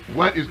know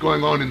what is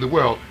going on in the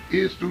world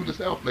is through the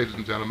self, ladies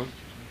and gentlemen.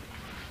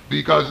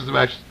 Because as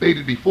I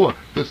stated before,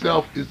 the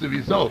self is the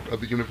result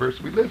of the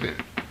universe we live in.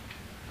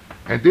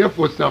 And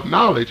therefore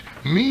self-knowledge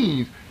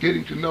means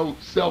getting to know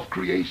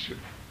self-creation.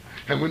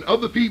 And when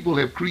other people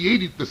have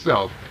created the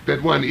self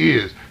that one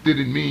is, then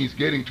it means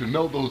getting to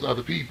know those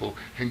other people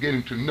and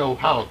getting to know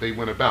how they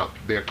went about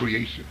their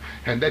creation.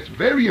 And that's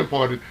very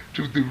important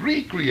to the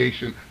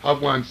recreation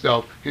of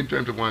oneself in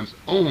terms of one's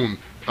own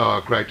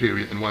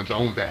criteria and one's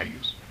own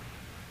values.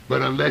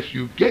 But unless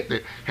you get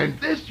there, and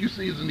this you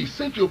see is an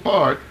essential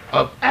part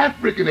of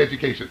African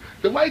education.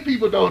 The white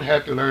people don't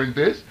have to learn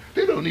this.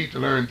 They don't need to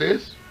learn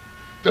this.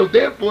 So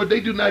therefore they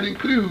do not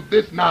include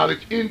this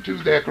knowledge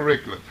into their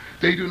curriculum.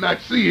 They do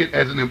not see it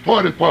as an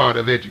important part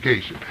of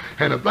education.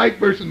 And a black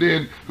person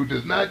then who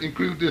does not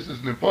include this as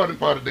an important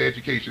part of their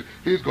education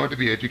is going to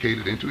be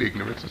educated into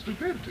ignorance and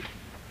stupidity.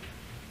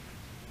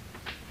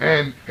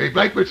 And a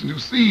black person who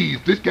sees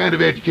this kind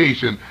of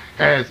education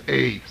as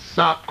a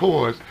SOP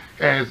course,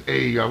 as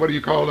a, what do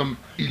you call them,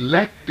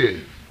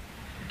 elective,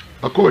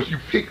 of course you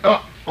pick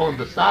up on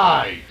the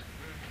side,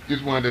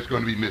 is one that's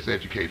going to be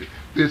miseducated.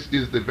 This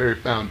is the very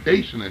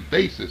foundation and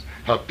basis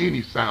of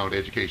any sound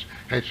education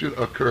and should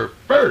occur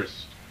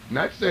first,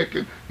 not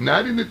second,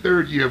 not in the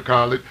third year of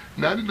college,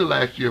 not in the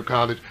last year of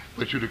college,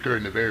 but should occur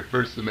in the very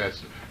first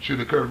semester, should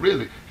occur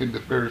really in the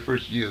very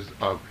first years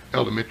of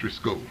elementary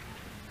school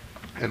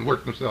and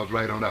work themselves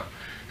right on up.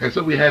 And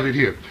so we have it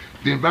here.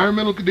 The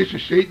environmental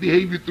conditions shape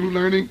behavior through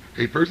learning.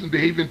 A person's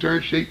behavior in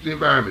turn shapes the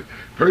environment.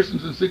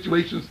 Persons and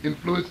situations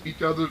influence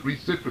each other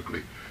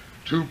reciprocally.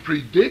 To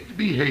predict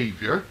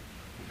behavior,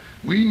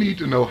 we need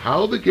to know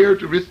how the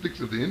characteristics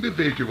of the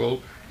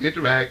individual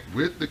interact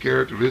with the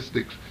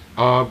characteristics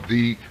of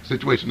the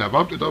situation. Now, I've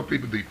often told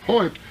people the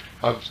point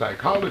of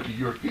psychology,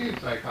 European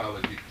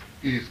psychology,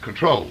 is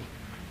control.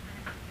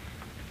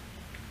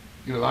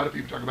 You know, a lot of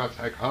people talk about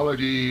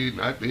psychology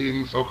not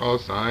being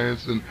so-called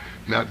science and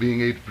not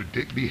being able to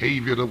predict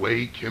behavior the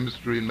way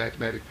chemistry and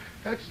mathematics.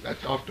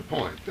 That's off the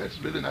point. That's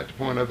really not the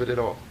point of it at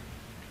all.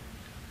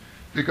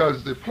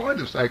 Because the point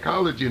of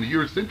psychology in the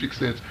Eurocentric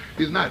sense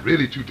is not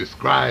really to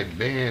describe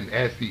man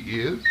as he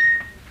is,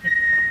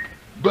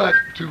 but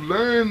to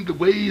learn the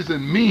ways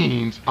and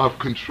means of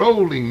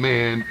controlling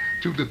man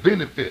to the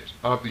benefit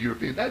of the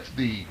European. That's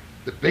the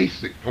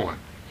basic point.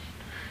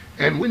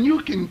 And when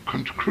you can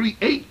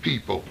create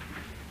people,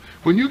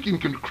 when you can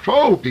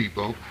control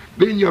people,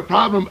 then your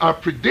problem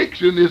of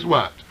prediction is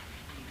what?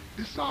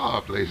 It's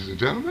solved, ladies and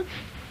gentlemen.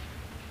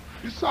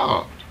 It's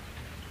solved.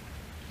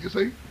 You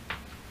see?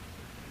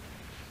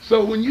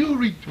 So when you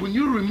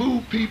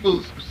remove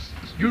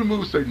you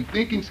remove certain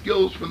thinking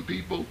skills from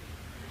people,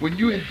 when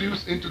you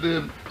induce into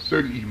them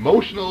certain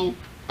emotional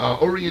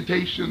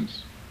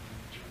orientations,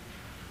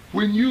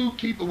 when you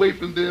keep away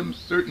from them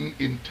certain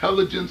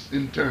intelligence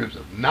in terms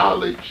of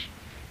knowledge,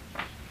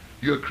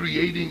 you're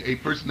creating a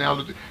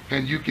personality,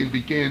 and you can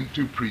begin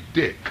to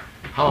predict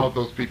how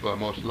those people are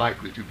most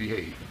likely to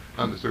behave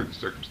under certain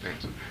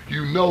circumstances.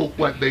 You know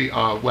what they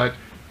are, what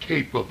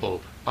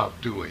capable of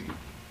doing.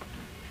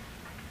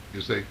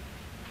 You see?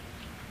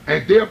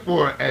 And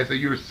therefore, as a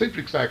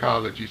Eurocentric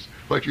psychologist,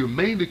 what you're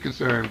mainly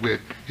concerned with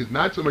is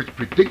not so much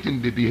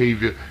predicting the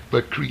behavior,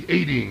 but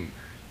creating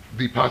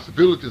the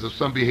possibilities of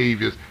some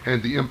behaviors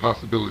and the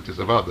impossibilities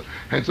of others.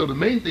 And so the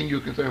main thing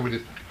you're concerned with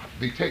is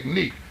the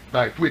technique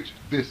by which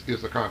this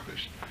is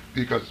accomplished,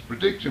 because the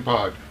prediction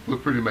part will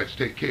pretty much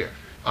take care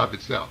of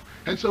itself.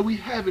 And so we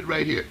have it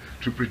right here.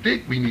 To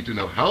predict, we need to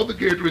know how the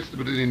characteristics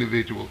of the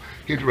individual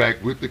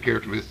interact with the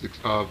characteristics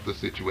of the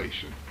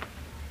situation.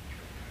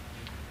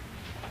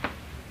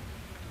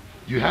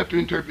 You have to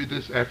interpret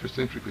this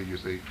Afrocentrically, you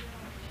see.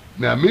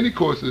 Now, many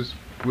courses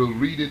will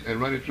read it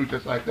and run it through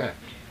just like that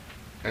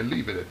and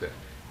leave it at that.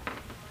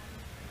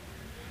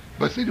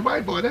 But see, the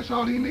white boy, that's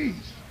all he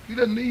needs. He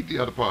doesn't need the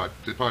other part,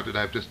 the part that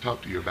I've just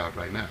talked to you about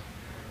right now.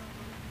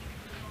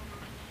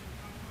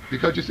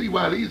 Because you see,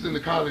 while he's in the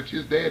college,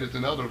 his dad is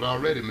another that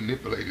already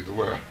manipulated the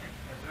world.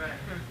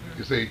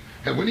 You see,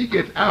 and when he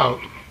gets out,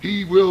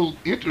 he will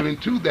enter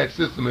into that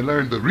system and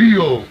learn the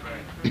real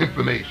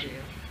information.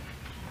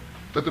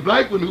 But the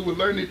black one who will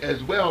learn it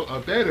as well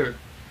or better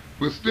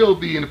will still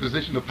be in a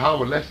position of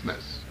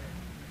powerlessness.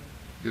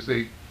 You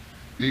see,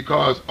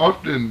 because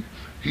often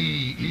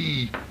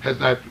he has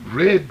not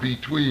read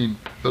between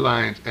the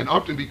lines, and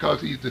often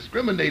because he's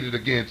discriminated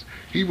against,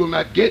 he will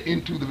not get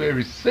into the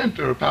very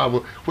center of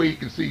power where he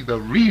can see the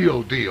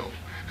real deal.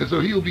 And so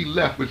he'll be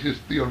left with his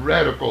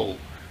theoretical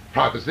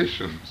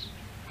propositions,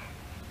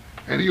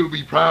 and he'll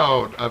be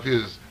proud of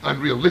his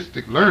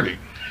unrealistic learning.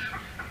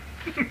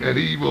 And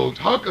he will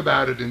talk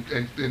about it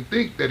and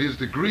think that his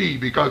degree,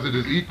 because it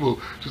is equal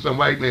to some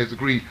white man's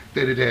degree,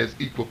 that it has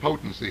equal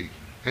potency,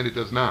 and it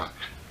does not.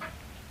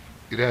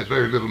 It has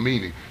very little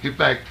meaning. In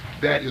fact,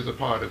 that is a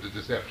part of the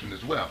deception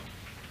as well.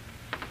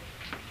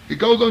 It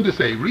goes on to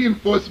say,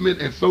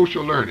 reinforcement and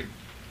social learning.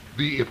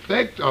 The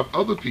effect of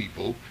other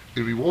people,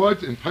 the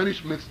rewards and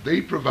punishments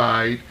they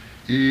provide,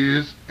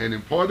 is an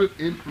important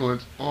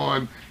influence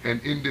on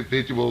an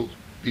individual's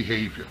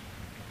behavior.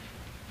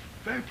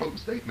 Very potent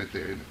statement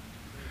there, isn't it?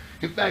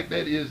 In fact,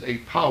 that is a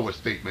power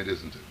statement,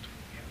 isn't it?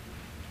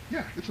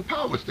 Yeah, it's a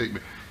power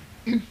statement.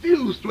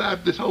 Infused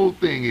throughout this whole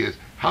thing is,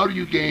 how do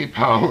you gain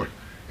power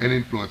and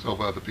influence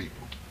over other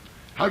people?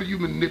 How do you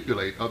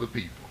manipulate other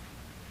people?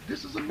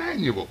 This is a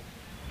manual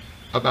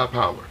about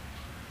power.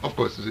 Of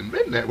course, it isn't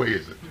written that way,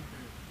 is it?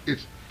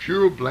 It's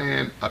pure,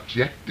 bland,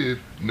 objective,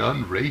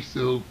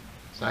 non-racial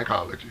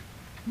psychology.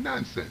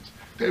 Nonsense.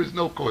 There is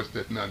no course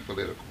that's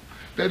non-political.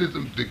 That is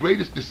the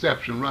greatest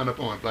deception run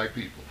upon black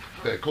people,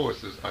 that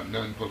courses are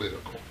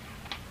non-political.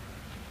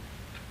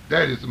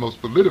 That is the most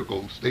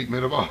political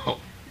statement of all.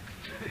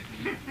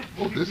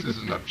 Well, this is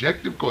an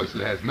objective course.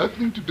 It has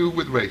nothing to do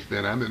with race,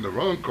 then I'm in the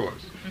wrong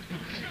course.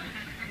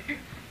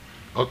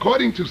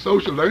 According to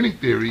social learning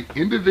theory,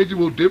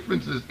 individual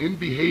differences in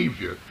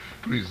behavior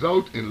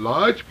result in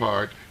large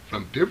part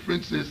from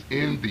differences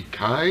in the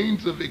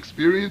kinds of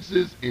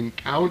experiences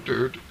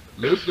encountered,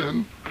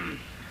 listen,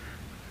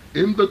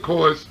 in the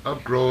course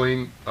of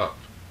growing up.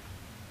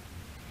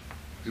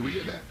 Did we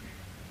hear that?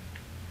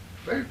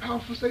 Very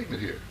powerful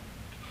statement here.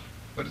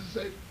 What does it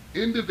say?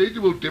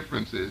 Individual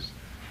differences.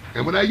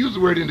 And when I use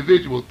the word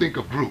individual, think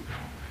of group.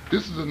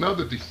 This is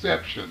another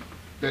deception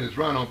that is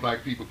run on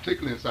black people,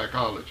 particularly in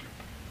psychology.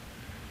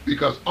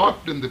 Because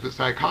often the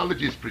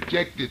psychology is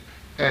projected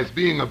as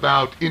being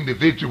about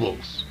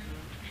individuals.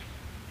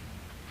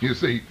 You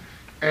see,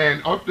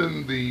 and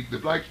often the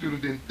black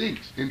student then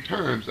thinks in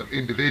terms of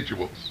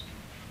individuals,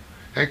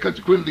 and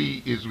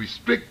consequently is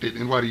restricted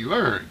in what he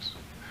learns.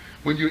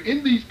 When you're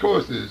in these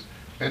courses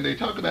and they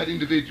talk about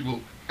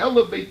individual,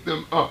 elevate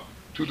them up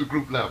to the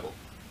group level.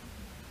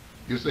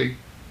 You see,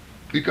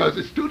 because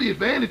it's to the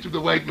advantage of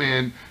the white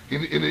man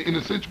in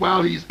a sense,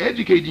 while he's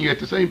educating you at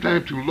the same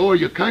time, to lower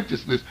your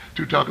consciousness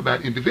to talk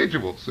about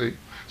individuals, see,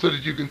 so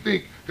that you can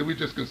think that we're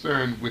just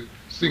concerned with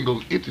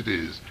single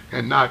entities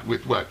and not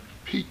with what?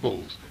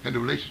 peoples and the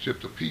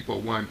relationships of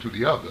people one to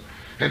the other.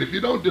 And if you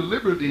don't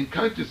deliberately and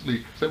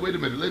consciously say, wait a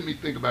minute, let me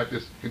think about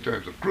this in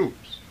terms of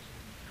groups,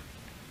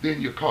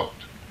 then you're caught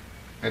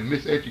and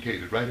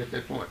miseducated right at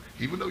that point,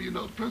 even though you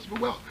know the principle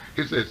well.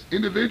 It says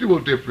individual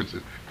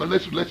differences, but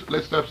let's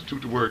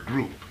substitute the word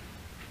group.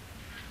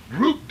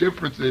 Group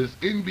differences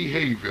in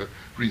behavior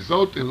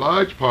result in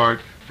large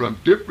part from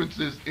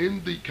differences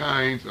in the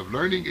kinds of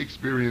learning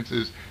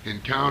experiences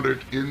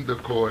encountered in the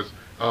course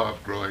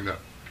of growing up.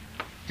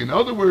 In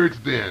other words,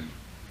 then,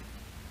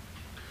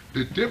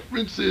 the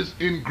differences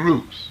in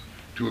groups,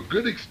 to a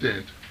good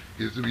extent,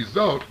 is the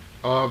result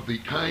of the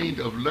kind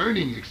of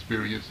learning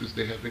experiences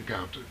they have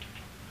encountered.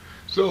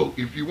 So,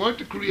 if you want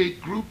to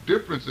create group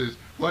differences,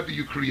 what do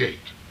you create?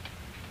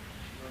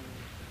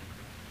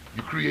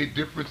 You create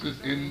differences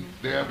in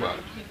their what?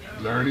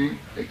 Learning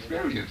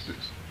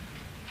experiences.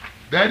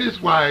 That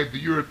is why the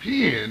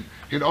European,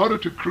 in order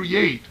to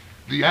create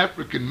the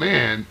African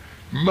man,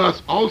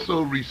 must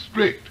also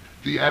restrict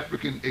the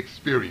African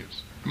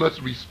experience,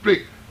 must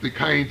restrict the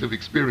kinds of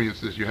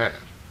experiences you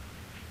have.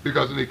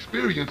 Because an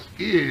experience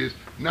is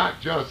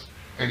not just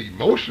an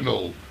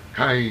emotional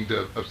kind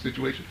of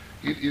situation,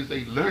 it is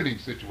a learning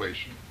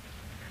situation.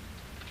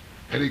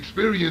 An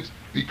experience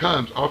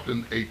becomes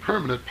often a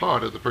permanent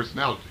part of the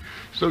personality.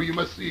 So you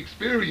must see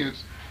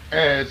experience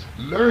as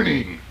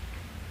learning,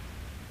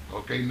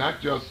 okay, not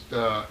just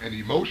an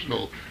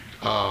emotional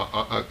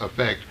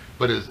effect,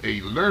 but as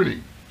a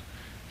learning.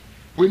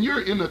 When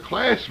you're in a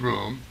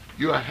classroom,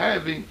 you're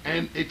having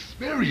an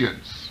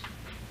experience.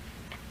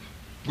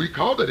 We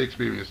call that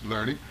experience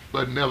learning,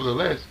 but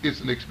nevertheless, it's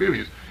an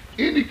experience.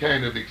 Any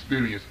kind of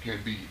experience can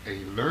be a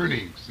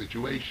learning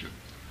situation.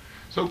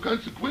 So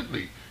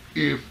consequently,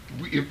 if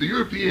the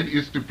European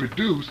is to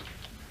produce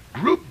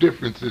group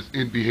differences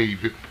in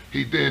behavior,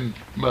 he then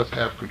must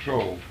have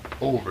control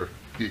over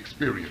the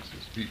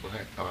experiences people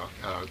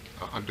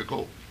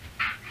undergo.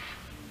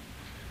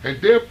 And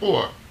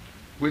therefore,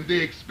 when they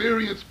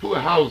experience poor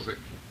housing,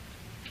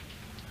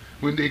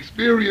 when they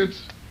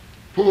experience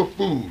poor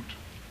food,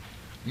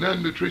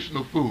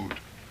 non-nutritional food,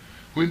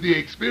 when they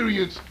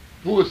experience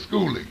poor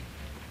schooling,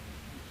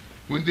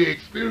 when they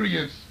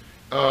experience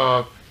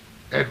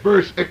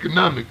adverse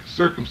economic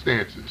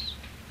circumstances,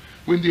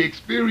 when they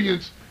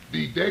experience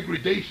the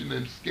degradation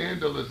and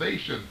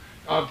scandalization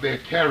of their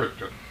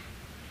character,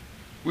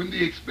 when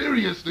they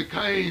experience the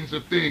kinds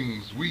of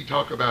things we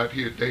talk about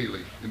here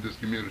daily in this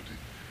community,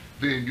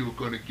 then you're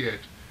going to get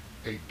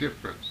a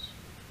difference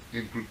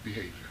in group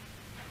behavior.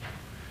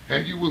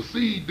 And you will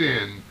see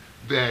then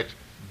that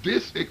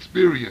this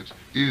experience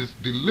is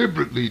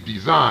deliberately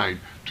designed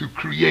to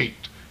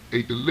create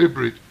a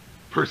deliberate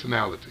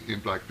personality in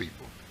black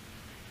people.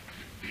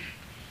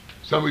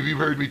 Some of you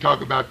have heard me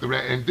talk about the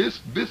rat, and this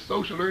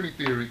social learning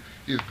theory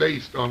is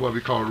based on what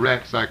we call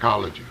rat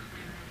psychology.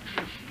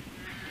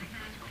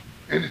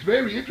 And it's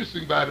very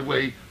interesting, by the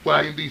way,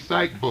 why in these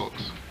psych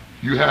books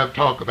you have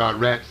talk about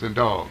rats and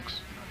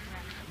dogs.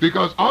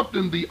 Because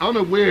often the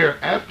unaware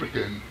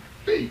African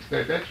thinks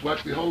that that's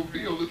what the whole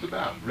deal is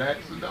about,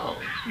 rats and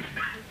dogs.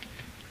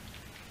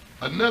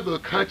 Another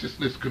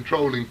consciousness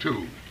controlling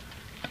tool.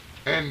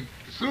 And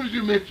as soon as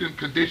you mention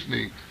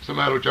conditioning,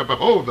 somebody will jump up,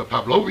 oh, the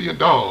Pavlovian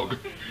dog.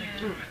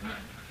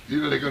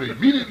 You know, they're going to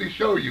immediately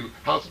show you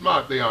how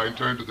smart they are in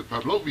terms of the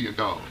Pavlovian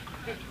dog.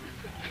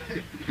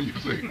 You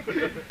see?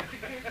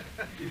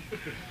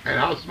 And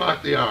how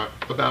smart they are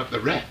about the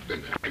rat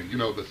and you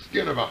know, the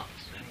Skinner box.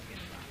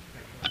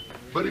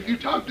 But if you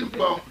talk to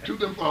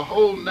them for a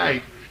whole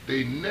night,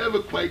 they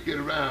never quite get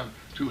around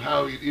to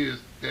how it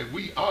is that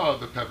we are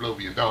the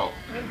Pavlovian dog.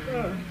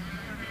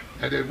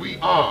 And that we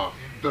are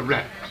the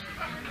rat.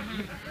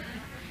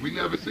 We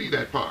never see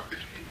that part.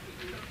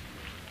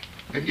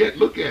 And yet,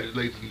 look at it,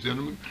 ladies and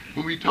gentlemen.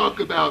 When we talk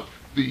about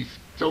the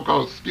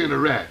so-called Skinner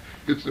rat,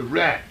 it's a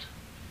rat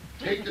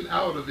taken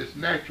out of its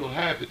natural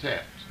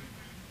habitat,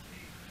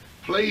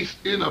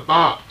 placed in a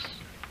box.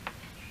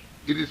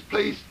 It is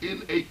placed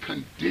in a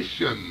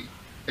condition,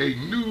 a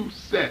new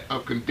set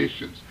of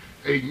conditions,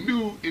 a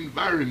new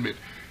environment.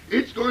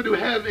 It's going to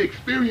have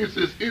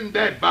experiences in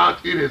that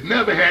box it has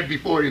never had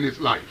before in its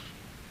life.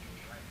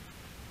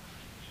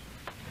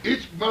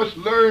 It must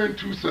learn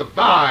to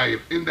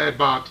survive in that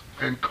box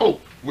and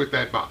cope with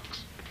that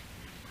box.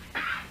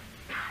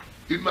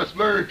 It must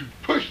learn to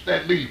push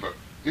that lever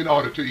in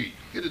order to eat.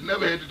 It has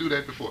never had to do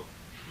that before.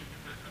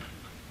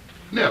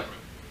 Never.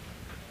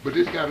 But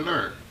it's got to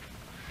learn.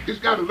 It's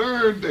got to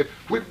learn that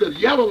when the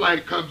yellow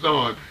light comes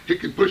on,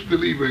 it can push the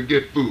lever and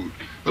get food.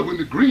 But when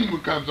the green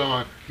one comes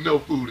on, no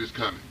food is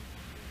coming.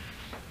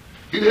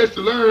 It has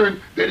to learn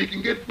that it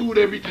can get food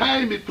every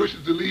time it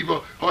pushes the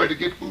lever, or to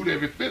get food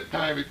every 5th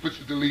time it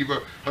pushes the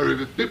lever, or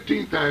every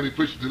 15th time it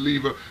pushes the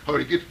lever, or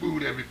to get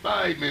food every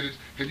 5 minutes,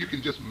 and you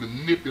can just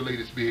manipulate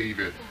its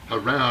behavior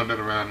around and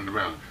around and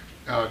around.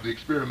 The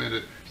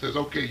experimenter says,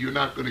 okay, you're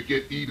not going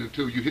to eat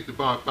until you hit the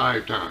bar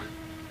 5 times,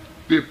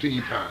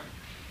 15 times.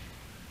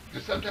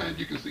 And sometimes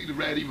you can see the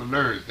rat even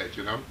learns that,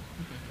 you know.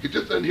 It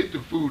just doesn't hit the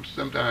food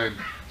sometimes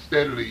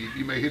steadily.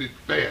 You may hit it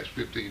fast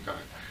 15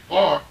 times.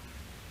 Or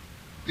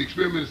The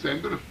experimenter said,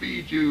 I'm going to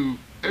feed you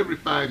every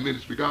 5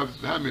 minutes, regardless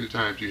of how many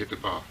times you hit the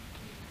bar.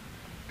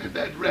 And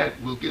that rat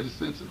will get a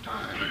sense of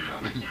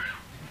time.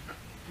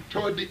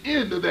 Toward the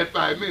end of that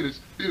 5 minutes,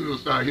 then it'll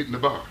start hitting the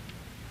bar.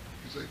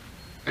 You see?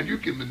 And you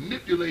can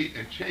manipulate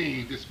and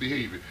change its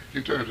behavior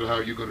in terms of how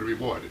you're going to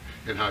reward it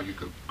and how you're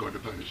going to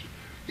punish it.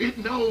 It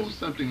knows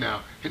something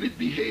now, and it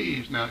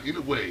behaves now in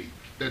a way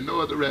that no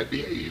other rat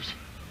behaves.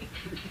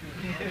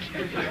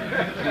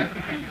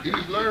 It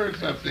has learned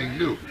something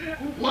new.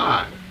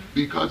 Why?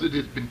 Because it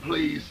has been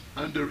placed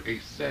under a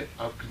set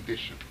of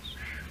conditions.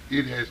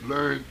 It has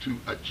learned to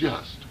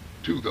adjust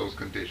to those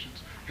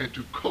conditions and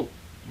to cope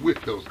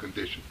with those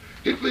conditions.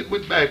 If it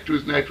went back to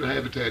its natural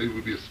habitat, it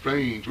would be a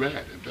strange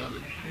rat, I'm telling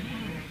you.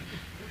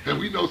 And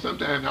we know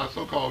sometimes how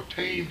so-called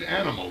tamed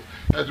animals,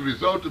 as a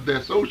result of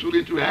their social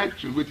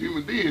interaction with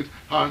human beings,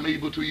 are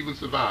unable to even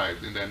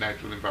survive in their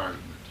natural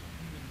environment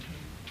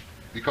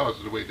because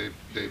of the way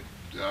they've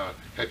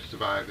had to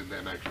survive in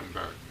their natural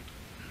environment.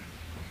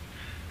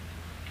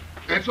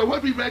 And so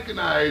what we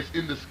recognize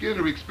in the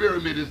Skinner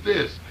experiment is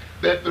this,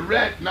 that the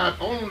rat not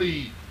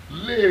only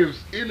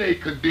lives in a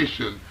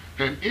condition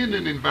and in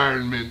an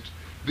environment,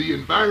 the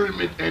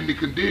environment and the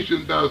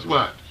condition does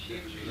what?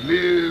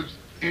 Lives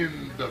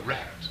in the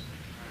rat.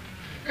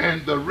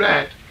 And the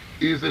rat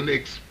is an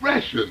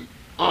expression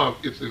of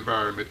its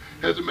environment.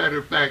 As a matter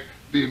of fact,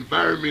 the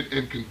environment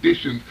and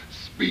conditions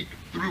speak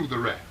through the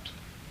rat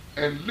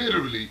and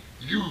literally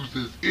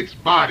uses its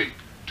body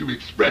to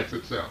express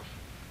itself.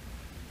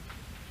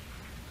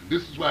 And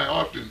this is why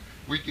often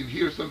we can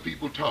hear some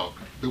people talk,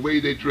 the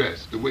way they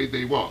dress, the way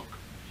they walk,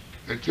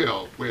 and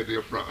tell where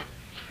they're from.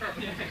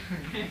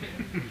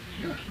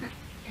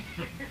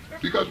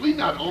 Because we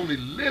not only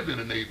live in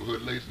a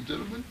neighborhood, ladies and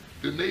gentlemen,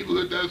 the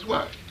neighborhood does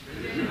what?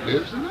 It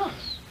lives in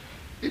us.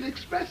 It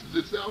expresses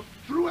itself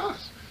through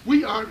us.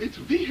 We are its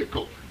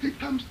vehicle. It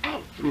comes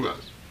out through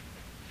us.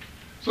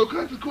 So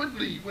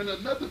consequently, when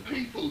another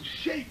people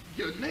shape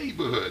your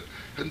neighborhood,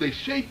 and they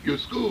shape your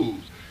schools,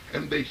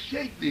 and they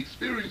shape the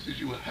experiences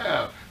you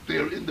have, they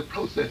are in the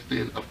process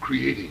then of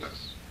creating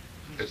us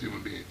as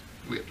human beings.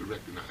 We have to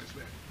recognize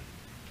that.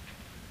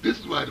 This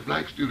is why the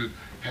black student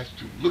has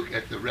to look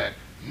at the rat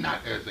not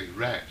as a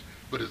rat,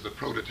 but as a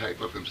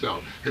prototype of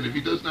himself. And if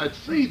he does not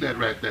see that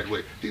rat that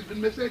way, he's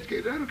been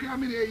miseducated. I don't care how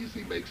many A's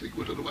he makes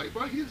equal to the white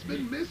boy, he's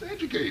been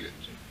miseducated.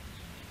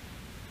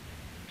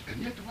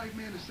 And yet the white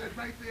man has sat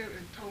right there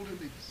and told him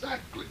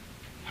exactly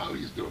how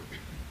he's doing it.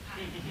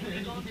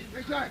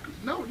 Exactly.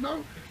 No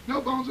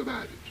bones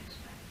about it.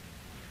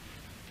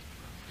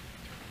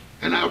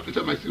 And I often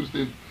tell my students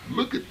then,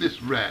 look at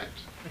this rat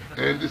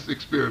and this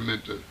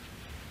experimenter,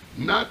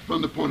 not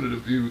from the point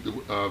of view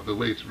of the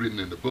way it's written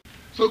in the book.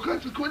 So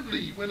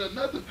consequently, when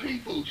another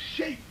people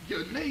shape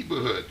your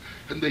neighborhood,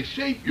 and they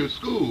shape your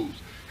schools,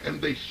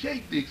 and they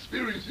shape the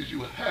experiences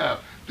you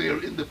have, they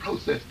are in the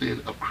process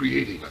then of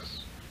creating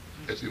us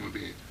as human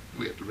beings.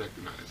 We have to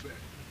recognize that.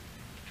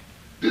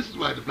 This is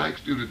why the black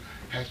student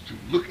has to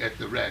look at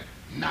the rat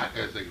not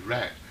as a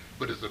rat,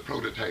 but as a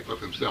prototype of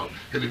himself.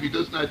 And if he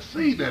does not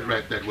see that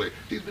rat that way,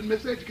 he's been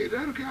miseducated.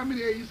 I don't care how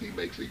many A's he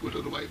makes equal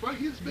to the white boy,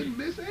 he's been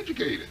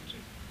miseducated.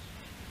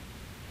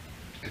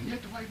 And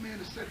yet the white man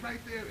has sat right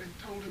there and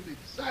told him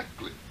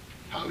exactly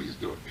how he's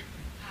doing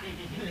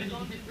it.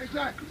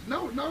 Exactly.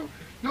 No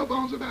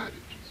bones about it.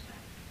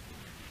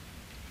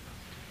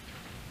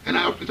 And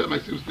I often tell my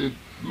students then,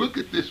 look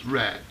at this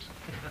rat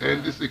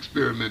and this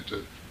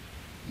experimenter,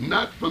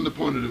 not from the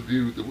point of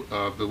view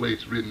of the way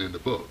it's written in the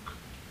book,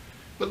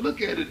 but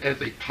look at it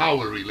as a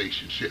power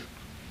relationship.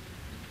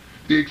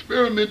 The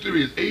experimenter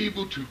is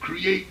able to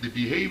create the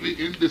behavior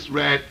in this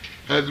rat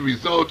as a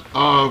result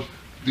of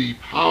the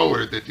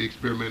power that the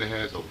experimenter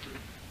has over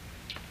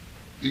it.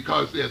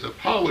 Because there's a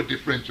power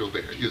differential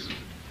there, isn't it?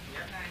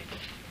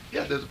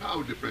 Yeah, there's a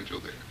power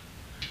differential there.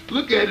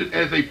 Look at it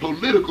as a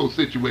political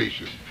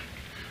situation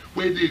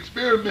where the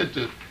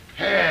experimenter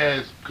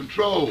has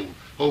control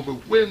over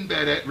when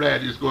that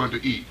rat is going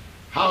to eat,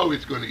 how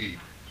it's going to eat,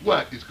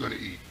 what it's going to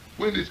eat,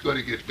 when it's going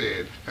to get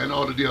fed, and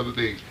all of the other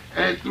things.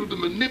 And through the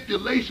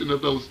manipulation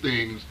of those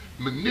things,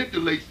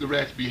 manipulates the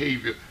rat's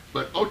behavior,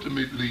 but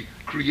ultimately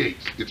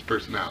creates its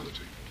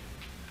personality.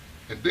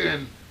 And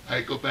then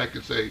I go back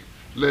and say,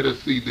 let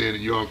us see then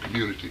in your own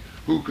community,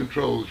 who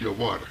controls your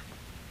water?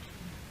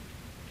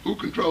 Who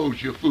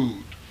controls your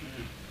food?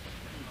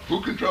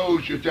 Who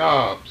controls your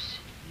jobs?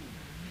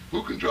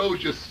 Who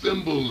controls your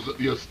symbols,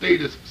 your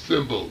status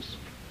symbols?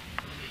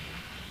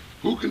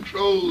 Who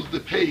controls the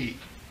pay?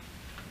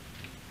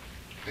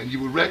 And you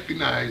will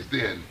recognize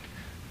then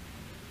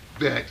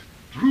that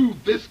through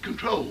this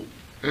control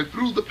and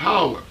through the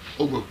power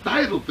over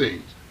vital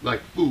things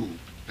like food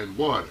and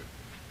water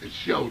and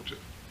shelter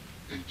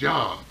and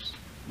jobs,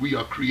 we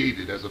are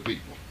created as a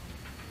people.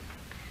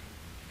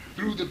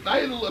 Through the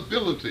vital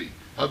ability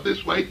of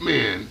this white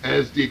man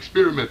as the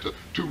experimenter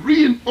to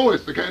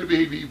reinforce the kind of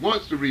behavior he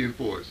wants to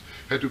reinforce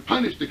and to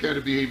punish the kind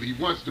of behavior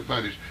he wants to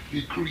punish,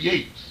 he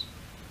creates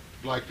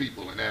black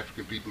people and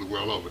African people the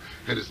world over.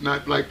 And it's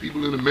not black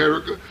people in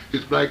America,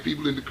 it's black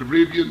people in the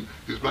Caribbean,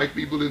 it's black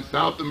people in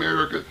South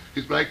America,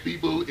 it's black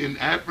people in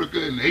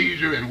Africa and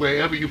Asia and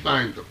wherever you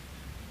find them.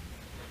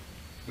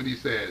 When he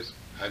says,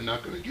 I'm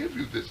not going to give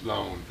you this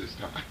loan this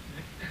time.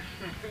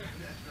 That's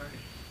right.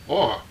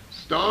 Or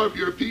starve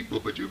your people,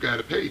 but you got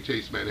to pay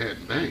Chase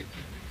Manhattan Bank.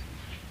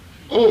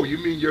 Oh, you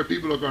mean your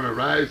people are going to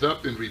rise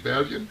up in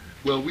rebellion?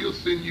 Well, we'll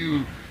send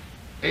you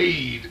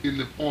aid in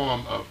the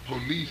form of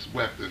police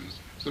weapons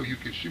so you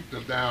can shoot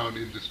them down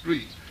in the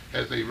streets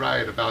as they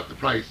riot about the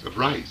price of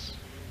rice,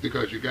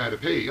 because you got to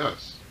pay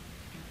us.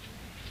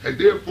 And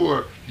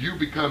therefore, you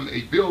become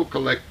a bill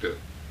collector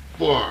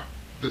for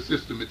the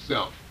system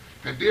itself.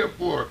 And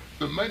therefore,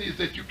 the monies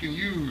that you can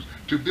use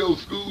to build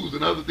schools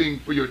and other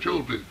things for your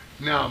children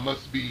now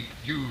must be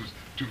used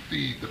to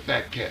feed the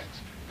fat cats.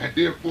 And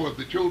therefore,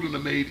 the children are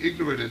made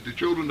ignorant, and the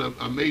children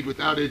are made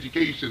without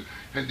education,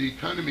 and the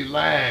economy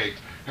lags,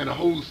 and a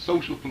whole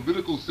social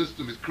political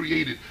system is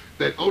created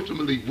that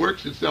ultimately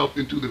works itself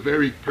into the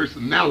very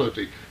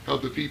personality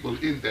of the people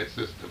in that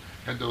system.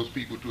 And those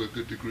people, to a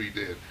good degree,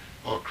 then,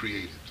 are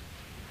created.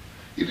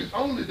 It is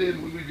only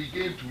then when we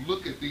begin to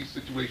look at these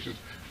situations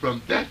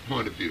from that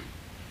point of view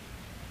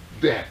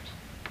that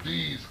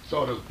these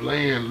sort of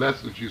bland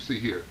lessons you see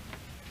here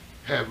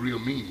have real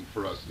meaning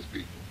for us as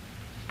people.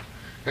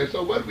 And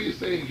so what we're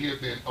saying here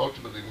then,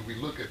 ultimately, when we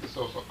look at the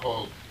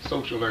so-called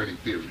social learning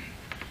theory,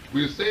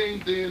 we're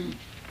saying then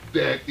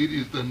that it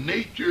is the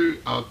nature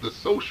of the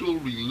social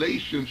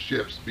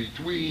relationships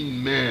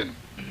between men,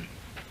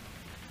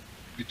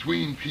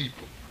 between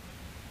people,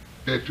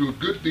 that to a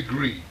good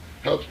degree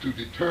helps to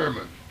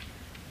determine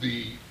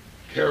the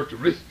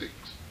characteristics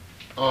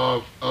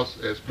of us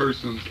as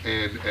persons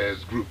and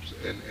as groups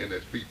and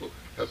as people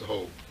as a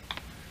whole.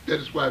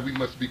 That is why we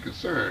must be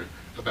concerned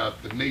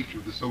about the nature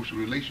of the social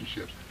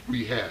relationships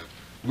we have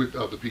with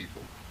other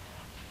people.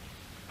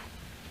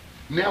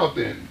 Now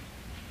then,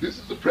 this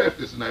is a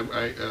preface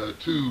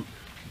to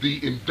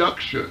the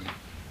induction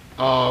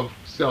of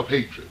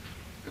self-hatred.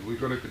 And we're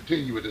going to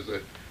continue it as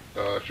a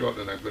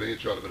shortly, and I'm going to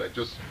end shortly, but I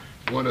just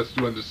want us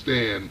to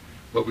understand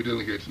what we're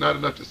dealing here. It's not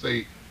enough to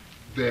say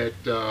that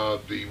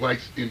the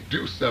whites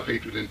induce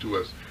self-hatred into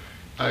us.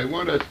 I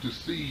want us to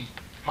see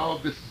how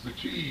this is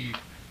achieved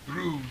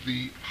through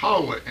the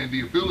power and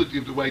the ability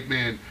of the white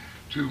man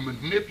to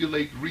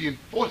manipulate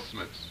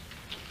reinforcements.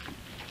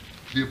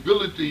 The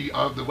ability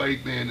of the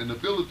white man, an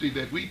ability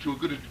that we to a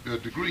good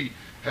degree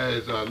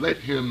has let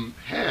him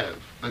have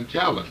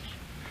unchallenged,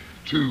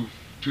 to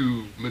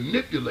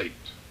manipulate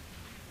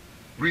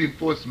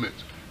reinforcement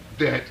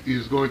that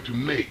is going to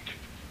make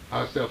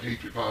our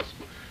self-hatred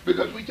possible.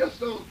 Because we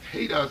just don't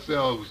hate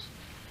ourselves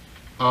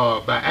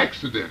by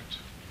accident.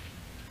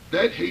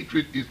 That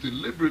hatred is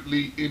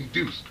deliberately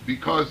induced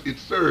because it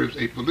serves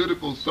a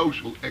political,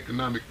 social,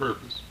 economic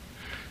purpose.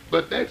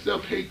 But that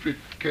self-hatred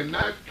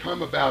cannot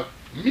come about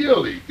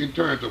merely in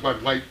terms of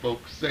what white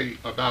folks say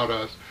about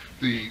us,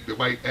 the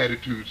white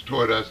attitudes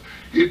toward us.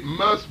 It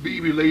must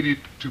be related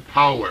to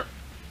power.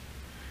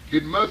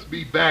 It must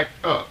be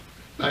backed up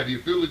by the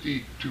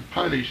ability to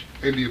punish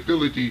and the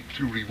ability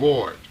to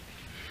reward.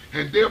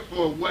 And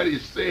therefore what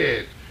is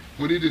said,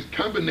 when it is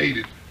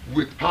combined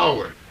with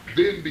power,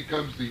 then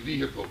becomes the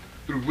vehicle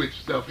through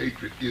which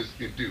self-hatred is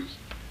induced.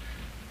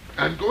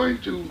 I'm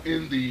going to,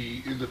 in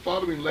the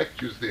following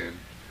lectures then,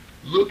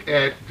 look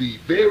at the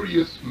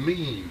various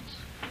means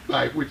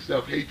by which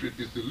self-hatred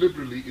is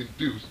deliberately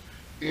induced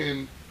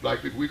in,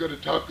 like we're going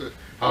to talk,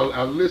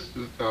 I'll list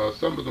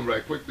some of them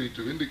right quickly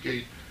to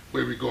indicate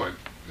where we're going.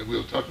 And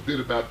we'll talk a bit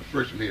about the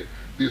first one here.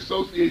 The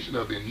association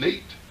of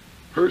innate,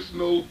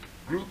 personal,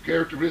 group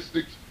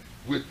characteristics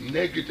with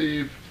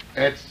negative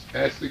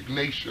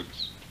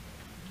assignations.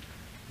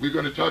 We're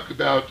going to talk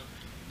about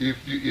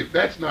if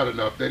that's not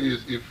enough, that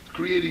is, if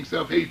creating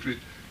self-hatred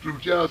through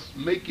just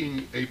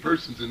making a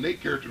person's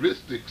innate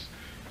characteristics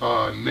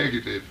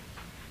negative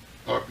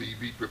or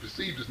be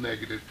perceived as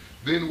negative,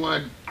 then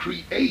one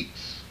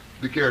creates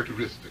the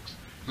characteristics.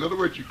 In other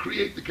words, you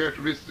create the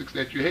characteristics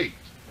that you hate.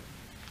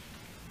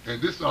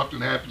 And this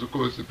often happens, of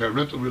course, in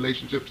parental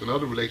relationships and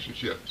other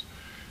relationships,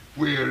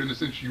 where, in a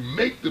sense, you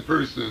make the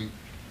person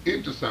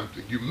into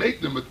something. You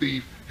make them a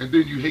thief, and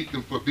then you hate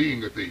them for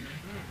being a thief.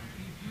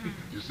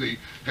 You see?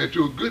 And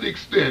to a good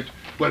extent,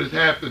 what has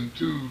happened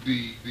to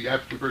the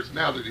African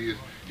personality is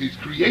he's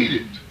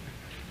created,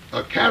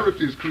 a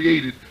character is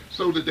created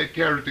so that that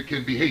character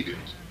can be hated,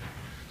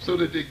 so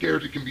that that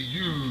character can be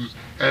used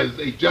as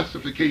a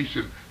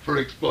justification for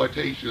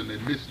exploitation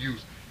and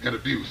misuse and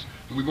abuse.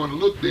 And we want to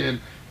look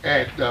then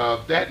at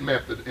that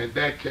method and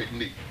that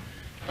technique.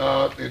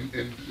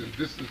 And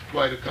this is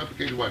quite a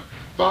complicated one,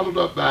 followed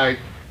up by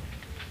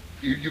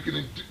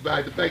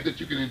by the fact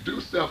that you can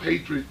induce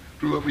self-hatred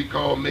through what we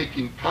call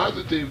making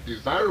positive,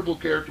 desirable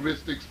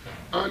characteristics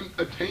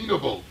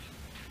unattainable,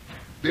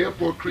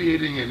 therefore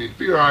creating an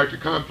inferiority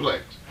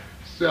complex,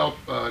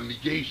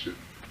 self-negation,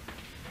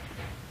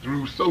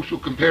 through social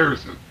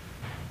comparison.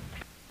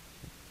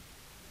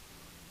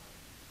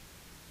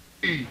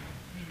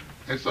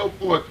 And so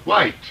forth.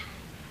 White.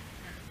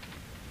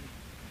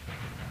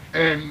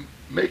 and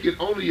make it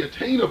only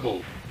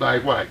attainable by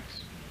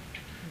whites,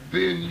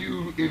 then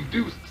you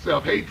induce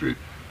self-hatred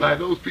by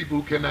those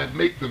people who cannot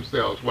make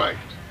themselves white.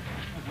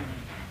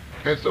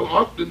 And so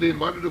often then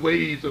one of the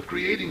ways of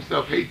creating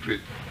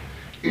self-hatred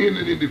in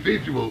an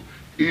individual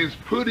is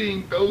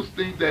putting those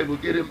things that will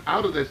get him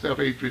out of that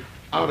self-hatred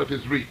out of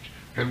his reach.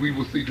 And we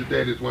will see that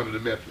that is one of the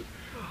methods.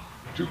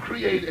 To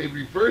create a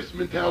reverse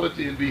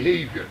mentality and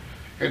behavior,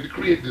 and to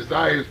create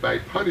desires by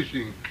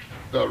punishing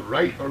the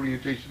right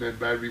orientation and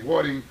by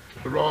rewarding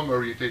the wrong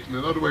orientation.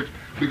 In other words,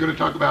 we're going to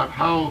talk about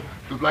how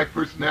the black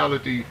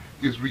personality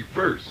is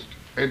reversed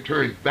and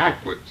turned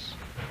backwards,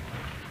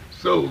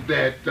 so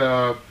that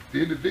the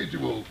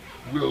individual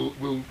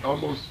will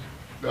almost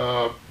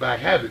by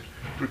habit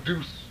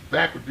produce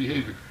backward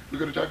behavior. We're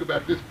going to talk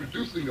about this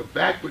producing of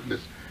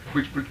backwardness,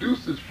 which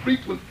produces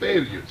frequent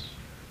failures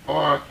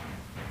or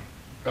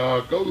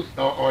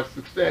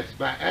success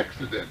by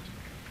accident,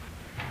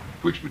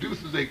 which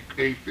produces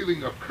a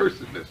feeling of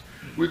cursedness.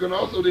 We're going to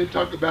also then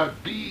talk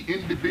about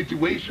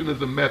de-individuation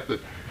as a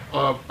method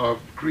of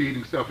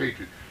creating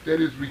self-hatred. That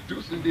is,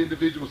 reducing the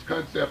individual's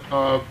concept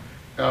of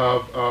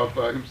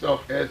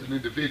himself as an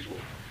individual.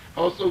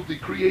 Also, the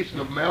creation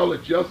of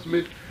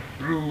maladjustment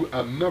through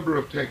a number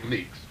of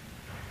techniques.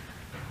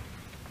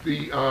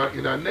 In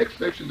our next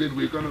section, then,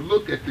 we're going to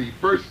look at the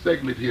first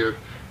segment here,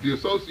 the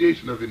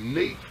association of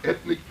innate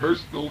ethnic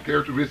personal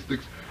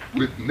characteristics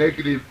with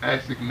negative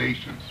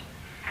assignations.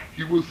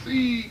 You will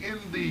see in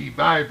the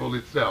Bible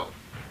itself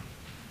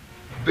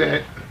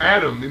that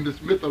Adam, in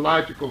this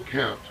mythological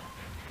account,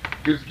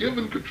 is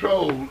given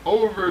control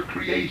over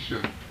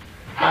creation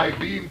by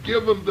being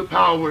given the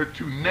power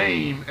to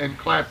name and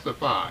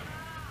classify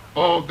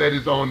all that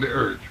is on the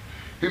earth.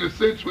 In a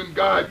sense, when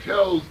God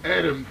tells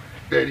Adam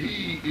that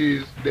it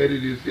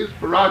is his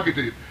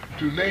prerogative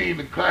to name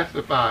and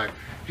classify,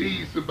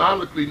 he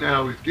symbolically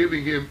now is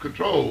giving him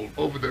control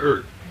over the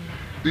earth.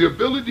 The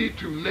ability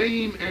to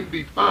name and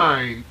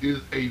define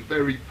is a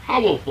very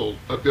powerful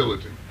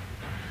ability.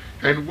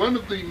 And one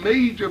of the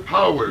major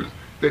powers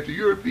that the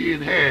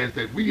European has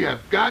that we have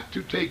got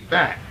to take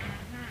back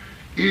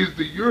is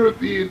the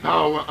European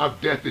power of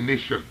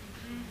definition,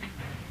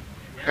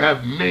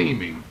 of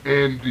naming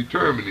and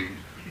determining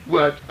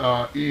what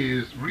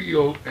is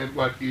real and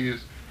what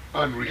is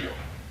unreal.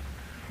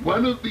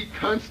 One of the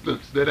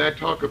constants that I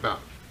talk about,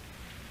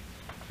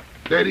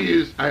 that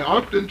is, I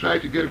often try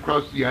to get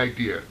across the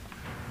idea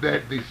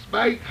that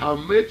despite how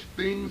much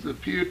things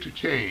appear to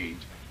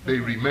change, they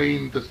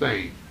remain the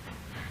same.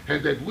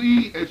 And that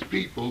we as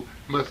people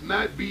must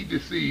not be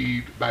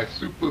deceived by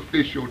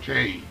superficial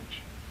change.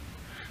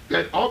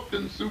 That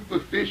often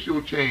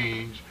superficial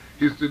change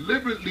is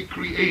deliberately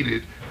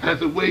created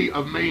as a way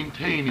of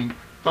maintaining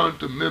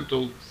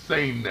fundamental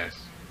sameness.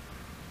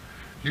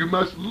 You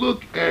must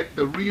look at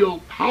the real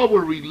power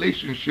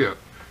relationship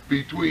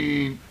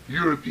between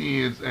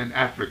Europeans and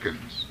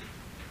Africans.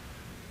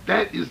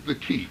 That is the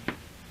key.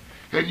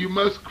 And you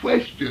must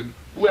question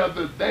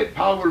whether that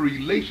power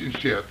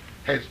relationship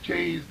has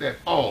changed at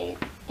all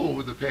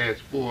over the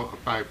past 400 or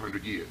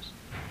 500 years.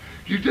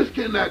 You just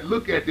cannot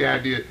look at the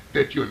idea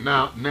that you're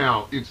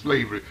now in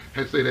slavery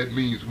and say that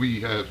means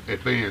we have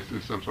advanced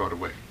in some sort of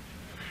way.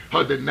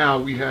 Or that now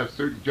we have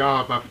certain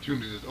job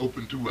opportunities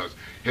open to us,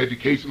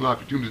 educational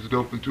opportunities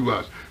open to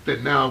us,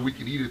 that now we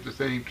can eat at the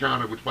same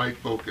counter with white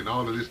folk and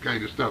all of this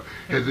kind of stuff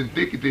as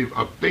indicative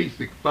of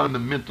basic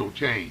fundamental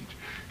change.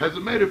 As a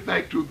matter of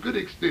fact, to a good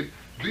extent,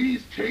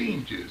 these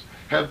changes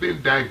have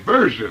been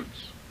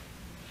diversions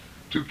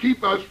to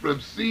keep us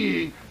from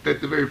seeing that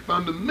the very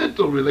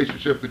fundamental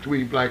relationship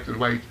between blacks and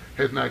whites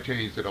has not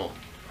changed at all.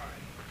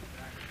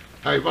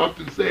 I've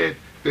often said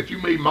that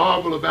you may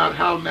marvel about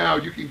how now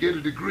you can get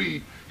a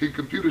degree in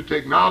computer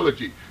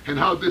technology and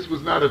how this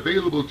was not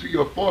available to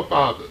your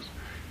forefathers.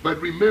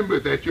 But remember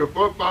that your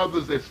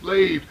forefathers as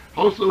slaves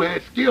also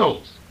had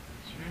skills.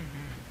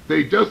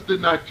 They just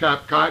did not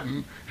chop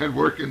cotton and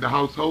work in the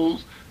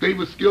households. They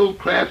were skilled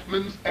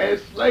craftsmen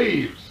as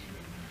slaves.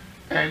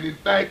 And in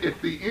fact,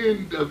 at the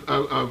end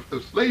of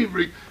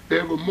slavery,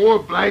 there were more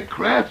black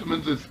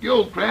craftsmen and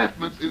skilled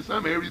craftsmen in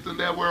some areas than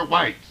there were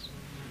whites.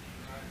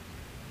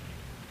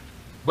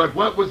 But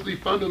what was the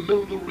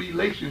fundamental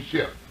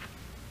relationship?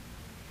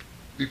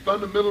 The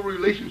fundamental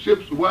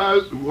relationship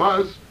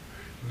was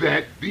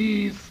that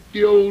these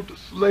skilled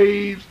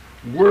slaves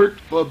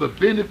worked for the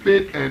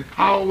benefit and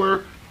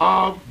power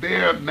of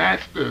their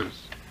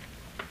masters.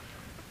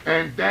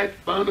 And that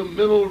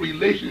fundamental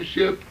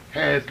relationship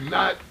has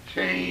not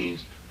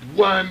changed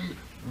one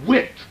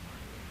whit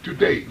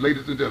today,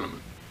 ladies and gentlemen.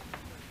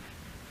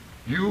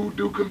 You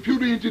do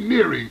computer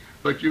engineering,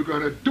 but you're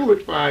going to do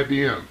it for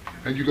IBM,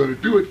 and you're going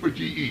to do it for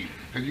GE,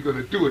 and you're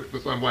going to do it for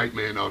some white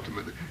man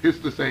ultimately. It's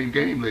the same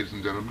game, ladies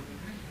and gentlemen.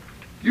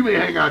 You may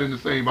hang out in the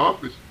same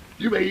office.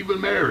 You may even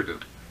marry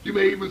them. You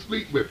may even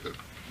sleep with them.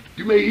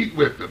 You may eat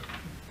with them.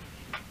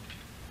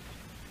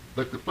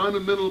 But the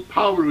fundamental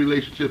power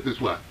relationship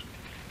is what?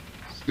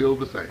 Still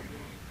the same.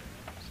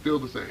 Still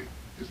the same.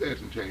 This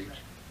hasn't changed.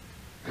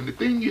 And the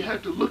thing you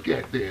have to look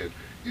at then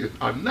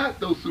are not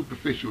those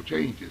superficial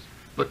changes,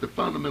 but the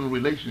fundamental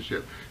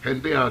relationship.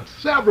 And there are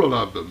several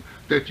of them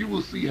that you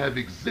will see have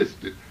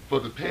existed for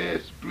the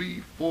past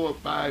 300,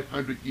 400,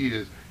 500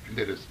 years, and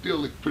that are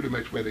still pretty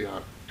much where they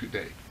are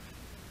today.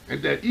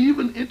 And that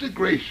even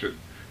integration,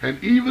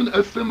 and even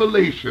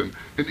assimilation,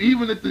 and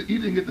even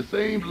eating at the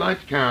same lunch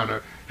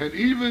counter, and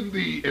even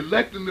the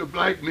electing of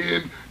black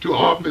men to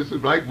office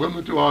and black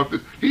women to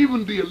office,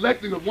 even the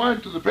electing of one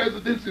to the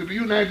presidency of the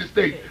United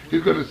States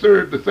is going to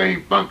serve the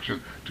same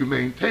function, to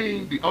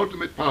maintain the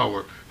ultimate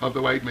power of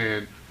the white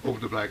man over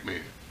the black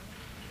man.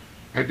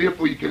 And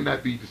therefore you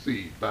cannot be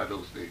deceived by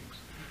those things.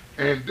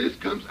 And this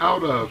comes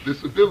out of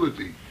this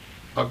ability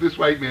of this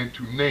white man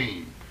to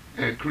name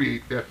and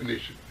create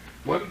definition.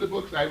 One of the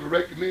books I would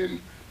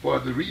recommend for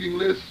the reading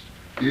list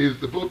is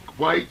the book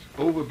White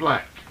Over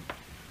Black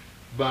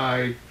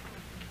by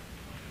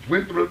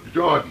Winthrop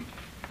Jordan,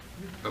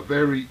 a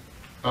very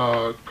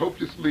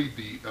copiously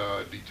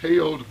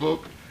detailed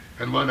book,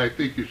 and one I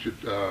think you should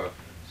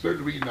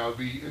certainly read. And I'll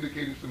be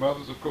indicating some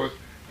others, of course.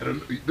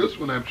 This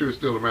one I'm sure is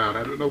still around.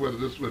 I don't know whether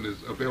this one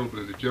is available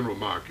in the general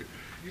market.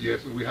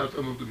 Yes, and we have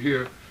some of them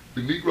here.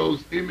 The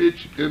Negro's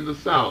Image in the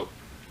South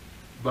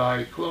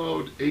by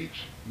Claude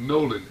H.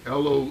 Nolan,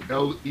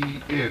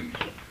 L-O-L-E-N,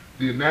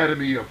 The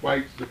Anatomy of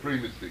White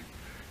Supremacy.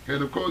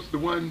 And of course the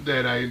one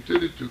that I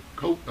intended to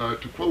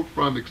quote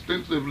from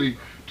extensively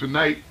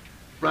tonight,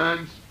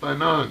 Frantz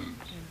Fanon's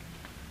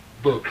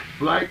book,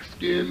 Black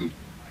Skin,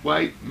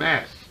 White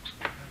Masked,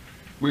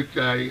 which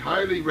I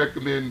highly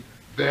recommend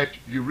that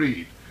you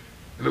read.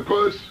 And of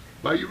course,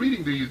 while you're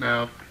reading these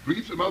now,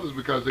 read some others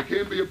because they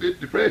can be a bit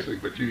depressing,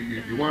 but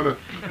you want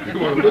to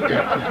look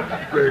at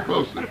them very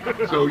closely.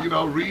 So, you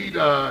know, read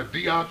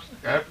Diop's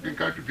African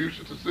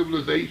Contributions to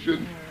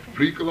Civilization,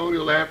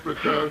 Pre-Colonial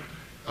Africa,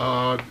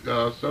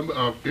 some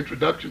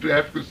Introduction to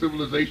African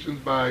Civilizations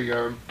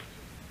by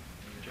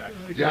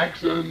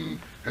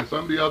Jackson, and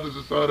some of the others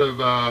are sort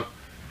of,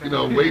 you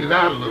know, weighted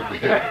out a little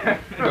bit.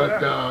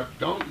 But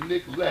don't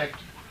neglect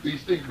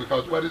these things,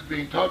 because what is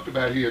being talked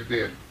about here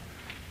then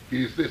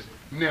is this.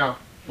 Now,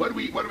 what are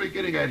we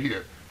getting at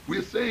here?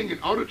 We're saying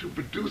in order to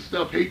produce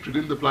self-hatred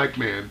in the black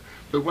man,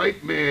 the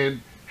white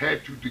man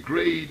had to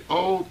degrade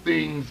all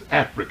things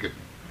African.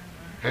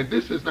 And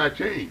this has not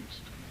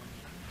changed.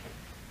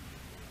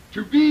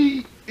 To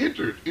be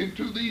entered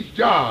into these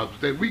jobs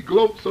that we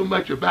gloat so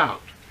much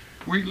about,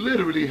 we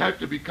literally have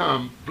to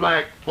become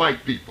black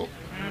white people,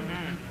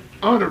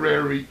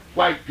 honorary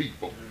white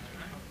people.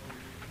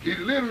 It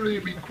literally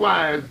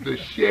requires the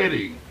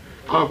shedding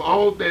of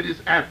all that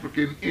is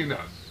African in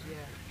us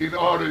in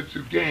order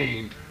to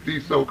gain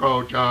these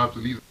so-called jobs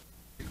and these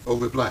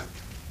over black.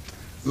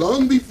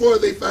 Long before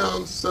they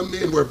found some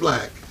men were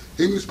black,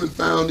 Englishmen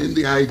found in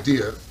the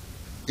idea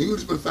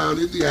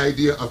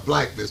of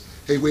blackness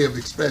a way of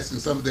expressing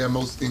some of their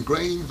most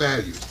ingrained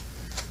values.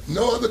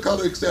 No other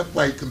color except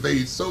white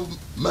conveyed so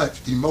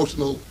much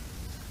emotional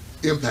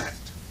impact.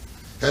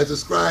 As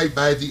described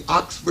by the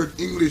Oxford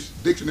English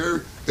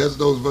Dictionary, there's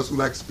those of us who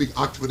like to speak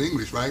Oxford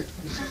English, right?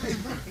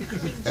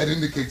 That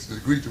indicates the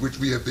degree to which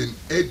we have been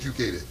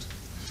educated.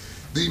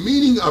 The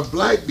meaning of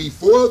black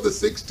before the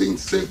 16th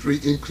century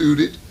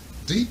included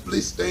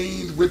deeply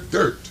stained with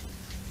dirt.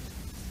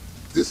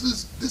 This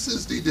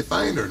is the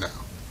definer now.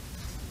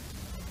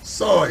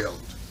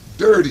 Soiled,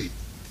 dirty,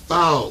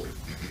 foul,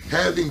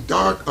 having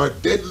dark or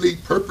deadly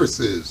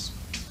purposes,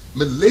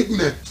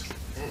 malignant,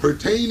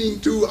 pertaining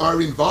to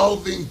or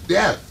involving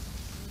death,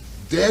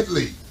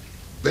 deadly,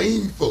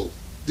 baneful,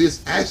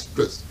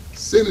 disastrous,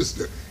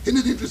 sinister. Isn't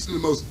it interesting, the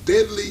most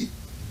deadly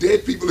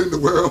dead people in the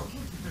world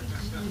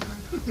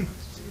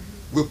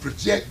will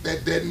project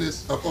that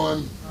deadness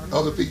upon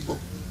other people?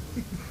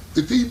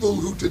 The people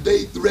who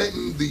today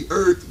threaten the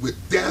earth with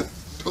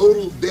death,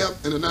 total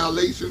death and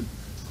annihilation,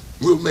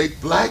 will make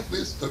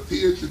blackness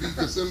appear to be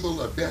the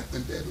symbol of death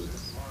and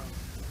deadliness.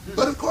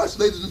 But of course,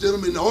 ladies and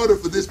gentlemen, in order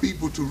for this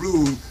people to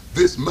rule,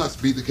 this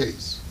must be the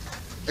case.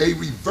 A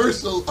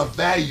reversal of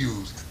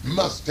values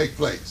must take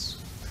place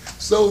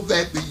so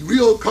that the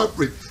real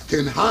culprit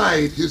can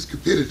hide his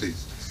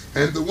cupidities,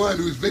 and the one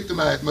who's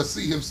victimized must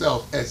see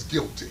himself as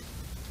guilty.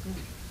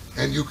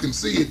 And you can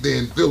see it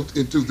then built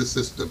into the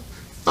system.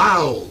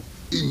 Foul,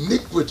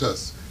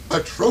 iniquitous,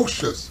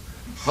 atrocious,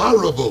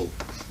 horrible,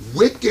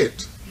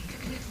 wicked,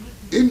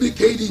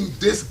 indicating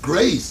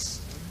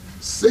disgrace,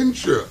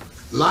 censure,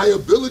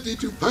 liability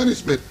to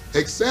punishment,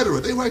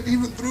 etc. They weren't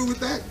even through with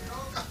that.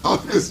 All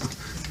of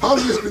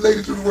this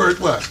related to the word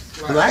what?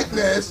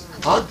 Blackness,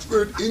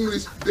 Oxford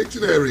English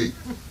Dictionary,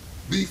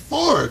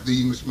 before the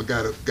Englishmen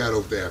got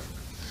over to Africa.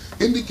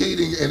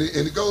 Indicating, and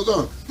it goes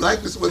on,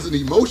 blackness was an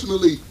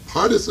emotionally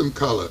partisan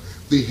color,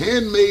 the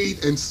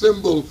handmaid and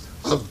symbol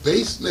of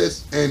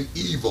baseness and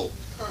evil,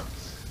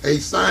 a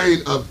sign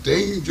of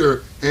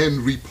danger and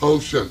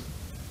repulsion.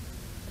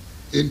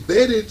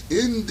 Embedded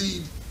in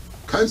the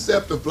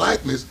concept of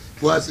blackness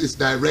was its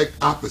direct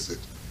opposite.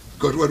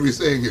 Because what are we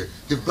saying here?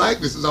 If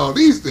blackness is all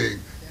these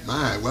things,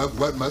 my,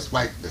 what must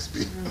whiteness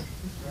be?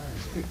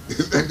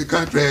 And the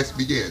contrast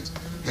begins.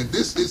 And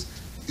this is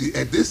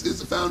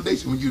the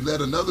foundation when you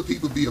let another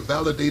people be a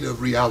validator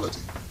of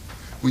reality.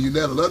 when you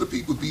let other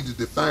people be the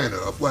definer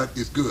of what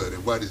is good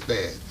and what is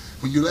bad,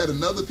 when you let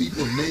another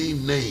people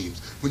name names,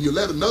 when you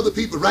let another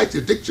people write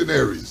your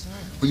dictionaries,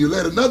 when you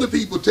let another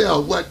people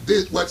tell what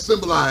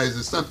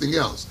symbolizes something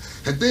else,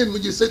 and then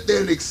when you sit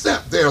there and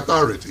accept their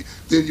authority,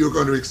 then you're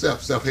going to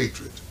accept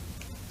self-hatred.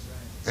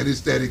 And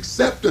it's that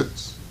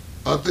acceptance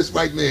of this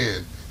white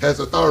man has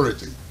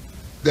authority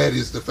that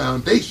is the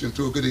foundation,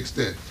 to a good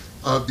extent,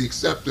 of the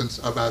acceptance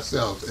of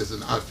ourselves as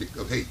an object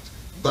of hate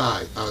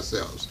by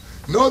ourselves.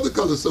 No other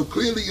color so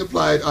clearly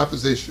implied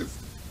opposition.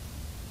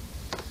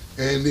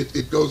 And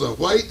it goes on.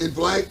 White and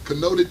black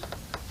connoted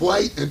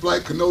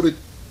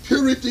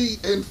purity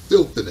and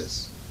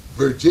filthiness,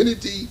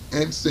 virginity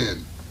and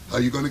sin. Are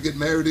you going to get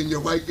married in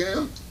your white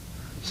gown?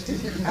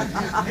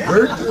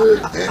 Virtue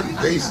and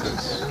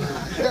baseness,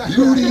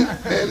 beauty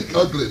and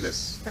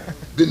ugliness,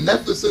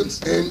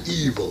 beneficence and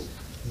evil,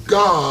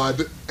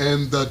 God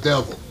and the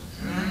devil.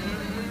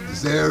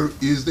 Is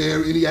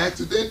there any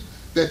accident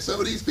that some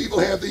of these people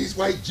have these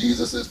white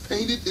Jesuses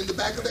painted in the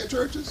back of their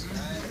churches?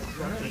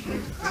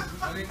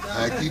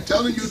 I keep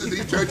telling you that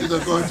these churches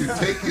are going to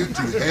take you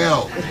to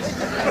hell.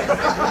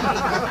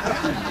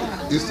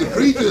 It's the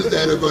preachers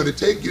that are going to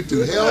take you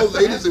to hell,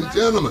 ladies and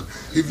gentlemen.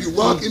 If you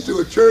walk into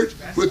a church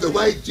with the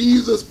white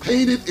Jesus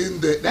painted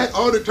in that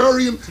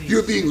auditorium,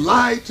 you're being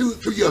lied to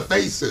your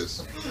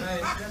faces.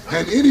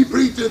 And any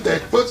preacher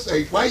that puts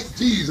a white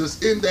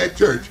Jesus in that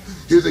church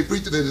is a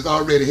preacher that is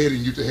already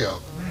heading you to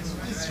hell.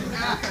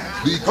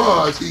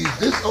 Because he's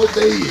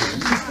disobeying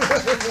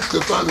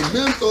the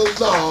fundamental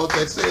law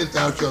that says,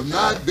 thou shalt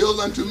not build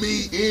unto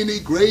me any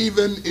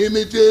graven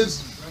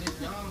images.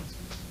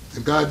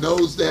 And God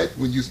knows that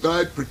when you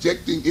start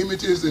projecting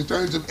images in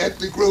terms of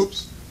ethnic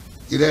groups,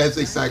 it has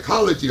a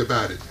psychology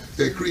about it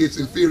that creates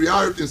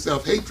inferiority and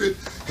self-hatred,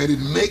 and it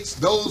makes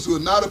those who are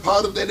not a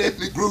part of that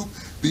ethnic group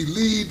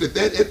believe that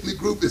that ethnic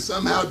group is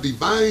somehow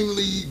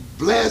divinely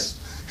blessed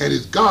and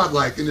is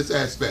godlike in its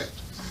aspect.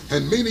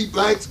 And many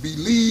blacks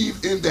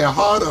believe in their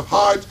heart of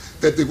hearts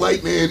that the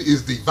white man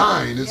is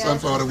divine in some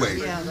sort of way.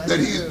 That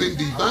he's been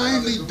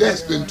divinely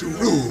destined to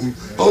rule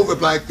over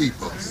black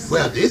people.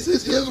 Well, this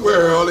is his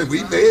world and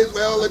we may as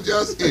well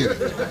adjust in it.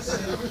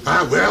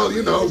 Well,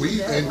 you know,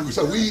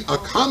 so we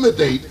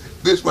accommodate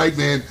this white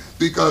man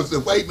because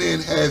the white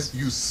man has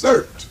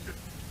usurped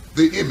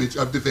the image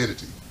of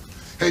divinity.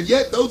 And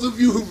yet those of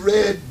you who've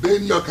read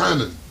Ben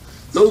Yochanan,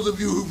 those of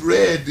you who've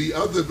read the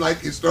other black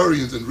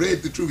historians and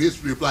read the true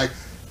history of black,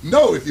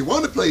 know, if you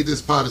want to play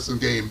this partisan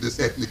game, this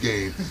ethnic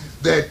game,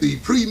 that the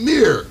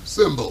premier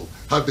symbol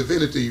of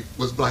divinity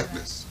was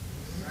blackness.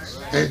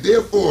 And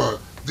therefore,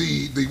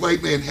 the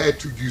white man had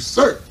to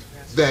usurp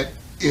that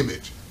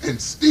image and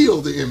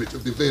steal the image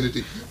of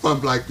divinity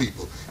from black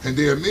people. And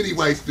there are many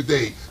whites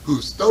today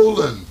who've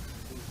stolen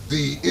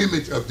the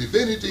image of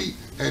divinity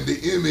and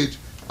the image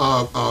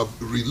of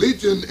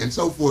religion and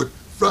so forth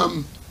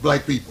from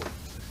black people.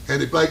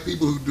 And the black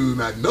people who do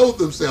not know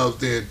themselves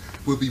then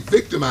will be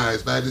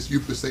victimized by this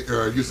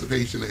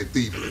usurpation and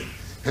thievery.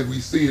 And we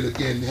see it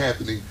again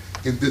happening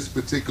in this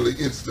particular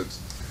instance.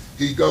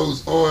 He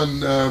goes on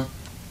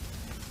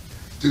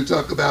to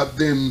talk about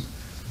then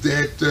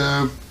that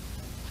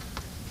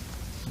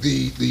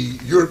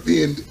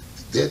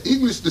that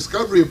English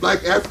discovery of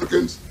black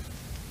Africans,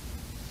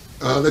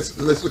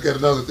 let's look at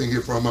another thing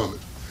here for a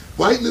moment.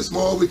 Whiteness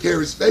moreover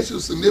carries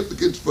special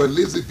significance for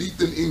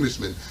Elizabethan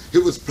Englishmen. It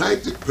was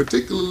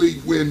particularly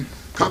when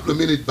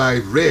complemented by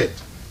red,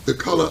 the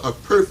color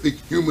of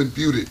perfect human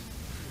beauty,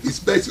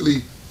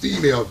 especially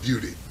female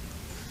beauty.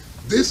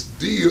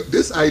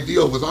 This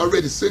ideal was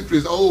already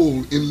centuries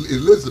old in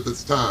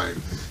Elizabeth's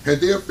time, and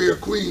their fair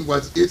queen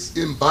was its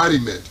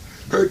embodiment.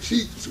 Her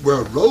cheeks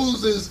were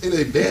roses in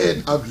a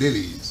bed of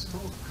lilies.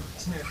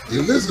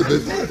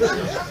 Elizabeth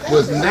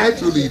was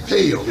naturally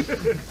pale,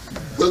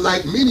 but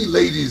like many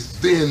ladies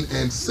then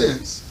and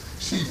since,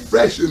 she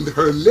freshened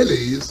her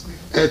lilies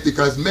at the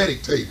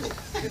cosmetic table.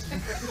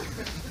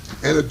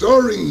 An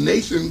adoring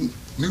nation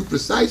knew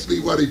precisely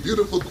what a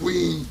beautiful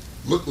queen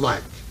looked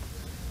like.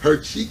 Her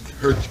cheek,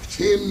 her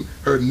chin,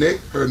 her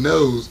neck, her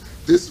nose,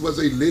 this was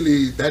a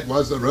lily, that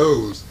was a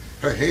rose.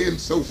 Her hand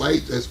so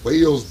white as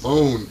whale's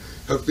bone,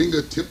 her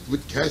finger tipped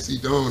with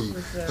cassidone,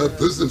 her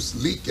bosom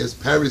sleek as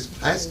Paris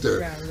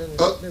plaster,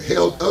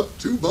 held up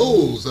 2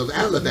 bowls of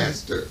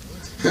alabaster.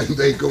 And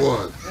they go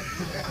on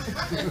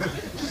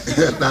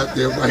about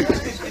their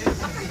whiteness.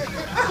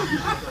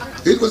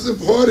 It was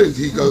important,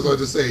 he goes on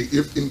to say,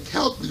 if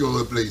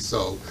incalculably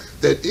so,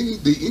 that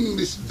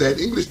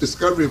English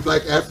discovery of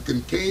black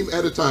African came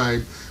at a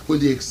time when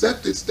the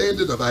accepted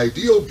standard of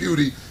ideal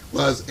beauty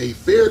was a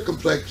fair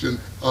complexion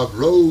of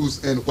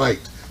rose and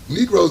white.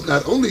 Negroes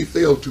not only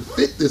failed to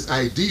fit this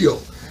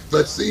ideal,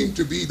 but seemed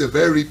to be the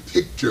very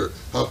picture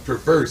of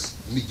perverse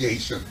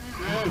negation.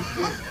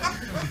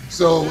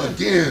 So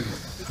again,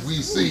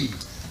 we see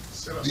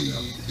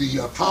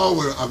the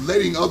power of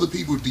letting other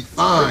people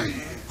define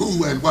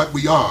who and what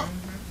we are.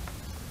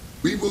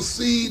 We will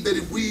see that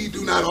if we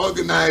do not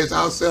organize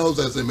ourselves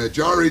as a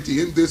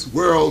majority in this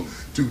world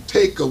to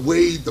take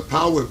away the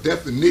power of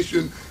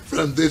definition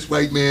from this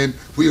white man,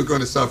 we are going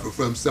to suffer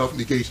from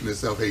self-negation and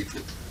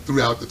self-hatred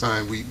throughout the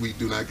time we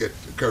do not get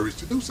the courage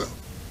to do so.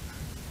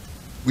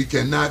 We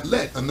cannot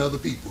let another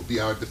people be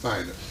our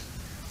definer.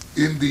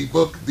 In the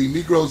book, The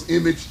Negro's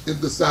Image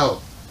in the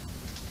South,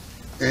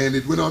 and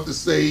it went on to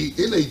say,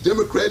 in a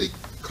democratic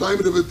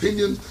climate of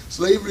opinion,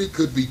 slavery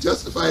could be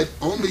justified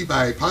only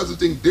by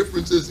positing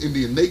differences in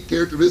the innate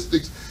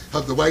characteristics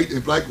of the white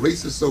and black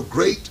races so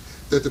great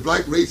that the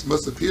black race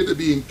must appear to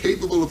be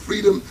incapable of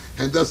freedom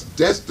and thus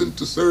destined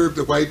to serve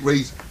the white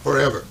race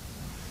forever.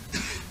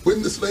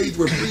 When the slaves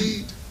were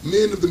freed,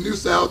 men of the New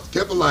South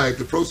kept alive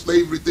the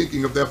pro-slavery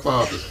thinking of their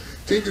fathers,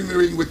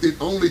 tinkering with it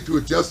only to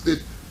adjust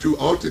it to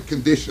altered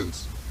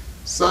conditions.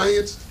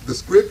 Science, the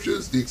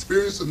scriptures, the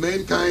experience of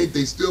mankind,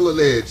 they still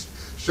alleged,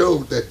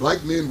 showed that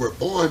black men were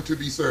born to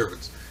be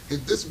servants.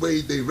 In this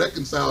way, they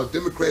reconciled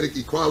democratic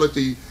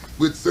equality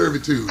with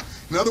servitude.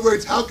 In other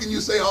words, how can you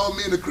say all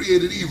men are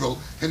created evil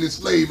and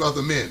enslave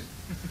other men?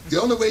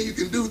 The only way you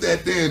can do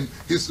that then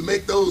is to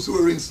make those who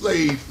are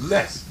enslaved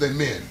less than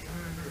men.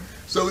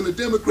 So in a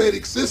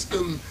democratic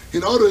system,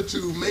 in order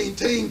to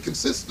maintain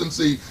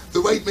consistency,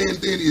 the white man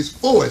then is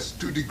forced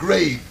to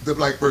degrade the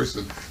black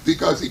person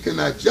because he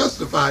cannot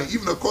justify,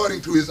 even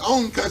according to his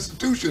own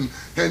constitution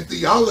and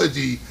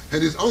theology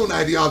and his own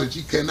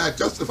ideology, cannot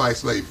justify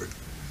slavery.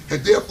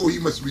 And therefore he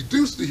must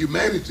reduce the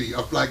humanity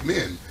of black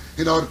men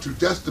in order to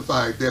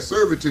justify their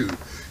servitude.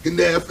 In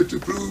their effort to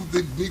prove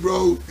the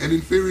Negro an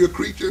inferior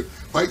creature,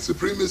 white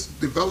supremacists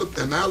developed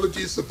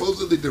analogies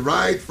supposedly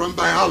derived from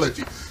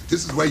biology.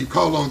 This is where you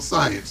call on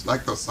science,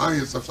 like the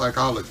science of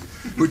psychology,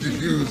 which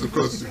is used, of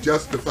course, to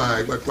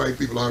justify what white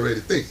people already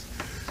think.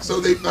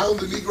 So they found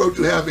the Negro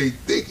to have a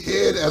thick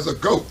head as a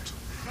goat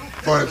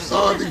for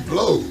absorbing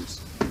blows,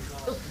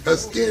 a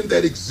skin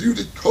that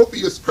exuded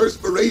copious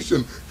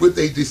perspiration with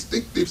a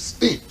distinctive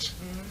stench,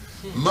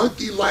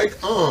 monkey-like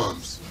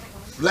arms,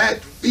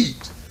 flat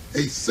feet,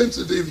 a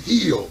sensitive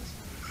heel,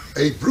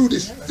 a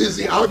brutish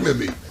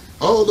physiognomy,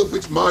 all of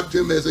which marked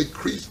him as a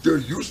creature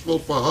useful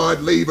for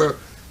hard labor,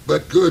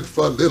 but good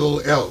for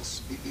little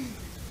else.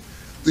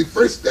 The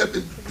first step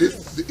in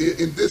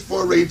this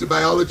foray into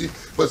biology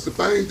was to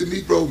find the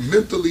Negro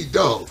mentally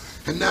dull.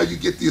 And now you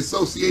get the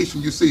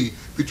association, you see,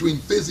 between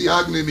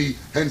physiognomy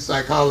and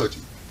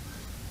psychology.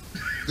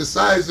 The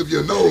size of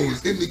your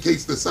nose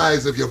indicates the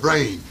size of your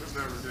brain.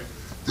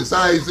 The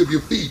size of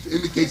your feet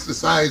indicates the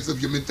size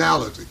of your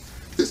mentality.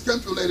 This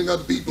comes from letting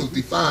other people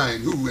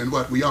define who and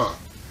what we are.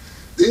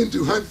 Then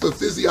to hunt for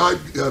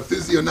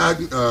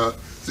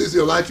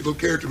physiological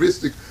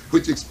characteristics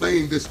which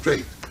explain this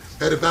trait.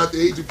 At about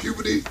the age of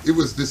puberty, it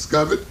was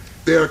discovered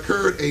there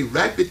occurred a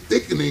rapid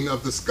thickening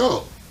of the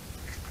skull,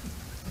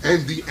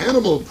 and the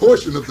animal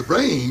portion of the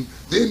brain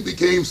then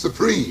became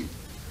supreme,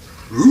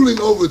 ruling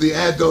over the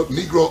adult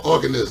Negro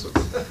organism.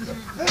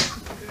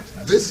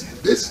 This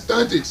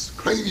stunted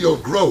cranial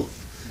growth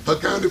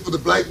accounted for the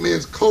black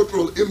man's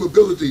cultural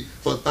immobility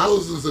for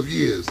thousands of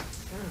years.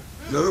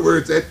 In other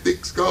words, that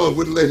thick skull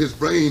wouldn't let his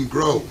brain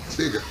grow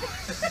bigger.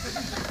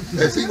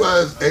 As he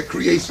was at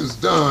creation's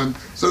dawn,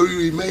 so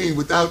he remained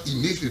without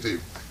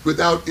initiative,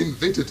 without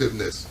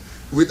inventiveness,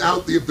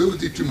 without the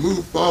ability to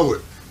move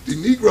forward. The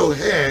Negro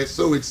had,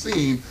 so it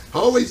seemed,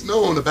 always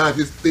known about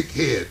his thick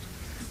head.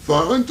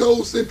 For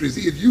untold centuries,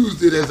 he had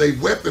used it as a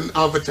weapon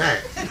of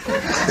attack.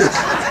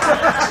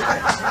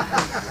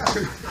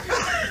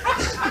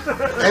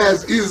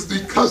 As is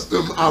the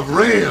custom of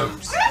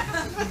rams.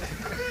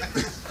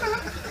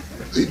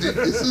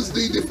 This is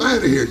the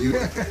definer here.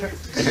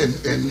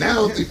 And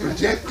now the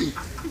projecting.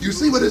 You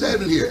see what is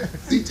happening here?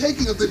 The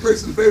taking of the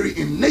person's very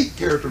innate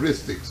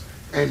characteristics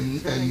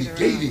and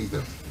negating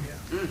them.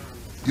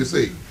 You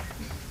see?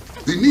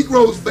 The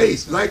Negro's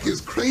face, like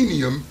his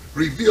cranium,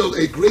 revealed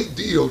a great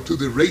deal to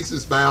the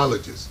racist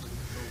biologist.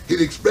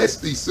 It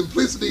expressed the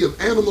simplicity of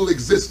animal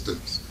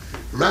existence.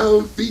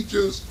 Round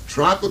features,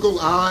 tropical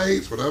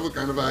eyes, whatever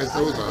kind of eyes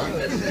those are,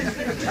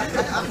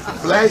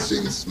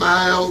 flashing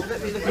smile,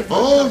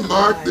 all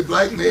marked the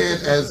black man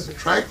as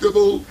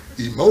tractable,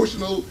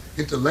 emotional,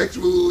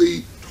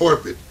 intellectually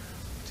torpid.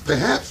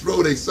 Perhaps,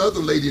 wrote a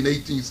Southern lady in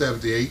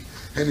 1878,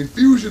 an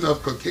infusion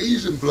of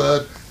Caucasian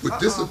blood would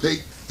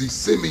dissipate the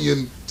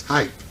simian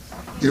type,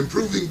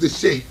 improving the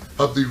shape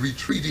of the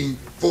retreating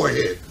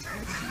forehead,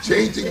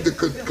 changing the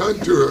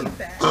contour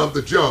of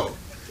the jaw,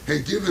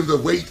 and giving the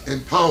weight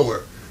and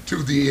power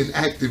to the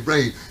inactive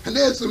brain. And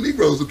there's some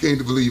Negroes who came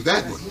to believe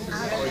that one.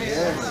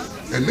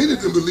 And many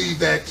of them believe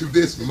that to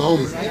this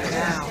moment.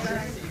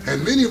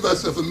 And many of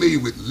us are familiar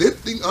with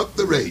lifting up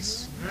the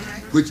race,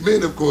 which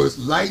meant, of course,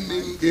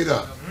 lightening it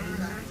up.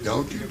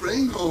 Don't you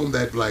bring home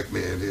that black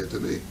man here to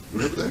me.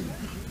 Remember that?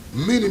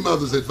 Many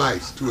mothers'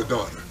 advice to a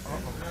daughter.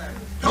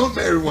 Don't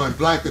marry one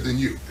blacker than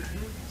you.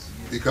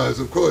 Because,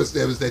 of course,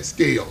 there was that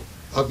scale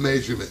of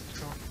measurement.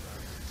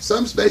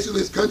 Some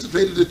specialists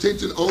concentrated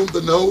attention on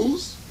the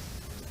nose,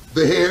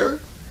 the hair,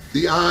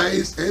 the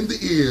eyes, and the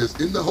ears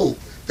in the hope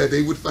that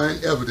they would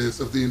find evidence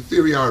of the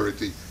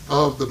inferiority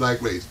of the black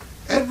race.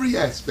 Every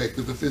aspect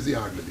of the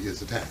physiognomy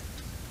is attacked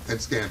and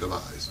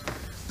scandalized.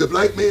 The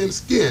black man's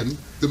skin,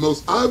 the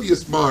most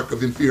obvious mark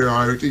of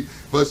inferiority,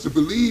 was to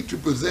believe to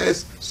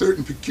possess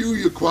certain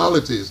peculiar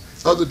qualities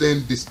other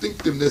than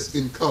distinctiveness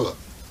in color.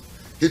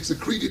 It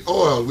secreted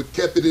oil which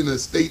kept it in a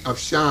state of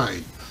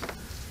shine,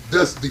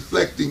 thus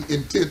deflecting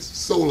intense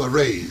solar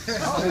rays.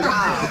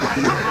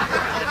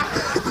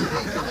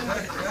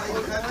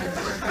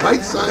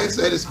 White science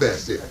at its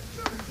best here.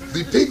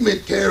 The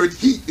pigment carried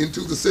heat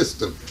into the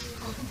system.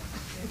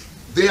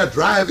 They are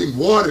driving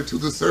water to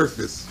the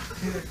surface,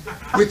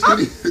 which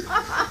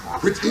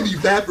in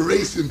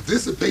evaporation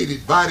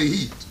dissipated body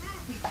heat.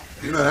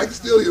 You know, I can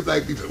still hear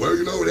black people say, well,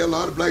 you know, there are a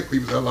lot of black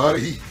people, there's a lot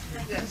of heat.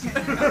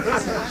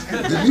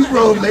 The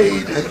Negro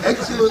made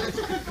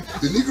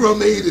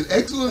an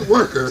excellent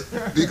worker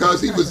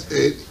because he was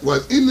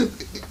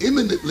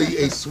eminently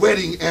a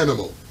sweating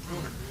animal.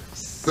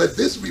 But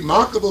this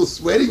remarkable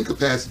sweating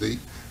capacity,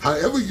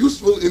 however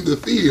useful in the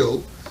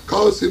field,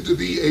 caused him to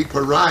be a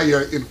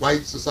pariah in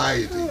white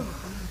society,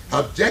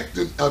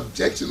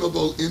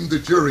 objectionable in the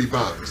jury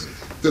box,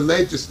 the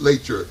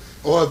legislature,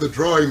 or the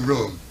drawing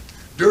room.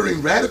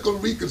 During radical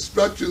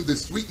Reconstruction, the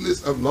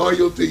sweetness of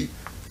loyalty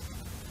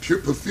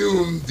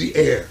perfumed the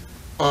air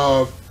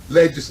of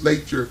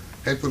legislature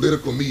and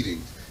political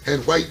meetings,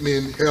 and white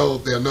men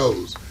held their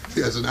nose.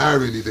 There's an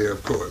irony there,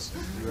 of course.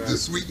 Right. The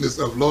sweetness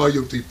of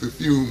loyalty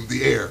perfumed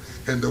the air,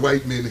 and the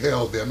white men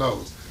held their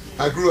nose.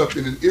 I grew up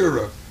in an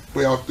era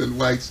where often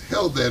whites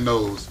held their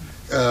nose,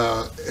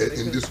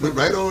 and this went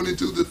right on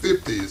into the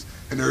 50s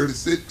and early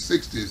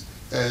 60s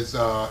as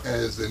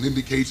an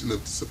indication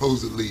of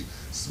supposedly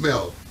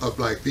smell of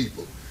black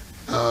people,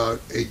 a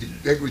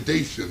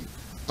degradation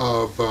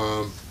of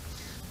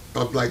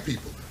black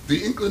people.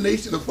 The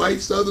inclination of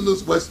white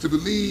Southerners was to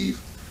believe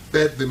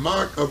that the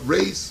mark of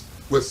race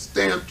was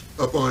stamped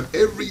upon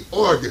every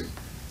organ,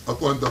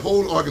 upon the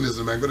whole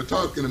organism. I'm going to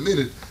talk in a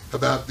minute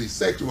about the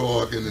sexual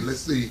organ, and let's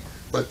see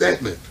what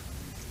that meant.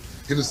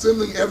 In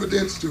assembling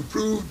evidence to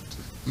prove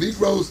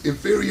Negroes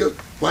inferior,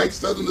 white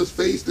Southerners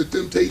faced the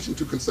temptation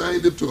to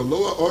consign them to a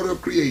lower order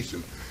of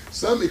creation.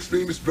 Some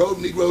extremists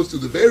drove Negroes to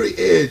the very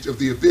edge of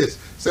the abyss,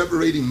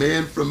 separating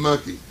man from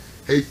monkey.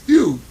 A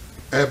few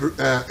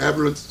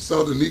aberrants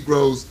saw the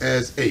Negroes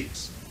as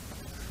apes.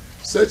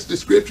 Such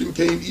description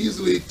came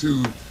easily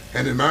to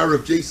an admirer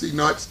of J.C.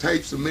 Nott's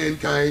Types of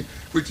Mankind,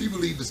 which he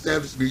believed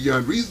established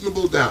beyond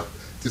reasonable doubt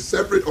the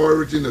separate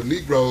origin of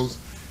Negroes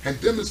and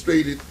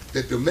demonstrated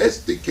that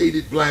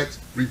domesticated blacks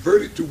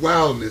reverted to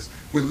wildness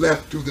when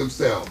left to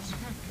themselves.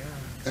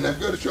 And I'm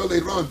going to show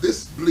later on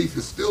this belief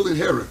is still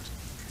inherent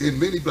in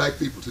many black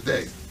people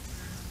today.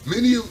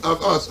 Many of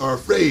us are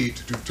afraid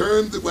to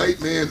turn the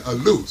white man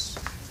loose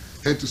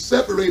and to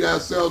separate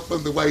ourselves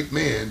from the white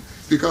man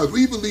because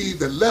we believe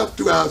that left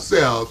to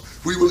ourselves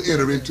we will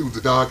enter into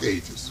the dark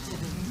ages.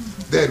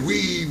 That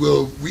we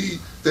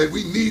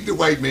need the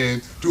white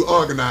man to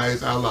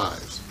organize our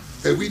lives.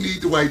 That we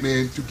need the white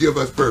man to give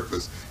us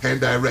purpose and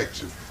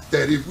direction.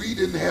 That if we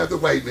didn't have the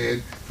white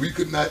man, we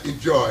could not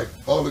enjoy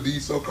all of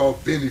these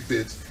so-called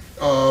benefits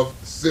of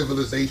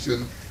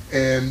civilization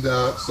and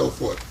so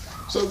forth.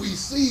 So we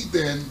see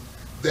then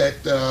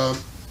that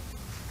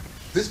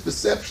this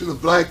perception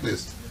of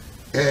blackness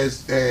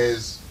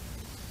has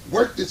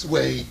worked its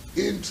way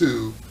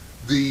into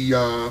the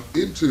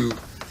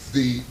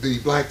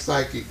black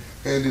psyche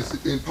and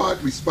is in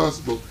part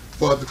responsible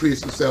for the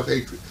creation of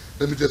self-hatred.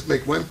 Let me just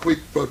make one quick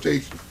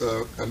quotation,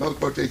 another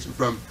quotation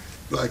from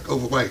Black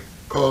Over White,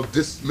 called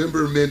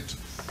Dismemberment,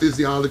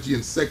 Physiology,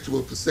 and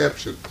Sexual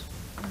Perceptions,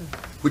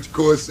 which of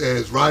course,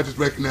 as Rogers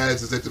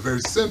recognizes, at the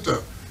very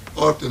center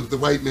often of the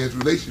white man's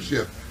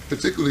relationship,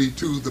 particularly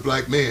to the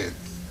black man,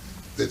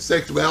 that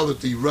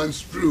sexuality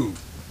runs through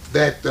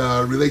that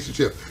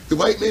relationship. The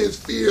white man's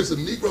fears of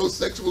Negro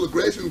sexual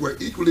aggression were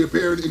equally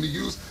apparent in the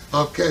use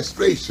of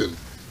castration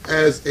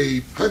as a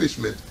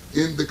punishment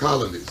in the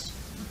colonies.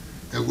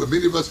 And we're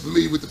many of us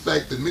familiar with the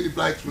fact that many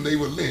blacks, when they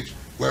were lynched,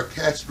 were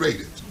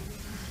castrated.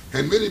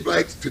 And many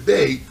blacks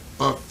today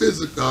are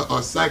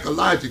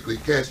psychologically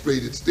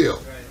castrated still.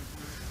 Right.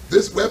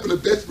 This weapon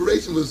of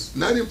desperation was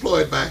not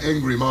employed by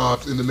angry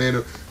mobs in the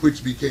manner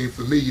which became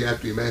familiar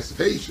after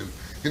emancipation.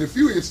 In a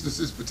few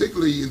instances,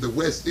 particularly in the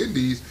West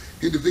Indies,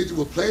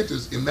 individual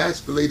planters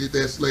emasculated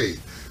their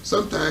slaves,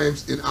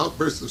 sometimes in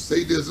outbursts of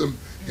sadism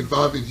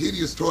involving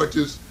hideous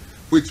tortures,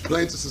 which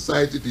planter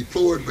society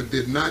deplored but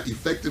did not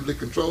effectively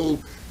control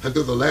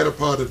until the latter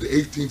part of the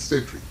 18th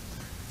century.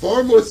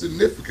 Far more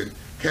significant,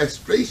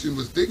 castration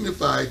was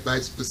dignified by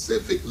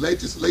specific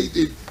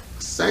legislative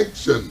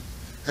sanction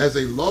as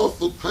a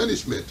lawful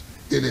punishment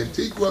in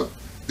Antigua,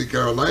 the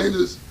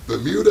Carolinas,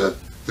 Bermuda,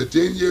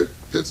 Virginia,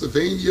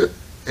 Pennsylvania,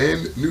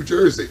 and New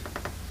Jersey.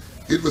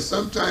 It was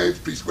sometimes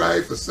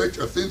prescribed for such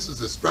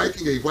offenses as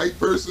striking a white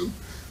person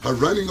or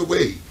running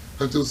away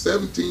until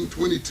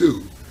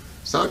 1722.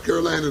 South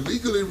Carolina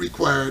legally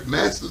required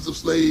masters of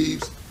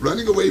slaves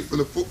running away for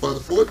the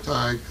fourth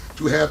time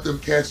to have them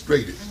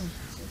castrated.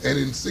 And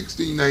in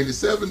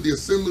 1697, the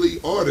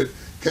Assembly ordered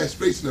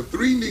castration of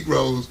 3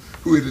 Negroes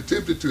who had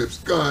attempted to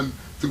abscond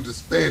through the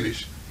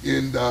Spanish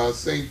in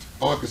St.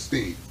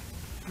 Augustine.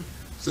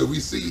 So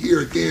we see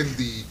here again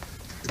the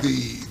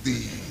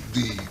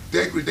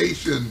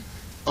degradation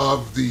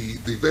of the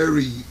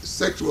very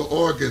sexual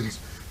organs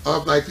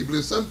of black people.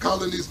 In some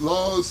colonies,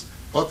 laws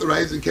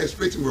authorizing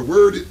castration were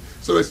worded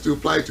so as to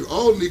apply to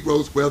all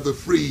Negroes, whether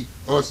free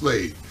or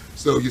slave.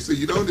 So you see,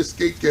 you don't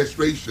escape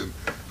castration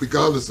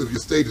regardless of your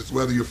status,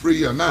 whether you're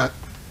free or not.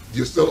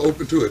 You're still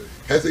open to it.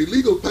 As a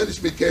legal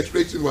punishment,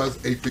 castration was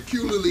a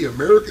peculiarly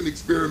American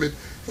experiment,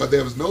 for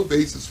there was no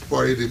basis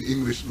for it in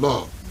English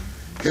law.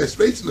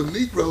 Castration of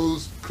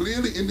Negroes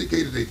clearly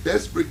indicated a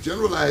desperate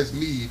generalized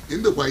need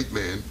in the white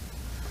man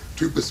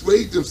to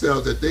persuade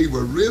themselves that they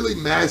were really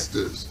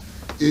masters,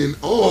 in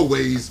all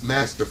ways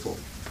masterful.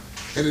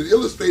 And it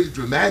illustrated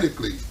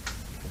dramatically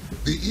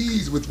the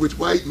ease with which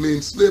white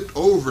men slipped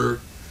over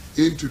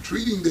into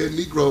treating their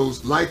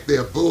Negroes like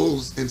their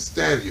bulls and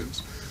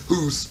stallions,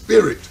 whose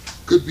spirit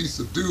could be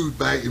subdued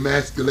by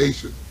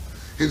emasculation.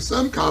 In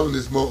some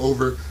colonies,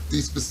 moreover,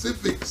 the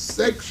specific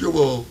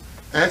sexual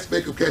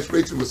aspect of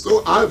castration was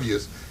so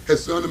obvious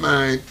as to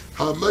undermine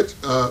how much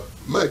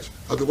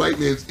of the white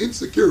man's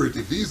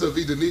insecurity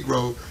vis-a-vis the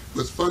Negro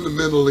was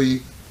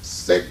fundamentally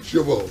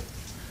sexual.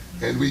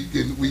 And we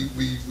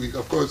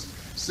of course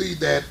see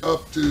that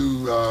up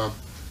to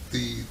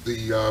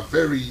the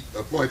very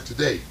point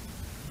today.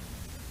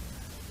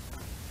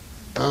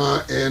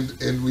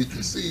 And we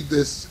can see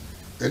this,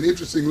 an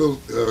interesting little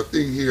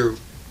thing here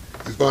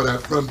is brought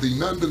out from the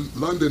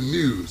London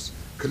News,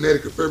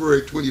 Connecticut,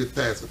 February 20th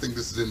past. I think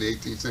this is in the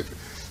 18th century.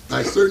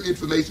 By certain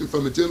information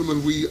from a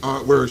gentleman, we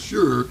were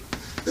assured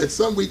that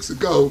some weeks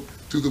ago,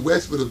 to the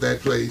westward of that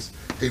place,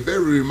 a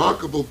very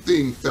remarkable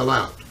thing fell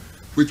out,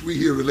 which we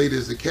here relate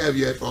as a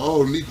caveat for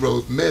all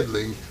Negroes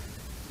meddling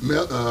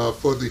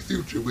for the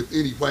future with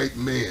any white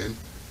man,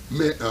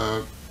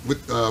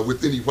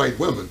 with any white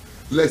woman,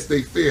 lest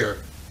they fare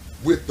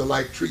with the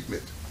like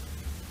treatment.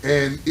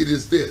 And it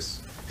is this: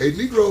 a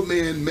Negro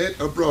man met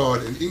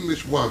abroad an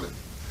English woman,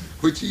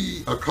 which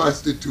he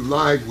accosted to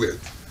lie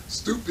with,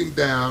 stooping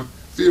down,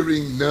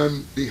 fearing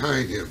none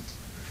behind him.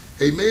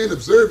 A man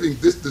observing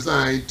this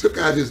design took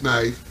out his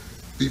knife,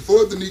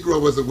 before the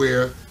Negro was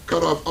aware,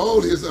 cut off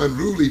all his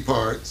unruly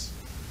parts,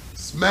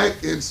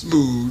 smack and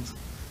smooth.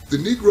 The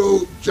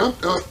Negro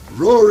jumped up,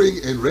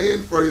 roaring, and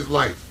ran for his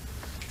life.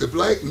 The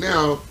black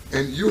now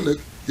and eunuch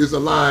is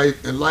alive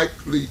and like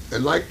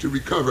to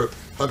recover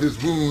of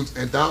his wounds,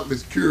 and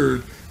doubtless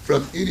cured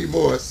from any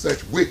more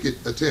such wicked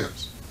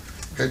attempts.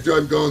 And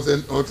John goes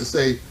on to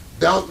say,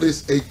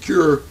 doubtless a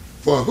cure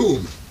for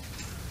whom?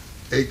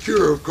 A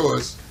cure, of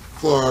course,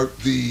 for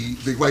the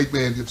white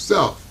man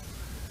himself.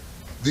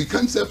 The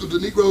concept of the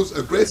Negro's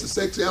aggressive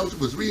sexuality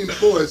was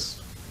reinforced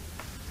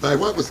by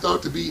what was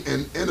thought to be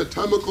an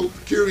anatomical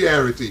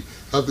peculiarity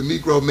of the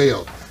Negro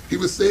male. He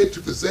was said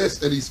to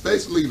possess an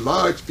especially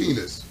large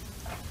penis.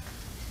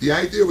 The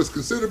idea was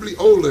considerably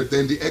older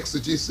than the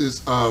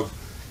exegesis of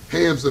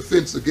Ham's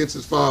offense against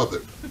his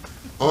father,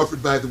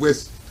 offered by the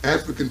West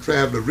African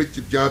traveler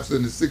Richard Johnson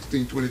in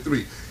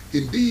 1623.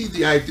 Indeed,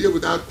 the idea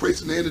without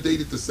question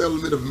antedated the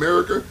settlement of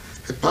America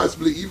and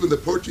possibly even the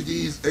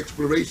Portuguese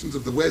explorations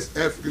of the West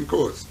African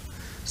coast.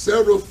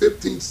 Several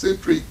 15th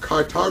century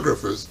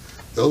cartographers,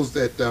 those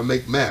that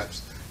make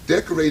maps,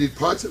 decorated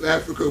parts of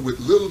Africa with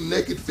little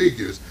naked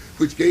figures,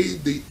 which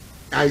gave the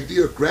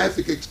idea of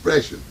graphic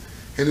expression.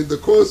 And in due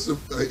course in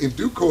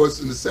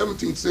the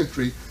 17th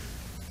century,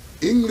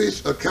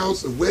 English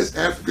accounts of West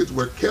Africans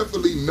were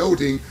carefully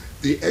noting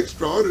the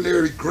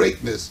extraordinary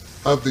greatness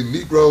of the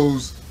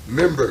Negro's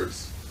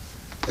members,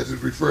 as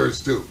it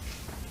refers to.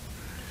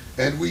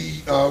 And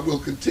we will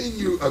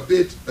continue a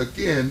bit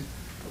again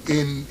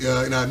in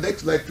our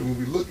next lecture when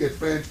we look at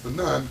Frantz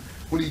Fanon,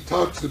 when he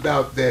talks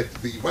about that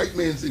the white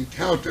man's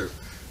encounter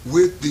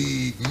with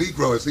the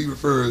Negro, as he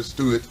refers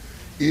to it,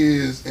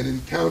 is an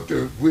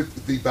encounter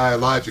with the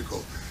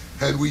biological.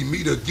 And we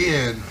meet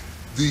again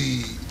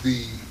the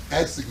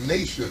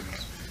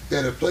assignations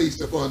that are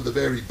placed upon the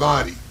very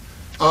body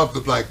of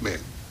the black man.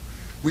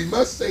 We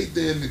must say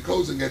then, in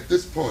closing at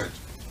this point,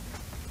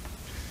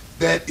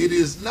 that it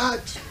is not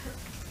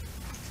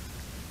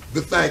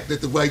the fact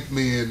that the white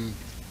man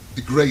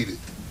degraded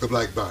the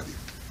black body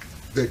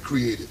that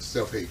created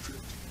self-hatred.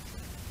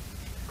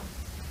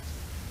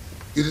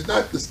 It is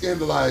not the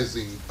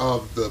scandalizing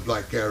of the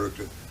black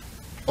character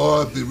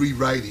or the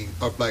rewriting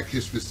of black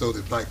history so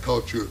that black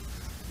culture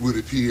would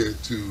appear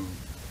to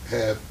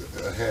have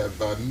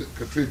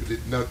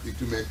contributed nothing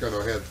to mankind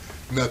or have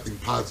nothing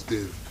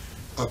positive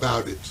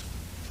about it.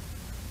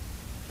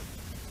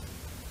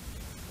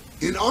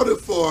 In order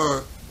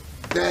for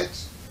the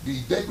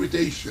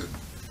degradation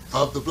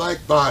of the black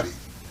body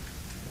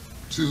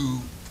to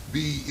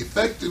be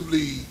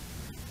effectively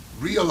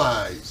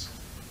realized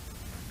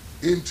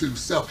into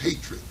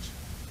self-hatred,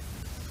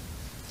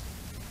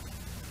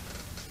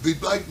 the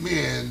black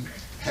man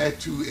had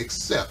to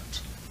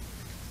accept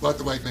what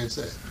the white man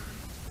said.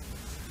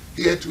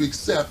 He had to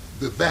accept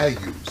the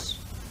values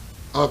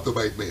of the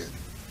white man.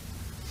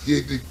 He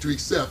had to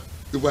accept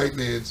the white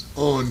man's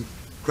own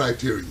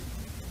criterion.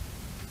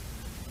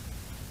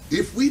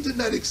 If we did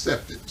not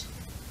accept it,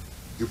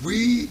 if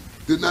we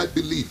did not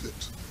believe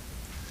it,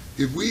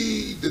 if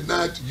we did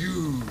not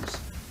use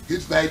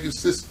his value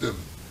system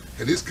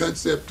and his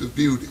concept of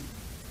beauty,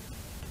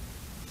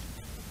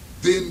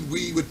 then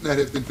we would not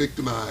have been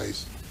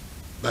victimized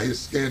by his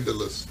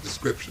scandalous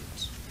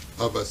descriptions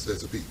of us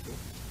as a people.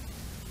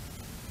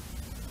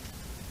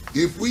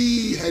 If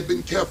we had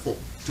been careful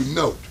to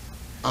note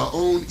our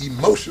own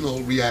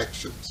emotional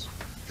reactions,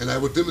 and I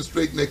will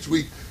demonstrate next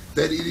week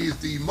that it is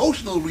the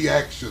emotional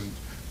reaction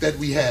that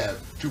we have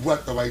to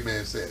what the white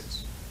man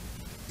says.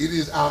 It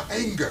is our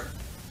anger.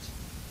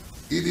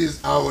 It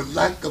is our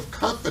lack of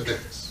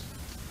confidence,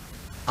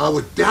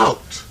 our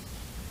doubt,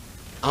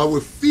 our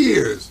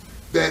fears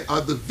that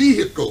are the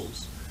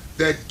vehicles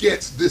that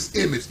gets this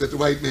image that the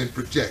white man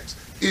projects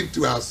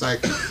into our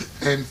psyche,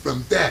 and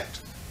from that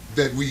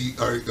we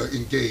are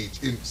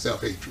engaged in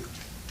self-hatred.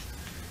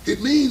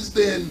 It means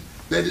then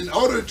that in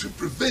order to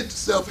prevent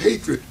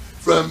self-hatred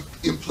from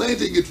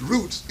implanting its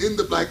roots in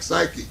the black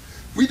psyche,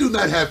 we do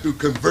not have to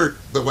convert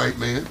the white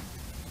man.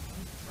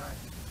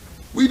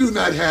 We do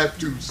not have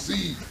to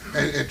see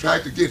and try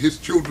to get his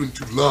children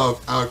to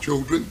love our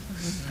children.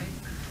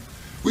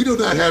 We do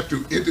not have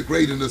to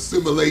integrate and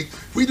assimilate.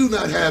 We do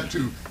not have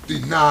to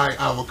deny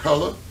our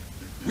color.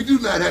 We do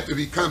not have to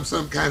become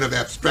some kind of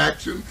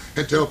abstraction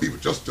and tell people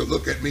just to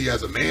look at me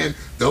as a man,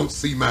 don't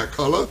see my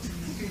color.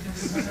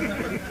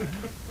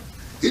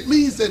 It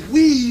means that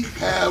we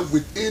have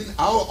within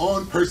our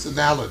own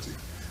personality,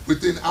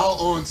 within our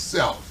own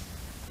self,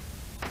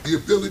 the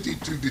ability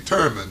to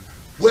determine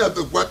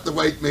whether what the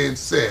white man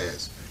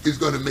says is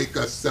going to make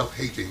us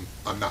self-hating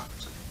or not.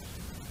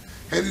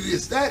 And it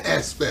is that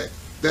aspect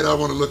that I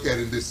want to look at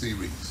in this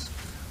series.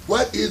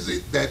 What is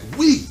it that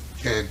we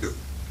can do?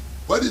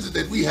 What is it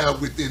that we have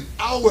within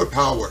our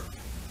power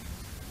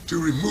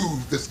to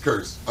remove this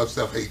curse of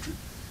self-hatred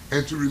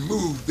and to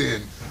remove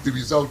then the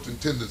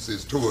resultant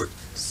tendencies toward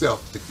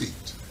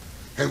self-defeat?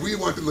 And we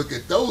want to look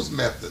at those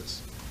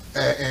methods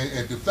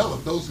and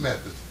develop those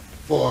methods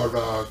for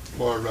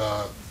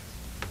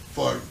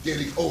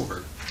getting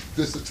over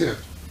this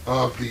attempt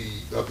of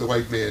the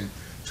white man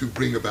to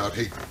bring about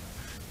hatred.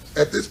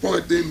 At this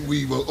point, then,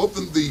 we will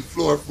open the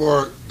floor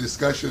for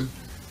discussion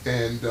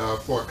and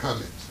for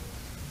comments.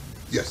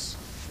 Yes.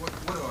 What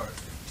are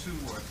 2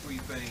 or 3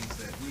 things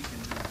that we can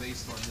do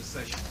based on this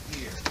session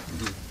here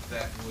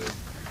that would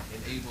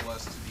enable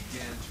us to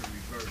begin to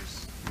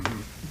reverse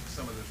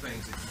some of the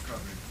things that you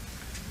covered in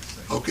this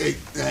session? Okay,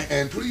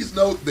 and please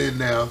note then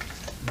now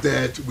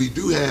that we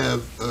do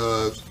have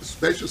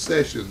special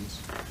sessions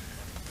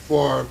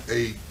for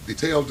a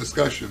detailed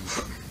discussion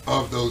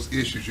of those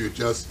issues you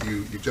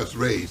just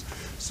raised.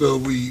 So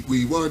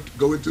we won't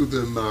go into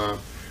them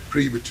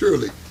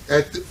prematurely.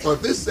 For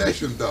this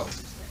session, though,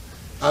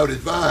 I would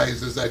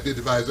advise, as I did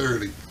advise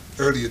earlier,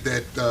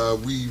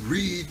 that we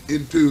read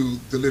into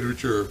the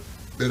literature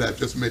that I've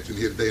just mentioned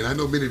here today. And I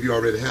know many of you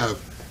already have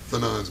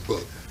Fanon's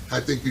book. I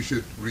think you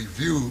should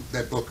review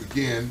that book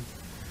again,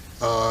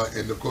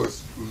 and of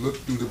course look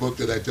through the book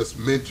that I just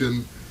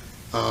mentioned,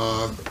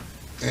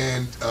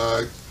 and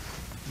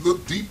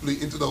look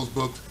deeply into those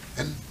books,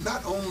 and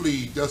not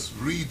only just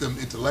read them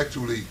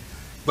intellectually,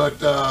 but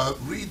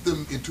read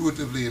them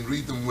intuitively and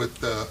read them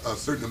with a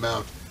certain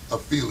amount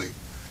of feeling.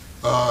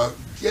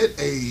 Get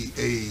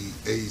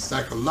a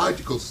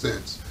psychological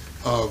sense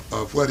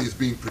of what is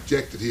being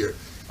projected here,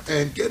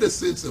 and get a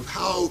sense of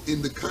how,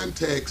 in the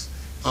context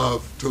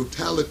of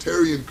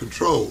totalitarian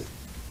control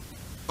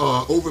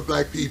over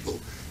black people,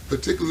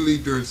 particularly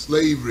during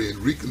slavery and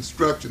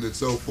Reconstruction and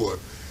so forth,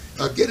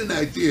 get an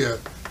idea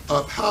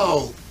of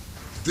how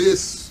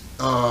these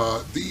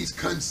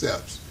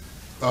concepts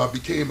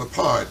became a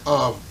part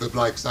of the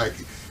black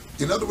psyche.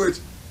 In other words,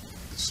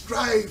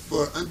 strive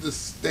for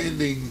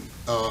understanding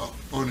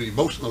on an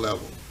emotional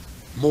level,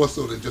 more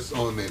so than just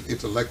on an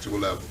intellectual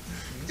level.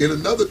 In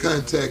another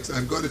context,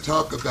 I'm going to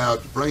talk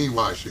about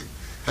brainwashing.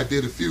 I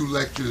did a few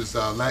lectures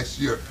last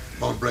year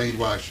on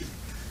brainwashing,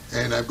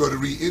 and I'm going to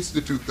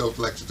reinstitute those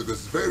lectures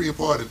because it's very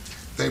important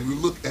that we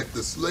look at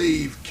the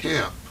slave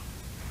camp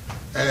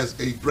as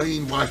a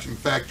brainwashing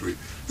factory,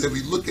 that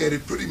we look at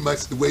it pretty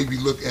much the way we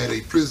look at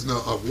a prisoner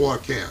of war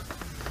camp,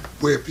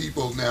 where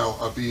people now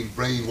are being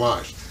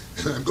brainwashed.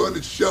 And I'm going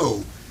to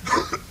show,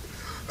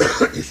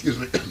 excuse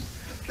me,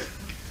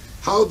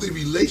 how the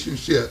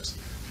relationships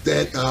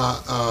that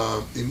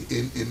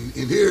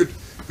inhered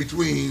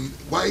between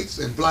whites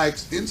and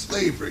blacks in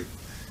slavery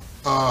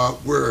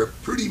were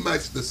pretty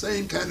much the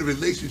same kind of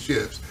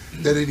relationships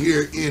that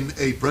inhere in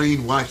a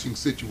brainwashing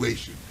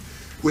situation,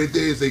 where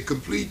there is a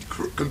complete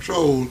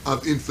control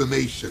of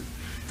information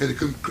and a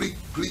complete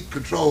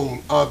control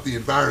of the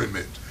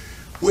environment,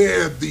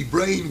 where the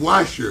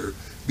brainwasher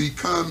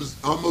becomes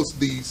almost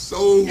the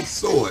sole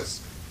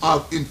source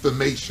of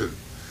information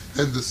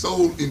and the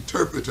sole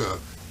interpreter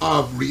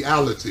of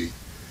reality,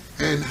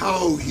 and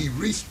how he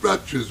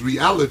restructures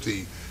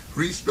reality,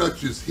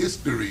 restructures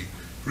history,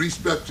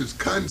 restructures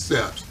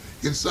concepts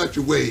in such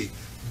a way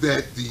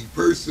that the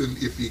person,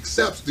 if he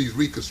accepts these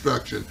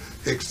reconstruction,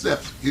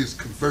 accepts his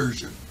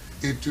conversion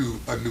into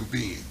a new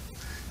being.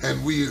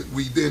 And we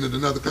then, in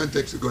another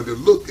context, are going to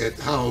look at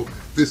how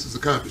this is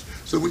accomplished.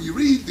 So when you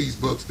read these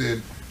books,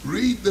 then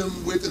read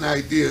them with an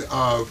idea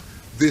of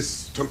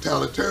this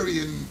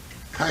totalitarian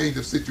kind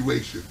of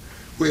situation,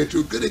 where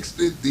to a good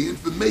extent the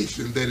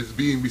information that is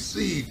being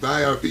received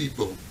by our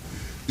people,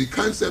 the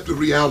concept of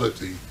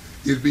reality,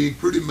 is being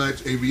pretty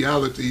much a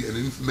reality and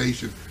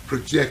information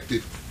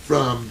projected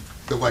from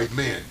the white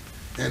man,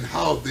 and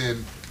how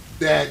then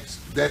that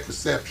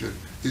perception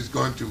is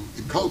going to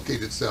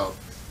inculcate itself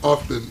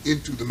often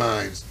into the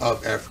minds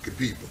of African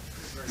people.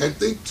 And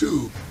think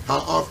too how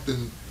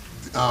often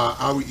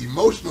our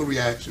emotional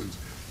reactions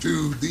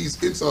to these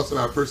insults of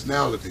our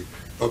personality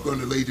are going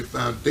to lay the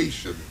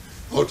foundation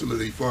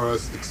ultimately for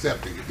us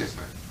accepting it. Yes,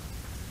 ma'am.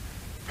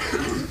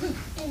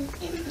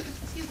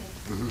 Excuse me.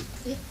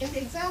 In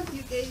the example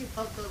you gave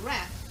of the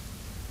rat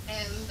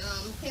and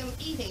him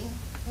eating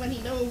when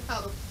he knows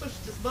how to push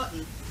this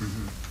button,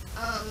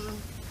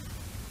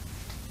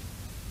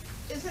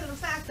 is it the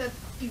fact that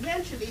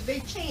eventually they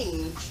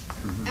change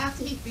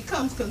after he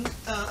becomes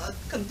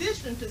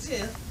conditioned to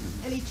this,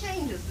 and he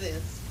changes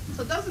this?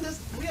 So doesn't this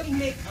really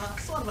make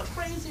sort of a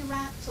crazy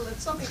rat so that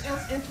something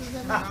else enters in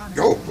it?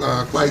 Oh,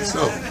 quite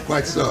so,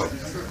 quite so.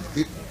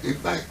 In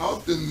fact,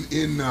 often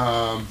in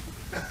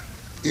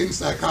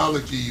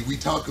psychology, we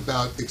talk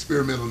about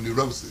experimental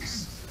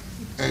neurosis.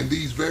 And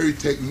these very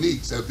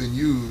techniques have been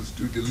used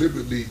to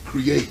deliberately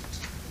create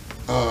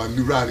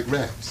neurotic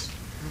rats.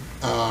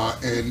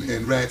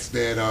 And rats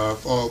that are,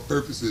 for all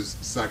purposes,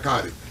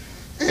 psychotic.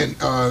 And,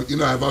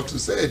 I've often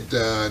said,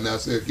 and I'll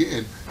say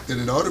again, that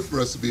in order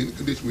for us to be in the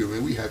condition we're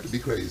in, we have to be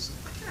crazy.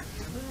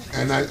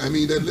 And I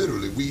mean that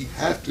literally. We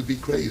have to be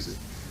crazy.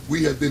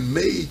 We have been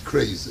made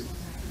crazy.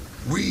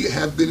 We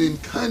have been in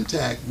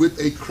contact with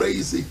a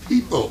crazy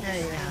people.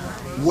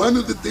 One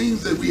of the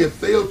things that we have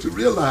failed to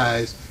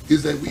realize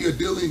is that we are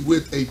dealing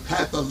with a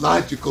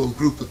pathological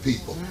group of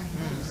people.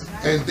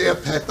 And their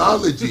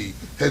pathology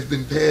has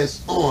been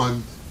passed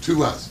on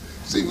to us.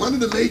 See, one of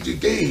the major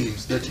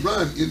games that's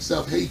run in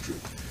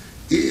self-hatred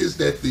is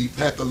that the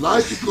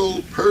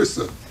pathological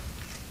person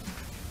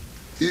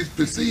is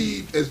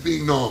perceived as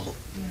being normal.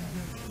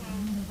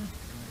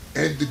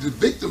 And the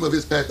victim of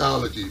his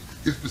pathology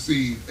is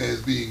perceived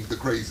as being the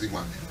crazy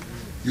one.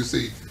 You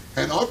see,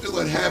 and often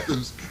what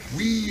happens,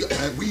 we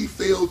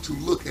fail to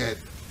look at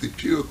the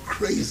pure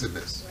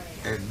craziness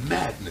and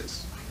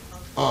madness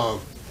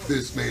of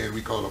this man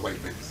we call a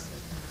white man.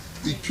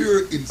 The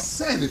pure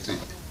insanity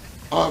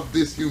of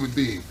this human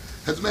being.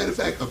 As a matter of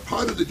fact, a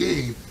part of the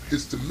game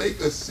is to make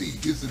us see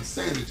his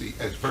insanity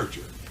as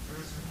virtue,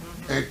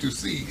 and to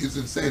see his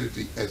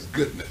insanity as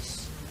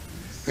goodness,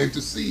 and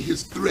to see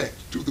his threat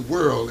to the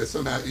world as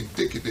somehow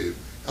indicative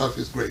of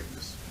his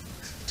greatness.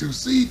 To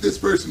see this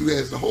person who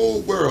has the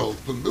whole world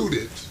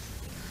polluted,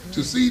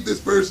 to see this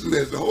person who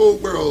has the whole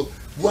world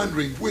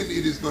wondering when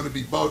it is going to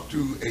be brought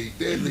to a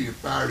deadly and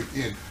fiery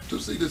end, to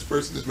see this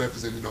person as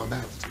representing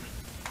normality,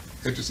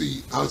 and to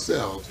see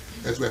ourselves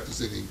as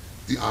representing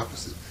the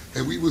opposite.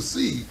 And we will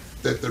see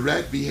that the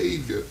rat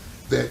behavior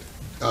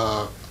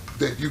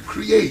that you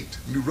create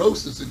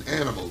neurosis in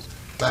animals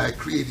by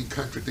creating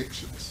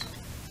contradictions,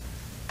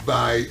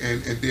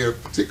 and there are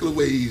particular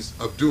ways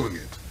of doing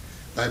it,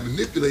 by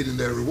manipulating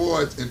their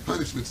rewards and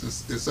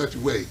punishments in such a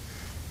way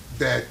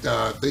that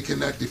they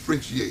cannot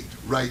differentiate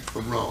right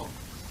from wrong,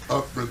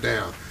 up from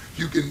down.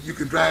 You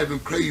can drive them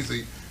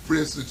crazy. For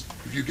instance,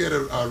 if you get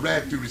a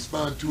rat to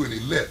respond to an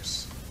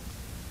ellipse,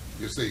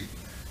 you see,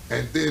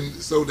 and then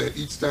so that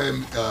each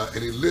time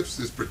an ellipse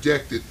is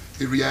projected,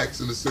 it reacts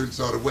in a certain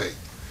sort of way.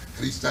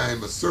 And each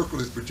time a circle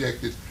is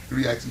projected, it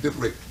reacts in a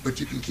different way. But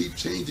you can keep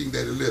changing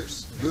that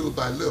ellipse little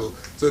by little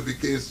so it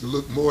begins to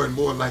look more and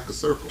more like a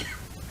circle.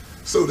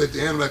 So that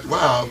the animal,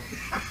 wow,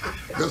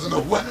 doesn't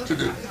know what to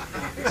do.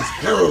 It's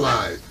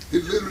paralyzed.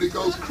 It literally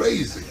goes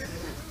crazy.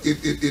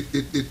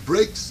 It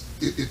breaks,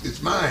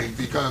 its mind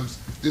becomes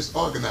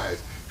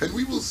disorganized. And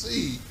we will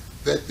see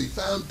that the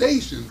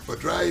foundation for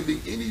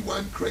driving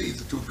anyone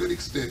crazy to a good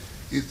extent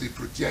is the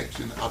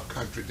projection of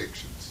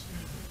contradictions.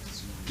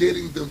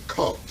 Getting them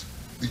caught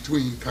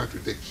between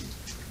contradictions.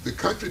 The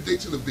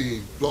contradiction of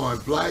being born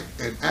black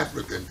and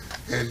African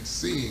and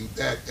seeing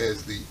that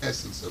as the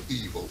essence of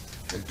evil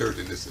and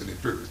dirtiness and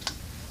impurity.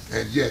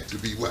 And yet to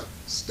be what?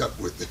 Stuck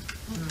with it.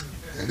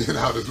 And then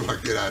how does one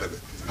get out of it?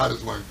 How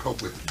does one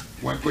cope with it?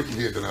 One quick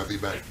here, then I'll be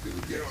back to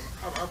the guest.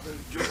 I've been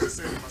guilty of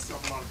saying to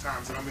myself a lot of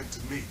times that I'm into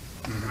me.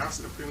 And I've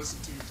sat up here and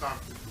listened to you talk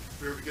at the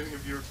very beginning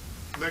of your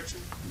lecture,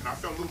 and I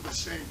felt a little bit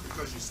ashamed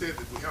because you said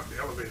that we have to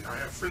elevate it. I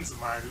have friends of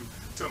mine who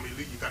tell me,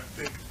 Lee, you got to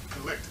think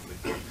collectively.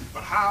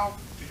 But how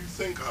do you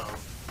think of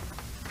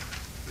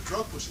the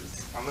drug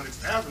pushers on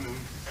Lenox Avenue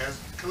as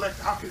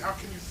collective? How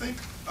can you think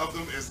of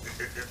them as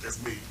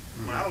me?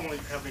 When I don't want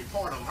to have any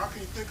part of them, how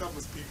can you think of them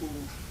as people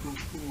who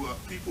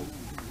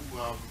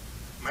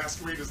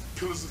masquerade as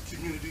pillars of the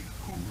community,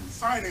 who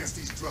finance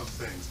these drug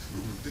things?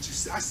 That you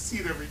see, I see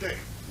it every day.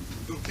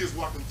 Little kids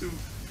walking through,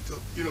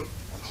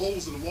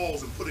 holes in the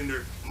walls and putting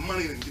their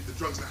money in to get the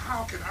drugs. Now,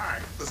 how can I?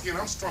 Because again,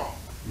 I'm strong.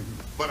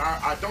 But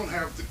I don't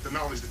have the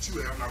knowledge that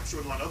you have, and I'm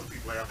sure a lot of other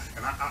people have,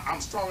 and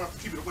I'm strong enough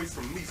to keep it away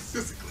from me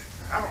physically.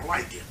 I don't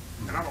like it,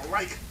 and I don't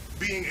like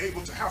being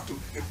able to have to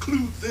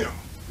include them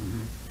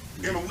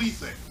in a we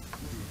thing.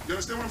 You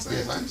understand what I'm saying?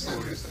 Yes, I understand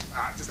what you're saying.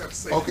 I just have to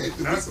say Okay,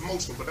 that. Now, that's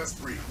emotional, but that's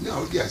real.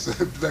 No, yes,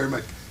 very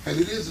much. And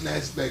it is an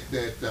aspect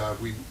that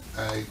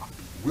I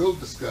will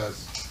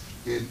discuss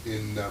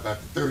in about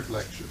the third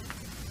lecture.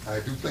 I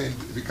do plan,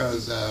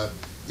 because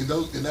in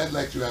that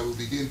lecture I will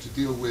begin to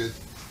deal with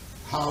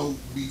how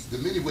the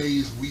many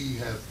ways we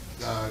have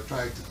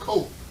tried to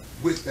cope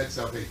with that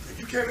self-hatred.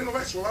 You can't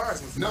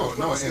intellectualize with No,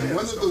 and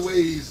one of the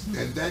ways,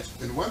 and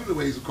one of the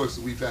ways, of course,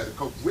 that we try to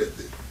cope with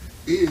it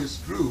is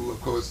through,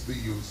 of course, the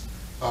use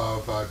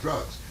of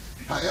drugs.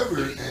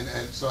 However,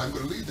 and so I'm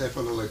going to leave that for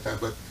a little later time,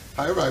 but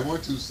however, I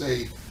want to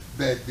say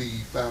that the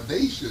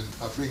foundation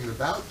of bringing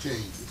about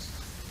changes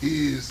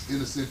is,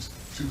 in a sense,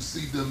 to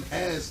see them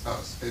as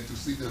us and to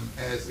see them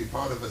as a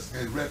part of us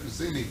and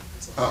representing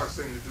us.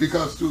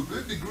 Because to a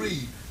good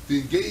degree, the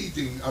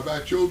engaging of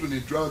our children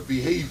in drug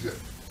behavior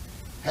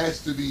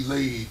has to be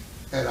laid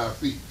at our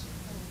feet,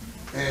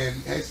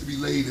 and has to be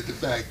laid at the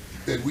fact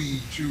that we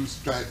choose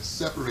to try to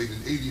separate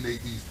and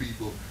alienate these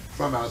people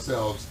from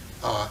ourselves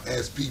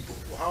as people.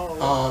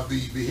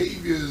 The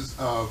behaviors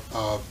of,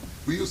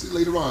 we will see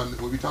later on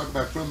when we talk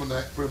about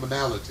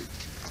criminality,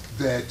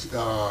 that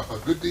a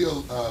good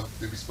deal of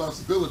the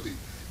responsibility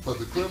for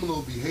the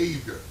criminal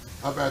behavior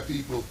of our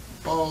people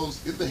falls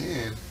in the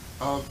hand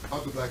of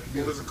the black community.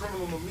 Well, there's a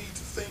criminal need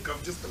to think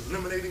of just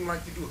eliminating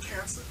like you do a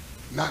cancer.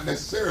 Not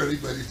necessarily,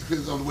 but it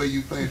depends on the way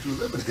you plan to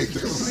eliminate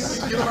them.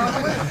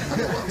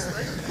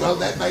 Well,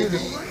 that might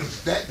be,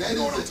 that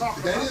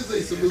is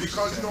a solution.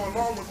 Because, you know,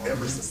 along with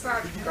every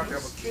society, you got to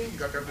have a king, you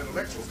got to have the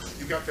intellectuals,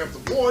 you got to have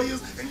the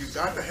warriors, and you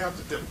got to have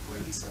the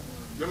Democrats.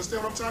 You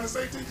understand what I'm trying to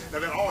say to you? Now,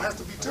 that all has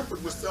to be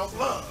tempered with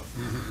self-love.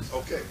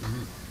 Okay.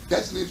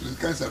 That's an interesting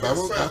concept. I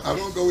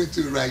won't go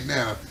into it right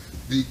now,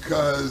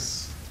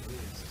 because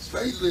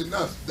strangely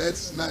enough,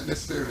 that's not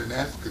necessarily an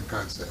African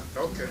concept.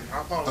 Okay,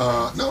 I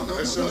apologize. No,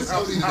 let's go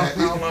into that.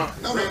 No, I'm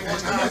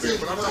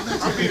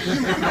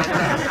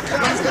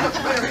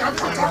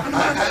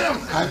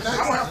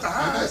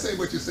not saying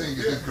what you're saying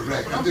is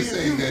incorrect. I'm just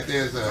saying that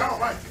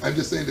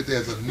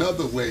there's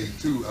another way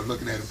too of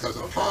looking at it, because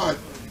a part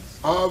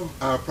of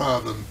our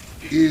problem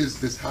is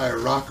this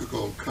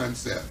hierarchical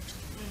concept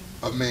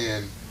of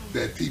man,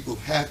 that people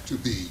have to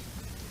be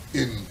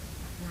in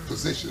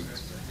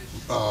positions,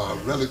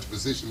 relative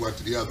position one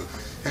to the other.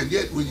 And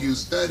yet when you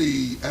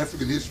study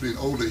African history and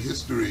older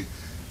history,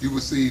 you will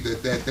see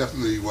that that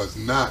definitely was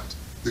not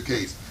the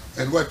case.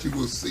 And what you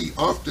will see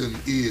often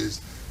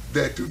is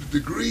that to the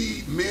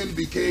degree men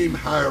became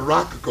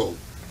hierarchical,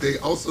 they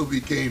also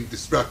became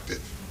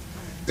destructive.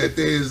 That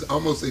there is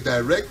almost a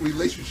direct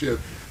relationship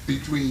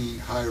between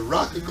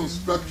hierarchical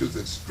structures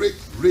and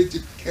strict,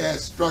 rigid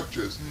caste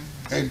structures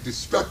and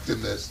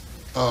destructiveness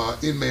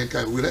in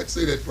mankind. We'll have to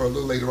say that for a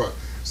little later on.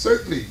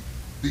 Certainly,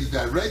 the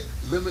direct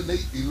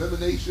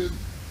elimination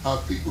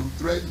of people who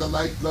threaten the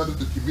lifeblood of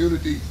the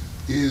community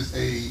is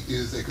a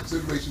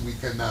consideration we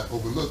cannot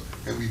overlook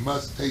and we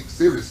must take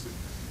seriously.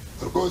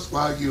 But of course,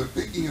 while you're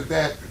thinking of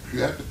that,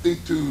 you have to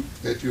think too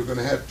that you're going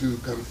to have to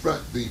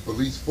confront the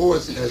police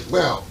force as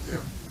well.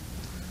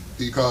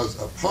 Because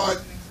a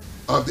part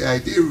of the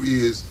idea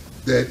is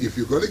that if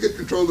you're going to get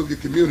control of your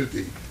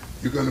community,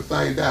 you're going to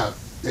find out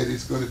that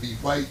it's going to be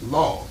white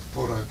law,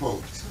 quote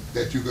unquote,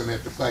 that you're going to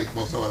have to fight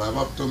most of all. I've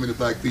often told many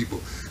black people,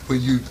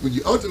 when you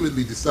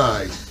ultimately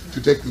decide to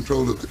take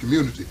control of the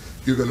community,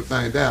 you're going to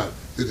find out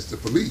that it's the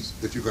police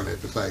that you're going to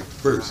have to fight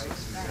first.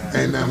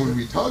 And now when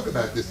we talk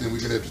about this, then we're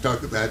going to have to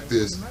talk about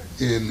this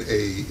in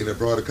a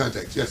broader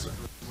context. Yes, sir.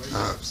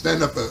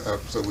 Stand up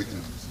so we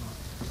can.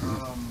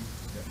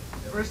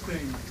 First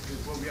thing is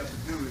what we have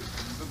to do is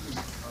look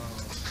at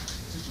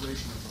the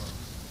situation of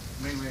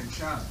mainland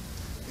China.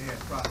 They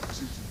had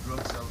prostitutes and drug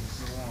sellers and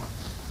so on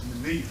in the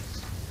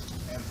millions.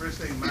 And the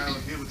first thing Milo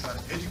did was try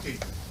to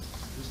educate them.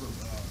 This is what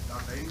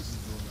Dr. Amos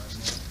is doing right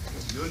now.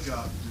 It's your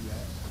job to do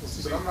that. But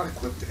I'm not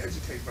equipped to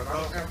educate, but I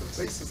don't have the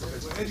basis of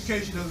education. Well,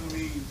 education doesn't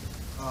mean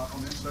on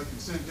the intellectual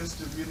consent,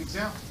 just to be an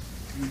example.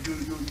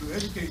 You're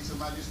educating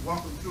somebody, just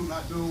walking through,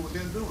 not doing what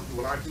they're doing.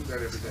 Well, I do that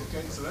every day.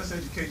 Okay, so that's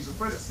education. So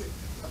first, I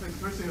think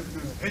the first thing you have to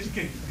do is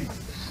educate the people.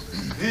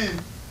 Then,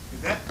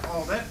 if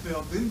all that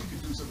failed, then you can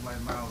do something like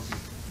Miles did.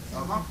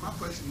 My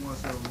question was,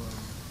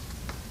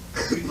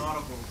 reading an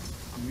article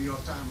in the New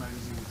York Times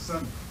magazine on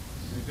Sunday,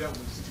 and it dealt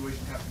with the situation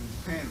happening in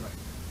Japan right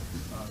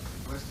now.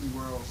 The Western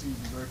world seems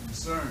to be very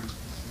concerned.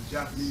 The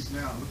Japanese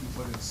now are looking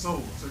for their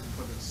soul, searching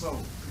for their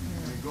soul. And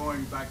they're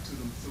going back to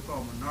the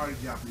so-called minority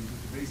Japanese,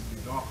 which are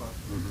basically darker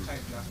type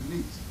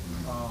Japanese.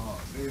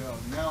 They are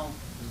now,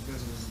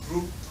 there's a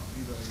group,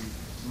 either a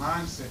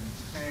mindset in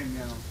Japan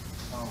now,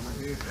 where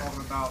they're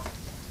talking about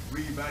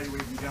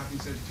reevaluating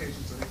Japanese education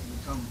so they can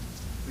become,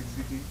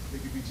 they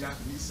could be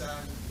Japanese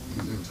side,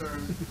 when we use that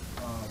term.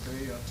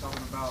 They are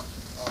talking about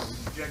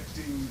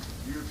rejecting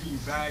European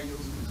values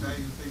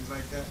and things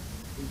like that.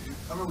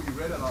 I remember you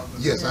read it all.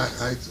 Yes, I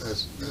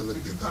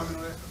looked Could you at comment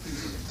on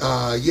that.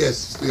 that?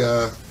 Yes,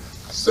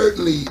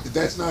 certainly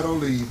that's not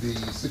only the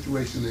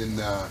situation in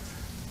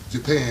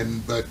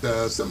Japan, but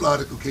some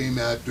article came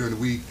out during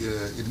the week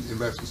in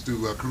reference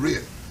to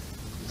Korea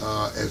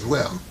as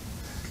well.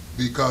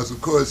 Because,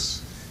 of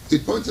course,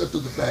 it points up to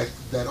the fact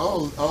that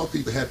all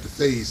people have to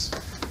face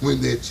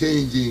when they're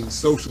changing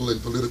social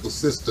and political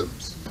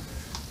systems.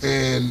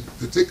 And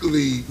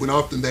particularly when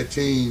often that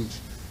change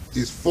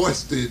is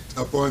foisted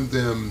upon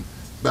them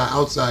by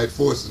outside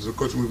forces. Of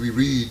course, when we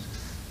read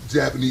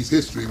Japanese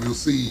history, we'll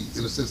see,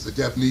 in a sense, the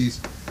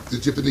Japanese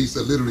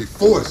are literally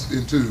forced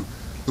into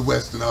the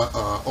Western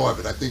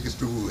orbit. I think it's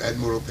through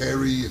Admiral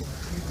Perry and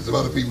some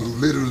other people who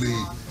literally,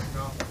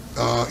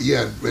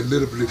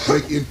 literally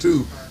break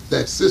into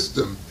that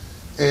system.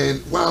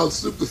 And while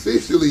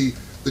superficially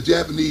the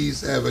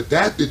Japanese have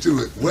adapted to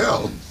it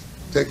well,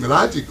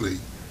 technologically,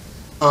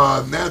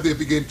 now they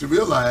begin to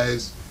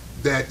realize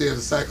that there's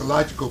a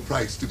psychological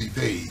price to be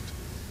paid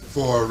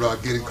for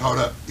getting caught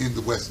up in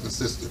the Western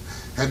system.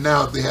 And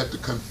now they have to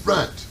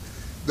confront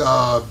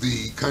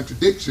the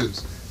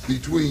contradictions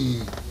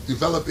between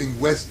developing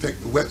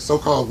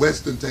so-called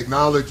Western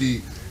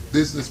technology,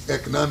 business,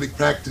 economic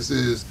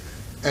practices,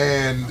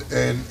 and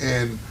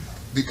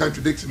the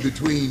contradiction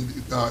between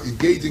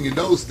engaging in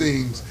those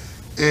things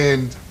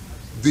and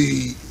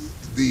the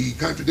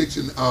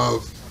contradiction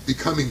of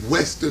becoming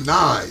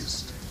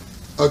Westernized.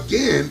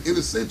 Again, in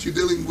a sense, you're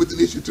dealing with an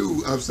issue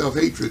too of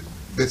self-hatred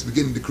that's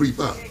beginning to creep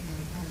up.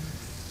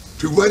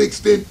 To what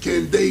extent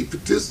can they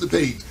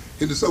participate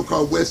in the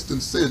so-called Western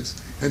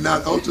sense and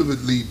not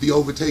ultimately be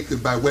overtaken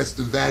by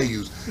Western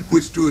values,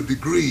 which to a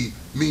degree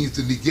means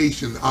the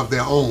negation of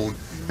their own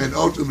and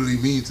ultimately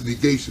means the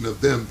negation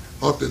of them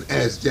often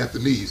as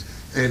Japanese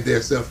and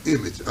their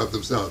self-image of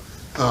themselves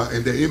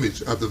and their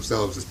image of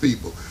themselves as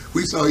people.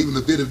 We saw even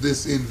a bit of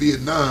this in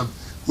Vietnam,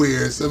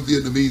 where some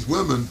Vietnamese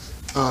women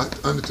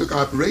undertook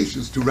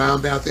operations to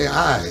round out their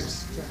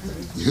eyes,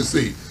 you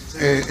see,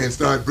 and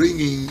start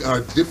bringing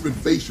different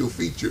facial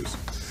features.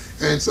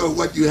 And so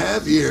what you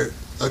have here,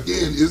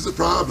 again, is a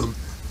problem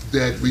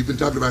that we've been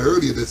talking about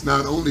earlier that's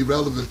not only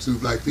relevant to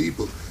black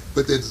people,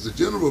 but that is a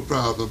general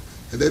problem,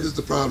 and that is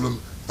the problem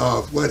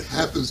of what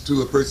happens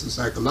to a person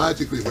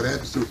psychologically, what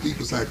happens to a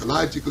people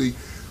psychologically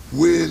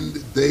when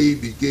they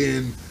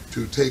begin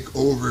to take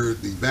over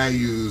the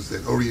values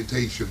and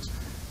orientations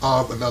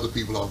of another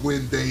people, or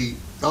when they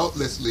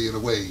thoughtlessly, in a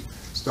way,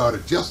 start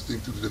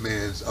adjusting to the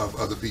demands of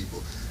other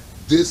people.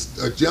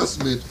 This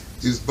adjustment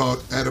is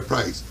bought at a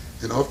price,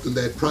 and often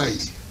that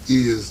price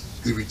is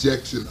the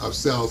rejection of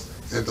self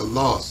and the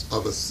loss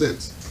of a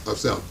sense of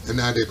self, and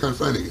now they're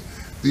confronting it.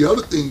 The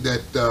other thing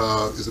that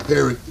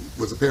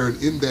was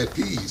apparent in that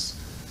piece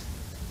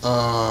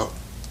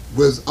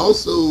was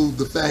also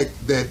the fact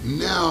that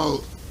now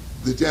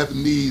the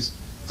Japanese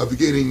are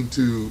beginning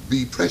to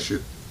be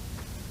pressured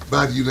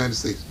by the United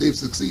States. They've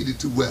succeeded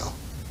too well,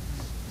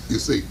 you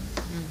see.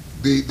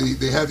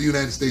 They have the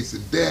United States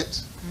in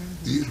debt.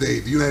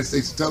 The United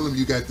States is telling them,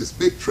 you got this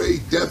big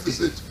trade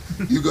deficit,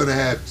 you're going to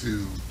have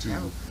to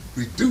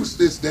reduce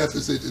this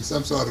deficit in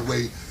some sort of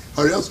way,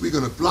 or else we're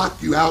going to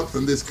block you out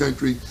from this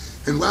country.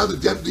 And while the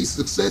Japanese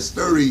success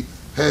story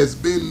has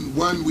been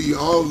one we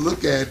all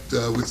look at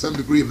with some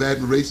degree of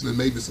admiration and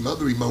maybe some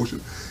other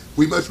emotion,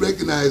 we must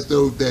recognize,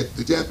 though, that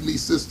the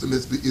Japanese system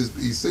is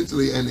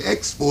essentially an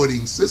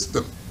exporting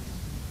system.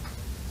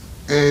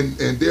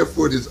 And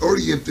therefore it is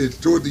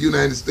oriented toward the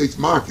United States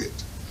market.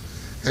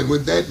 And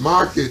when that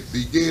market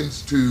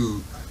begins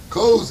to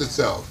close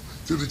itself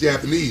to the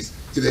Japanese,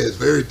 it has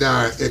very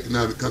dire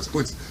economic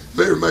consequences,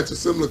 very much a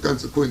similar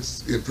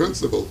consequence in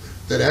principle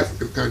that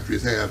African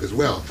countries have as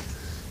well.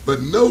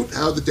 But note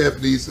how the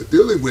Japanese are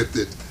dealing with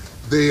it.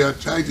 They are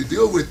trying to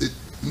deal with it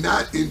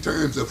not in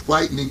terms of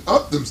whitening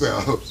up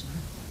themselves,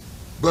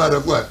 but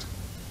of what?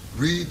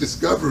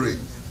 Rediscovering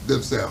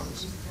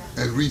themselves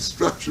and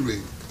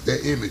restructuring their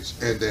image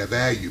and their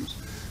values,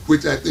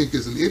 which I think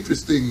is an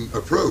interesting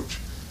approach,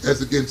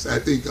 as against, I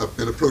think,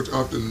 an approach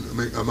often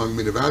among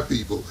many of our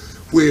people,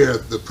 where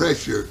the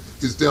pressure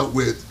is dealt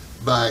with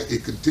by a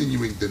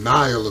continuing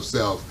denial of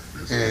self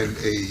and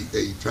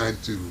a trying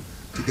to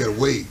get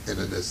away and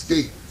an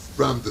escape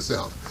from the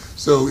self.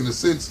 So in a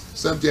sense,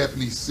 some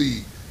Japanese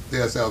see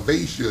their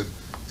salvation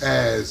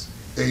as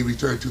a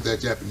return to their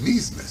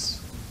Japaneseness,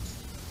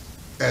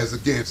 as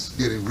against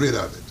getting rid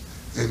of it.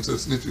 And so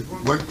it's an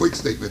interesting, one quick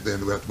statement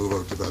then, we have to move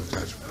over to Brother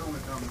Joshua. I don't want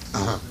to comment.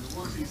 There's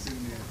one piece in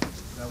there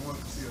that I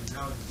wanted to see a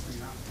analogy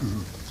between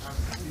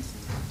African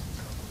people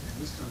and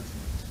this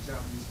country,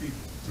 Japanese people.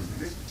 And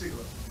this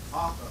particular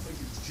author, I think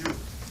he was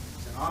Jewish,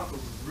 an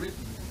article was written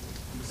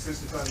in the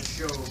sense to try to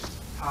show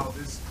how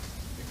this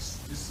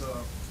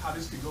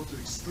can go to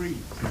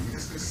extreme.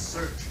 This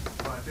search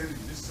for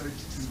identity, this search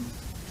to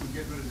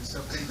get rid of the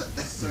self-hatred,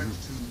 this search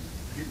to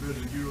get rid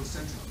of the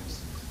Eurocentrism,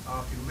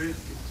 can lead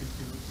to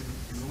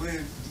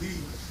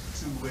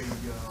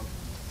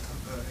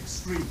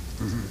extreme.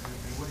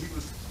 And what he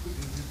was,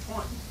 his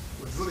point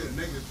was really a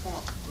negative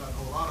point about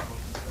a lot of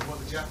them, and what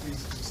the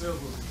Japanese themselves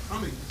were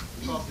becoming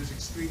because of this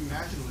extreme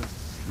nationalism.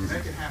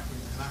 That can happen,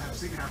 and I have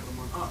seen it happen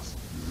among us.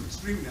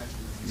 Extreme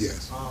nationalism.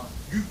 Yes.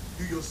 You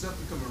yourself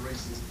become a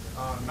racist.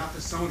 Not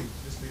that Sony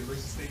just made a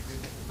racist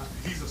statement.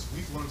 He's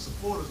one of the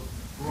supporters of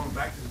going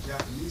back to the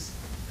Japanese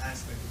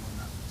aspect and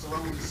whatnot. So what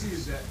I want to see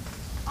is that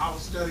I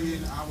was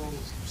studying, I was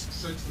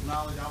searching for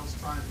knowledge, I was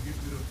trying to get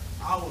rid of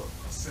our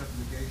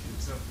self-negation,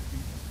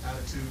 self-defeat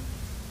attitude.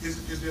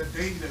 Is there a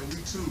danger that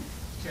we too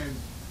can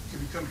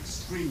become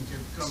extreme, can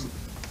become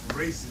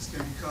racist,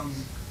 can become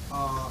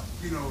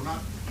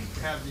not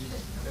have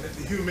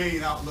the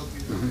humane outlook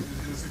in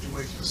the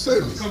situation?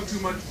 Certainly. Become too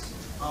much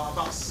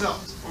about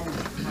self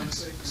only.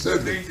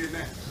 Certainly. Danger in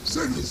that.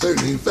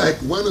 Certainly. In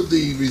fact, one of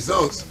the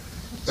results,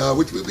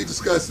 which we'll be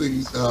discussing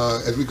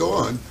as we go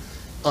on,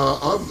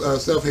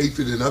 of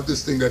self-hatred and of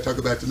this thing that I talk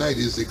about tonight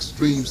is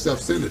extreme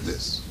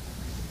self-centeredness.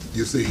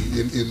 You see,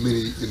 in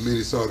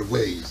many sort of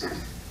ways,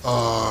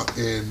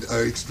 and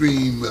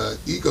extreme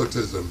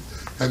egotism.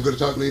 I'm going to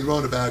talk later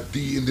on about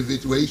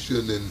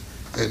de-individuation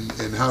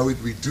and how it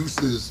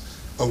reduces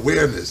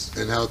awareness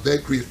and how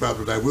that creates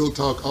problems. I will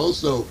talk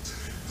also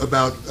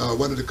about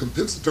one of the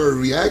compensatory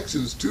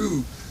reactions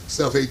to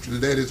self-hatred,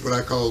 and that is what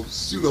I call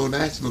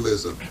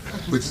pseudo-nationalism,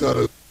 which sort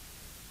of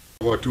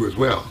World War II as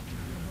well,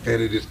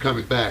 and it is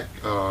coming back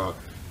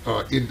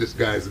in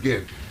disguise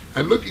again.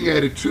 I'm looking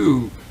at it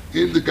too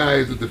in the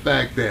guise of the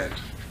fact that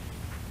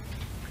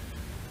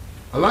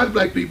a lot of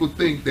black people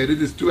think that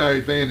it is to our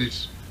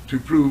advantage to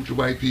prove to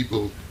white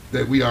people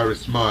that we are as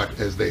smart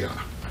as they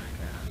are.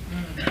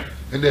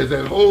 And there's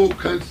that whole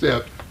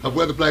concept of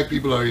whether black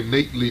people are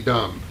innately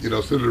dumb,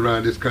 centered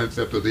around this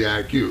concept of the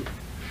IQ.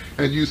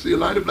 And you see a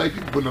lot of black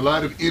people putting a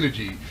lot of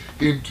energy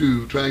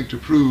into trying to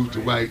prove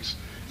to whites,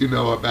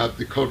 about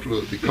the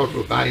cultural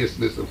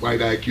biasness of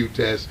white IQ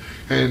tests.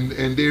 And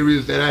there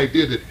is that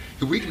idea that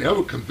if we can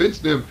ever convince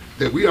them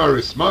that we are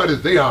as smart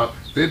as they are,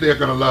 then they're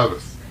going to love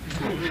us.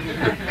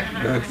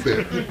 That's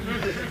it.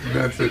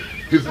 That's it.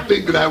 It's the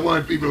thing that I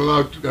warned people a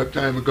long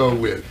time ago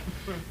with.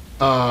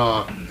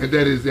 And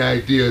that is the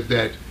idea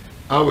that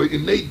our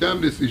innate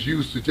dumbness is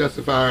used to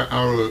justify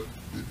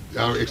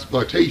our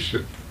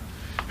exploitation.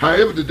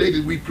 However, the day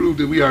that we prove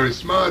that we are as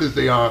smart as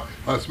they are,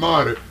 or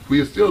smarter, we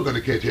are still going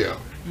to catch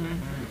hell.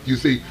 You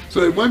see,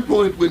 so at one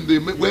point when the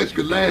West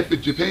could laugh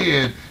at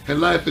Japan and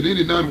laugh at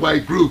any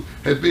non-white group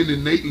has been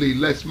innately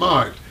less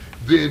smart,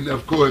 then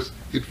of course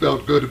it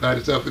felt good about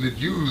itself and it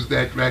used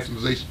that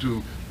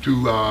rationalization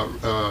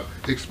to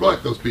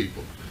exploit those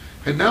people.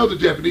 And now the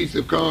Japanese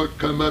have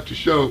come up to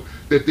show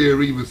that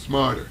they're even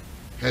smarter.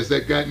 Has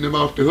that gotten them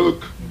off the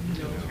hook?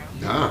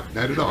 No,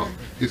 not at all.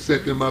 It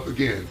set them up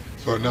again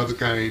for another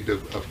kind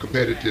of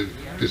competitive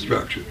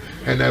destruction.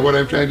 And now what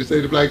I'm trying to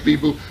say to black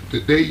people, the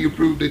day you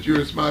prove that you're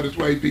as smart as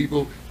white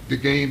people, the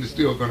game is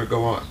still going to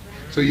go on.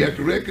 So you have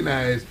to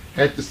recognize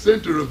at the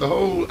center of the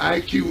whole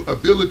IQ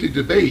ability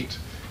debate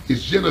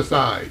is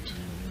genocide.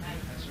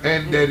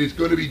 And that it's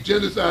going to be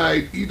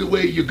genocide either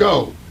way you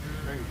go.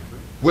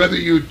 Whether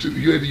you're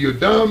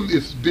dumb,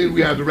 then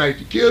we have the right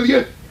to kill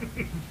you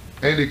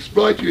and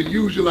exploit you and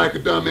use you like a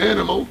dumb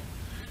animal.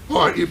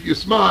 Or if you're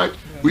smart,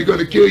 we're going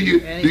to kill you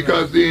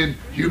because then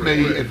you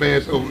may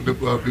advance over the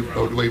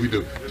way we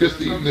do. Just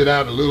to even it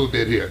out a little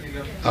bit here.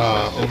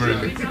 Over in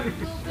the...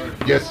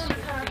 Yes.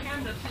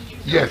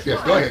 Yes,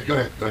 go ahead.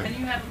 And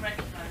you haven't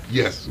recognized it.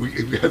 Yes,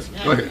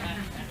 go ahead.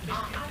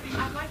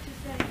 I'd like to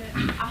say that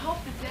I hope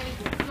the day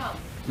will come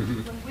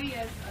when we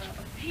as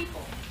a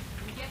people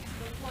we get to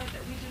the point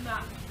that we do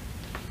not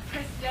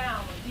press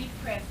down or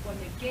depress or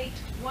negate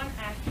one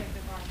aspect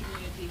of our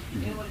community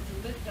in order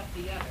to lift up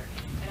the other.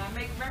 And I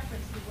make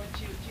reference to what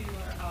your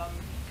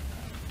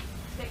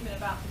statement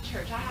about the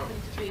church. I happen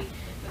to be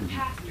the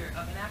pastor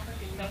of an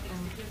African Methodist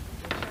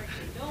Episcopal church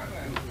in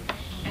Millburn.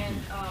 And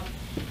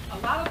a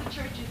lot of the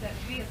churches that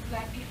we as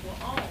black people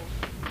own,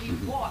 we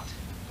bought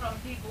from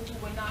people who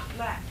were not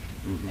black.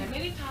 And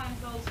many times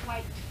those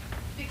white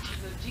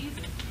pictures of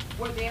Jesus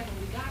were there when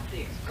we got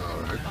there.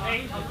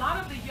 A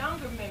lot of the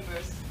younger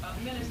members,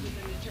 ministers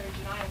in the church,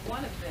 and I am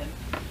one of them,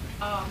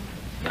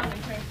 young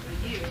in terms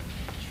of the year,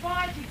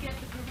 try to get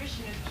the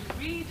parishioners to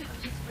read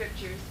the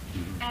scriptures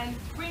and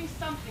bring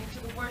something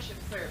to the worship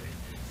service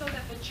so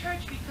that the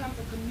church becomes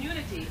a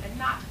community and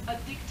not a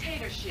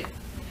dictatorship.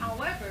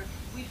 However,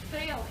 we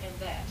fail in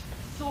that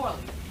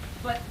sorely.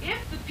 But if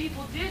the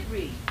people did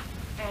read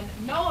and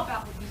know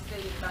about what we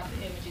stated about the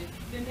images,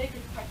 then they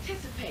could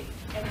participate.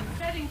 And in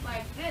settings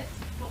like this,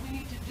 what we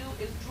need to do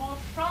is draw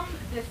from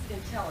this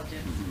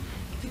intelligence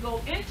to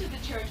go into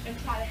the church and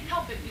try to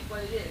help it be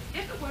what it is.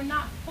 If it were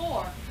not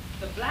for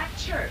the black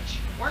church,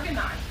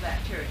 organized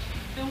black church,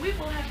 then we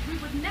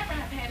would never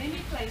have had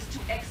any place to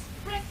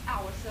express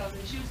ourselves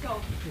as you so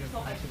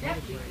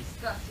adeptly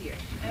discuss here.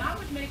 And I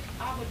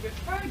would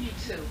refer you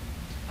to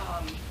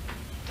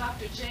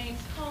Dr. James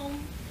Cone,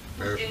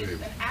 who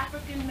is an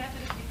African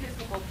Methodist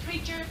Episcopal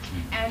preacher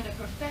and a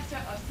professor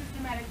of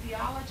systematic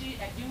theology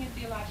at Union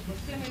Theological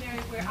Seminary,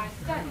 where I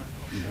studied.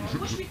 I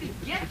wish we could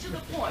get to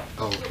the point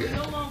where we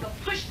no longer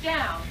push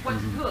down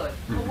what's good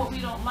or what we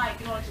don't like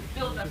in order to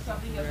build up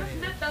something else. Let's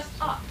lift us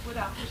up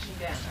without pushing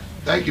down.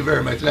 Thank you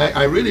very much. And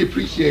I really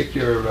appreciate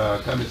your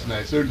comments, and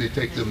I certainly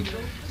take them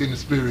in the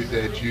spirit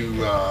that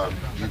you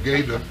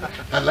gave them.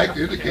 I'd like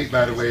to indicate,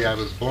 by the way, I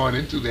was born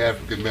into the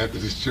African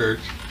Methodist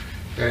Church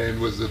and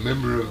was a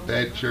member of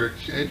that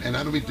church. And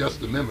I don't mean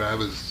just a member, I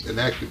was an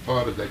active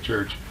part of that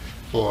church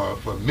for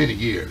many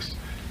years.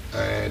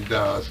 And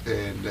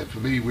for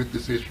me, with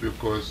this history, of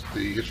course,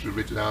 the history of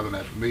Richard Allen,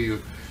 I'm familiar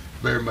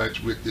very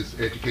much with this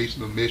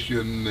educational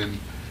mission and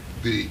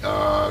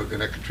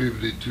I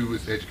contributed to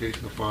its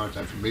educational funds.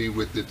 I'm familiar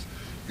with its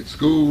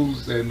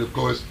schools, and of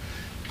course,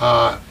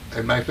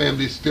 and my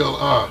family still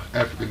are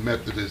African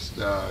Methodist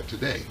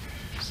today.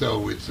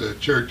 So it's a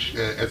church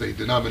as a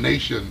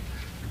denomination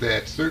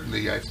that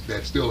certainly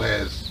that still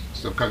has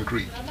some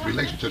concrete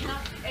relationships.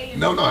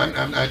 No,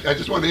 I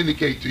just want to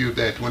indicate to you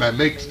that when I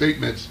make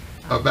statements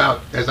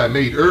about, as I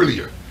made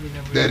earlier,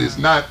 that is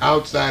not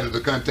outside of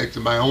the context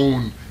of my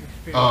own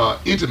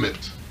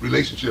intimate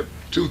relationship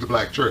to the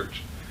black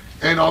church.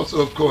 And also,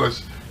 of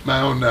course,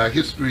 my own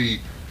history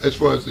as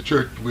far as the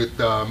church with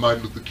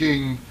Martin Luther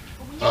King.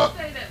 When you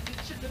say that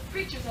the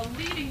preachers are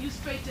leading you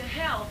straight to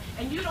hell,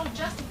 and you don't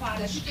justify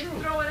that, you just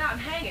throw it out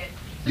and hang it.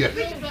 Yes.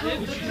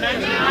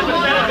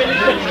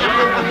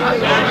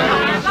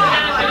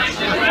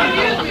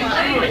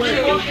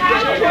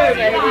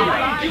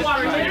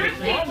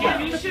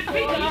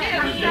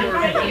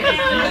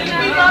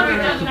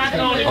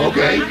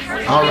 Okay,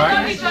 all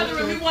right.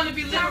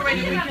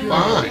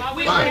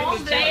 Fine.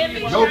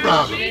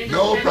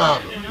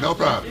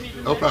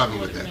 No problem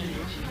with that.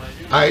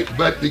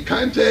 But the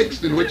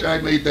context in which I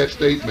made that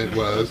statement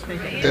was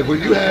that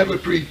when you have a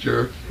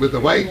preacher with a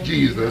white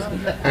Jesus,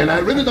 and I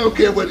really don't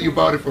care whether you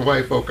bought it from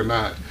white folk or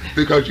not,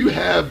 because you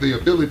have the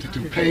ability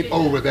to paint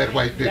over that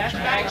white picture.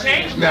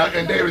 Now,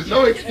 and there is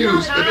no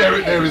excuse,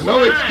 there is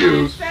no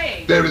excuse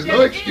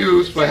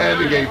for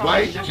having a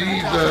white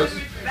Jesus.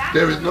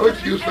 There is no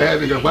excuse for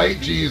having a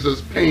white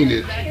Jesus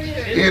painted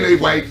in a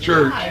white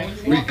church,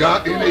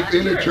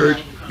 in a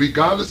church,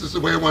 regardless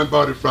of where one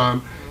bought it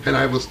from. And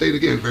I will state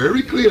again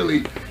very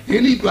clearly,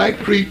 any black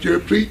preacher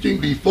preaching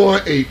before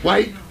a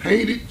white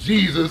painted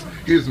Jesus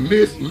is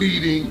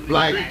misleading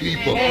black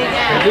people.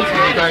 And this is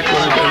exactly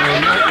what I'm saying.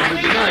 I'm not going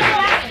to deny it.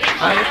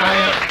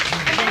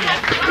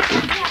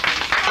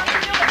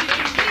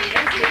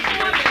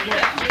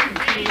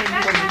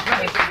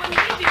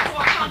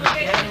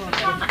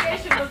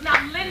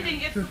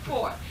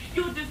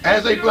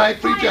 As a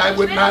black preacher, I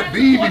would not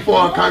be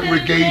before a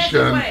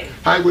congregation.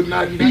 I would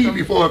not be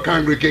before a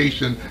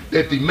congregation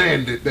that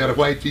demanded that a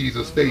white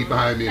Jesus stay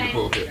behind me in the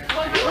pulpit.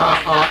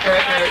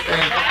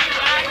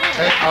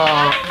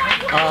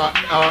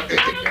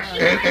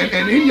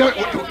 And in your,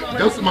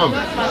 just a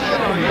moment.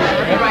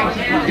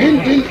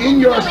 In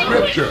your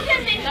scripture,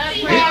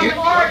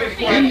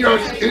 in your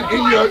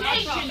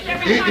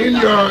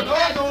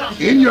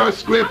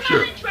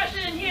scripture.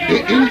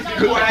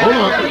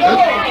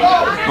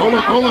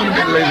 Hold on a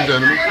minute, ladies and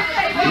gentlemen.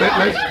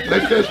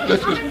 Let's just.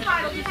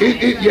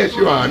 Yes,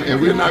 you are,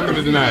 and we're not going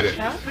to deny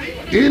that.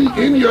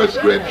 In your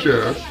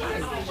scripture,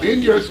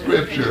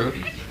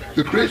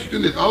 the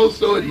Christian is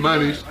also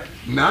admonished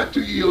not to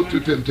yield to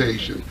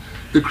temptation.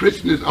 The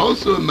Christian is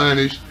also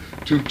admonished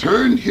to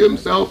turn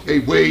himself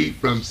away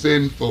from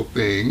sinful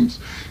things.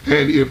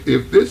 And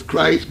if this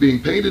Christ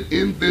being painted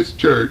in this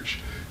church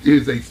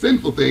is a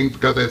sinful thing,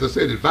 because as I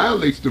said, it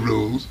violates the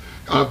rules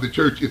of the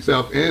church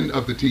itself and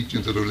of the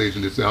teachings of the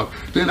religion itself,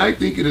 then I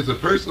think it is a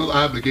personal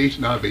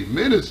obligation of a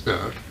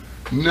minister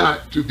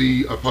not to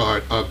be a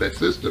part of that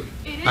system.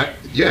 It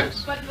is.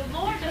 Yes. But the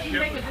Lord doesn't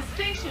make a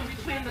distinction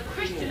between the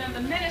Christian and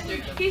the minister.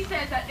 He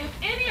says that if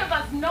any of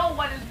us know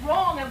what is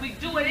wrong and we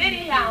do it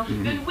anyhow,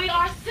 then we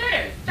are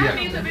sinners. That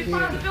means the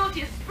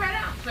responsibility is spread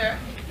out, sir.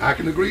 I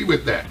can agree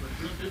with that.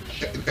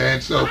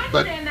 And so, I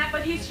understand that,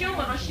 but he's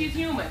human or she's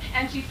human,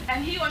 and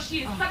he or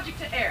she is subject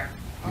to error.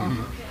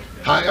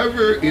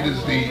 However, it is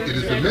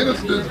the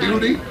minister's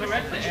duty.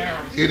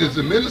 It is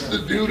the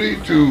minister's duty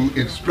to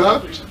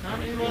instruct,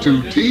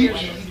 to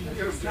teach,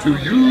 to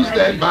use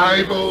that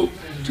Bible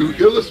to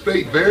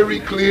illustrate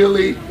very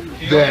clearly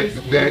that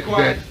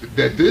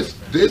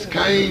this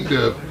kind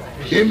of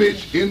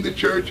image in the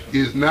church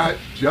is not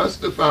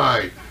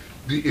justified.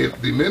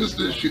 If the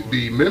ministers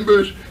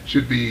members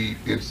should be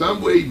in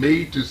some way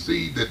made to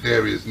see that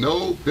there is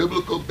no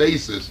biblical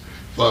basis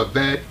for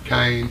that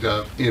kind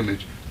of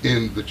image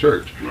in the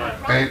church.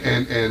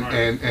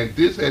 And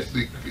this has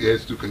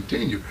to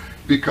continue,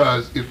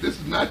 because if this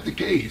is not the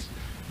case,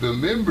 the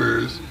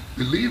members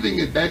believing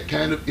in that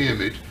kind of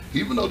image,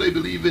 even though they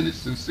believe in it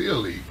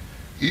sincerely,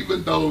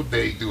 even though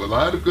they do a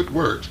lot of good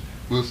works,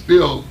 will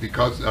still,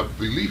 because of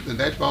belief in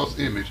that false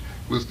image,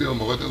 will still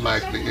more than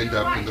likely end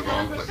up in the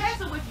wrong place.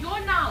 Professor with your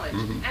knowledge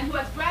and who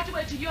has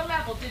graduated to your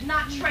level did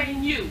not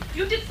train you.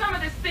 You did some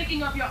of this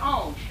thinking of your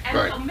own. And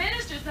Right. so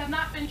ministers have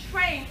not been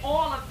trained,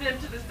 all of them,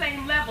 to the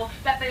same level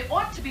that they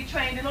ought to be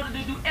trained in order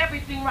to do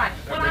everything right.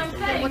 What I'm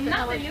saying,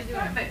 nothing is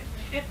perfect.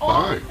 It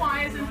all Fine.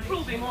 requires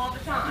improving all the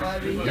time.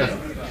 Yes.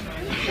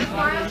 That's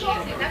why I'm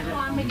talking. That's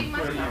why I'm making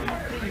myself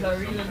heard.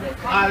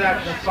 I'd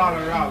like to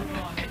follow up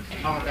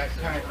on that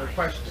kind of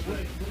question.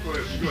 Go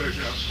ahead,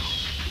 Jeff.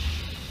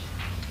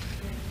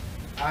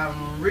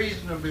 I'm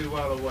reasonably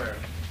well aware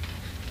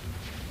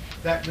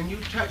that when you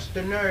touch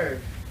the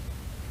nerve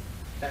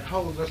that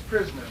holds us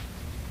prisoner,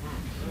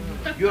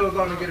 you're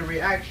going to get a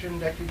reaction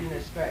that you didn't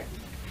expect.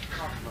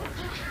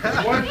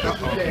 One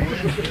thing,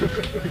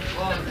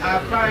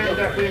 I find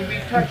that when we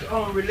touch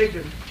on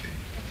religion,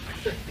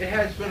 it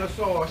has been a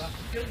source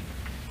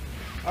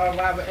of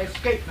our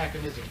escape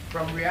mechanism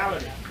from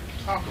reality.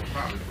 Talk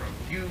about it, brother.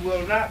 You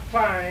will not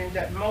find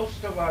that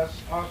most of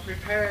us are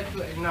prepared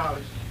to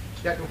acknowledge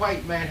that the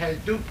white man has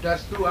duped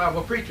us through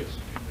our preachers.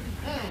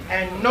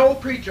 And no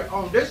preacher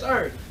on this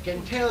earth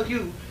can tell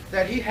you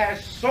that he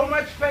has so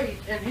much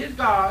faith in his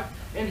God,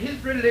 in his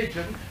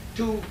religion,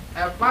 to,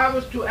 if I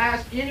was to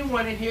ask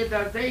anyone in here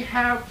that they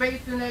have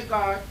faith in their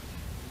God,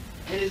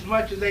 in as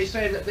much as they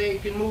say that they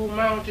can move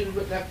mountains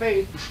with their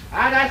faith,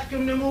 I'd ask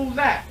them to move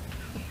that.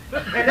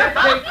 And if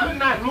they could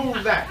not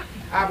move that,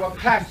 I would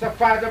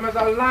classify them as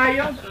a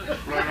liar.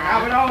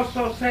 I would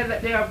also say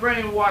that they are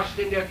brainwashed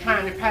and they're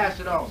trying to pass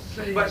it on.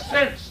 But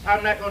since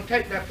I'm not going to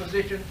take that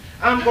position,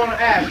 I'm going to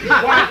ask,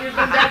 why isn't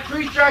that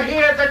preacher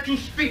here that you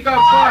speak of?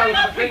 I'm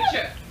no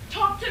preacher.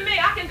 Talk to me.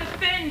 I can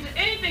defend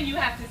anything you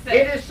have to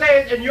say. It is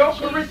said in your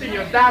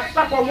Corinthians, thou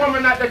suffer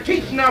woman not to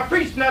teach, nor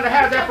preach, nor to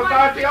have that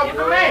authority over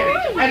the man.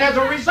 And as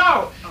a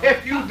result,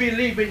 if you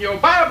believe in your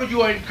Bible,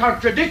 you are in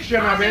contradiction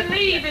of I it.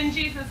 believe in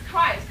Jesus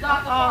Christ,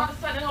 God the Father,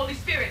 Son, and Holy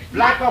Spirit.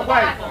 Black not or the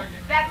white? Bible.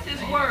 That's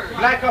His word.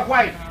 Black or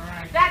white?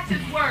 That's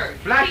His word.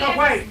 Black He or is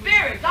white? the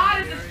Spirit.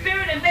 God is the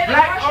Spirit, and they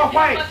Black that or worship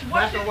white? Him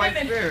must worship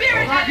Him in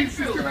spirit and in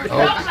truth. No Okay.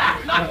 black,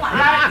 no white.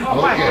 Black or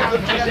white?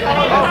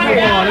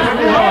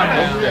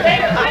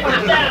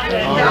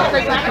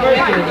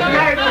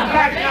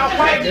 Black or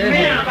white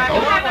men.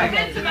 You haven't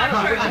been to my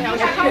church. You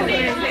haven't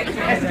seen it.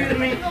 Excuse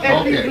me,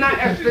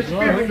 if the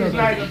spirit is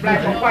neither black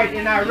or white,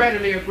 and I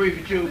readily agree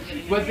with you,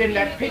 within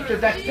that picture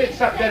that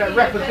sits up there that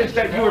represents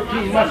that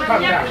European must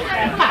come down.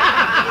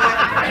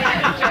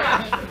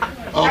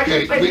 Okay. I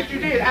didn't say that you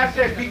did. I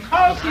said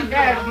because he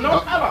has no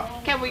color,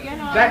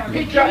 that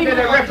picture up there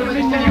that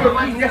represents the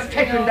European just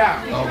taken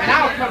down. Okay. And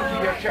I'll come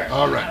to your church.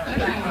 All right. Okay.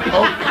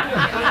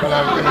 But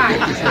I'm going to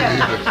get this one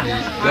here, but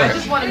please. Go I ahead.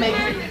 just want to make,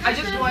 I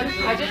just want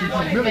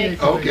to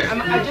make, Okay.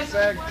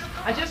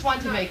 I just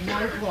want to make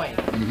one point.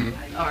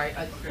 All right,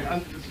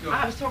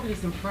 I was talking to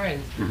some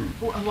friends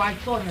who I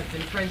thought had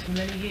been friends for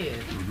many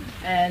years,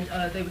 and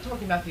they were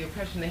talking about the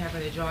oppression they have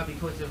in their job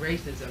because of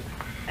racism.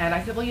 And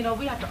I said, well, you know,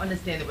 we have to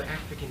understand that we're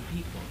African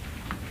people.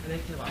 And they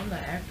said, well, I'm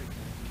not African.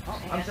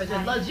 I'm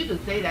saying, Luz, you can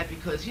say that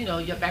because, you know,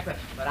 your background,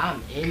 but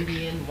I'm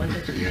Indian. One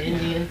said she's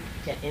Indian,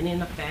 she had Indian in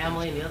the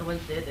family, and the other one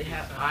said they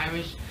have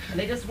Irish, and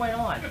they just went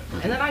on.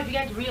 And then I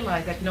began to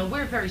realize that, you know,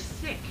 we're very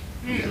sick.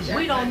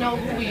 We don't know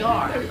who we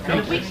are. And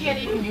if we can't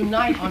even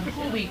unite on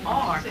who we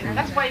are,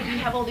 that's why we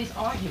have all these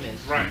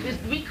arguments.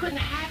 We couldn't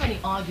have any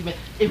argument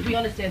if we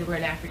understand that we're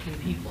an African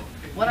people.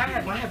 When I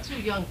have two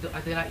young,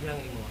 they're not young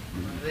anymore.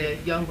 They're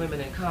young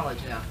women in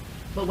college now.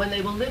 But when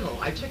they were little,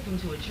 I took them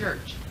to a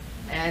church.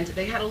 And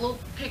they had a little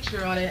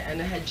picture on it, and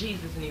it had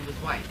Jesus, and he was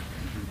white.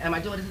 And my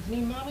daughter says to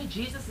me, Mommy,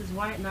 Jesus is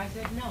white? And I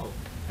said, no.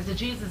 I said,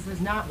 Jesus is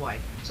not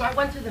white. So I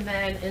went to the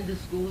man in the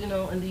school, you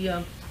know, in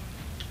the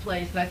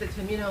place, and I said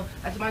to him, you know,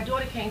 I said, my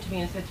daughter came to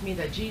me and said to me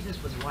that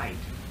Jesus was white.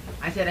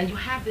 I said, and you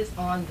have this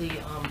on the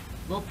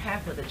little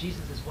pamphlet that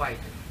Jesus is white.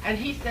 And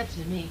he said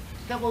to me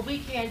that, well, we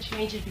can't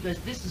change it because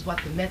this is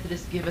what the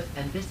Methodists give us,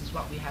 and this is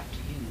what we have to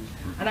use.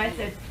 And I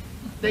said,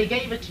 they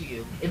gave it to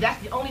you. If that's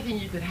the only thing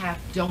you could have,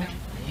 don't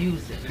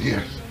use it.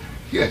 Yes.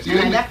 Yes. And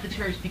I left the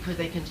church because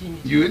they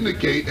continued. You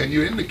indicate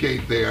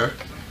there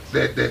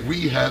that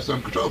we have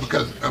some control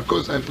because, of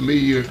course, I'm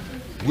familiar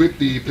with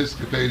the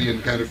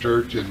Episcopalian kind of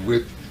church and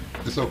with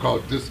the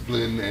so-called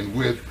discipline and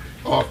with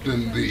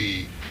often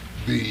the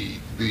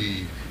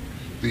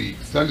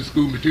Sunday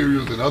school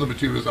materials and other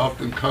materials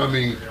often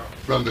coming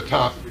from the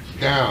top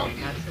down.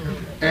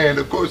 And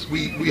of course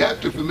we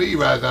have to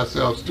familiarize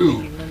ourselves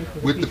too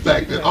with the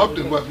fact that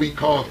often what we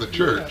call the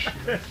church,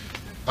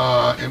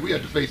 and we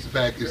have to face the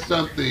fact, is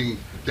something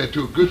that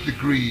to a good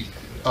degree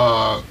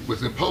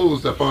was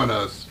imposed upon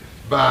us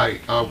by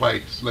our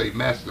white slave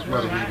masters,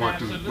 whether we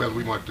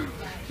want to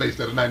face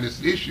that or not. And it's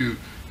an issue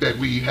that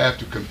we have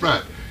to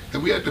confront.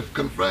 And we have to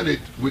confront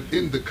it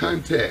within the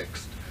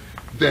context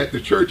that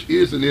the church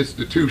is an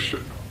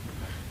institution,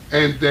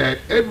 and that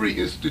every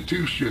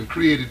institution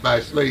created by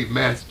slave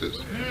masters,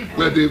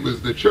 whether it was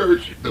the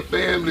church, the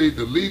family,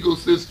 the legal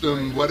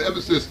system,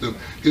 whatever system,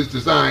 is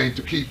designed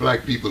to keep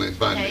black people in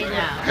bondage.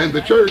 And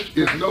the church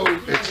is no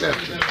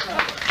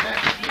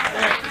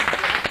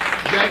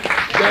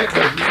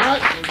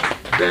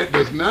that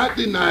does not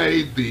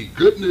deny the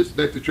goodness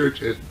that the church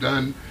has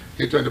done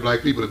in terms of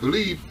black people. And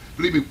believe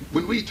me,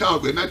 when we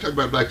talk, we're not talking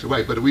about blacks and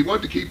white, but we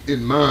want to keep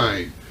in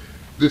mind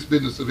this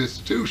business of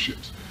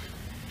institutions.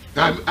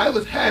 I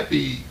was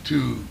happy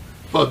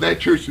for that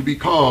church to be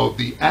called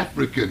the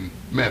African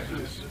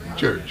Methodist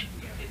Church.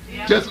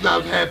 Just as I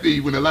was happy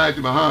when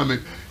Elijah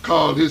Muhammad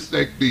called his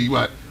sect the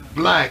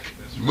Black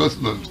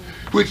Muslims,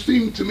 which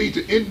seemed to me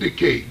to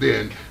indicate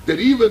then that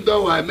even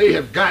though I may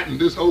have gotten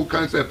this whole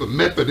concept of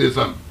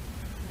Methodism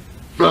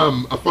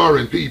from a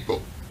foreign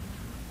people,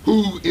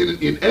 who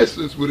in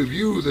essence would have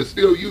used and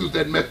still use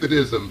that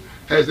Methodism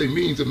as a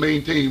means of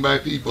maintaining my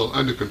people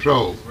under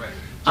control,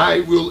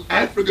 I will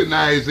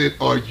Africanize it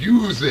or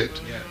use it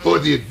for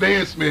the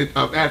advancement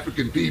of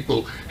African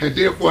people, and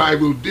therefore I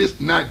will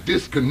not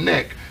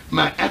disconnect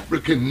my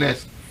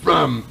Africanness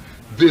from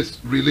this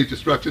religious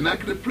structure. And I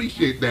can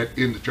appreciate that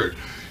in the church.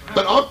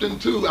 But often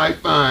too I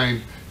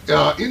find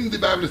in the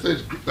Bible it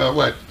says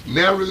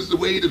narrow is the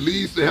way that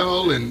leads to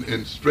hell,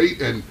 and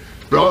straight and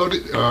broad,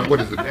 narrow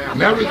is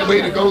the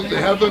way that goes to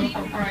heaven,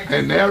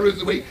 and narrow is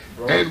the way.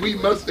 And we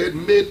must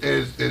admit,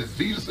 as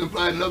Jesus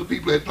implied and other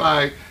people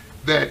implied,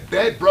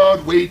 that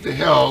broad way to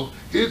hell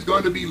is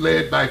going to be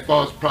led by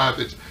false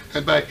prophets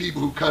and by people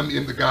who come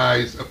in the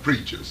guise of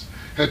preachers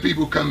and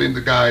people who come in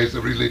the guise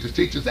of religious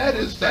teachers. That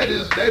is a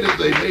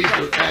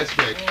major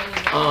aspect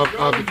of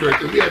the church,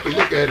 and we have to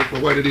look at it for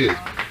what it is.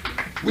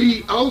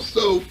 We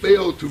also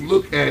fail to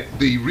look at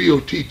the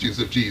real teachings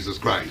of Jesus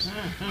Christ.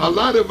 A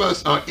lot of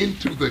us are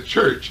into the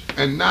church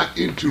and not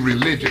into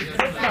religion.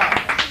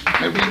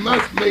 And we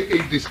must make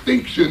a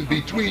distinction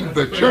between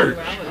the church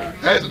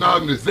as an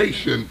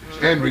organization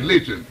and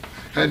religion.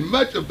 And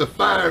much of the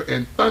fire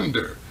and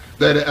thunder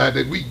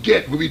that we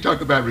get when we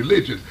talk about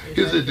religion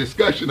is a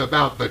discussion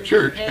about the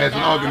church as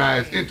an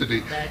organized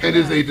entity, and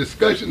is a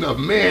discussion of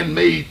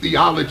man-made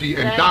theology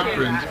and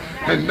doctrines,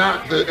 and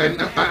not the,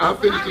 and I'll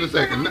finish in a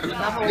second.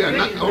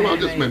 Hold on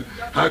just a minute.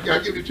 I'll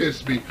give you a chance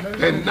to speak.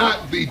 And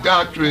not the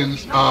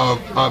doctrines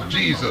of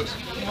Jesus,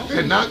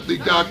 and not the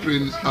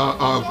doctrines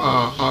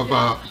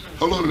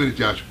hold on a minute,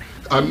 Joshua.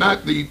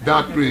 Not the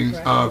doctrines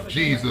of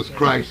Jesus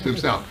Christ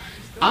himself.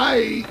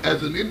 I,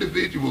 as an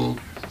individual,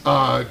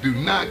 do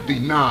not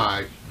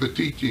deny the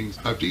teachings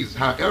of Jesus.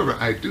 However,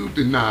 I do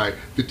deny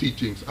the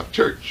teachings of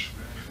church.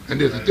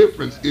 And there's a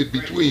difference in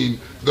between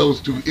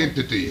those two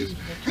entities.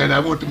 And I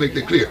want to make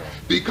that clear.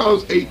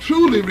 Because a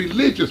truly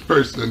religious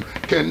person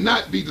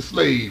cannot be the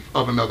slave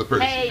of another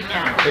person.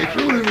 A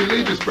truly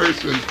religious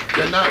person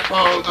cannot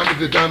fall under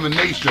the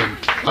domination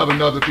of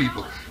another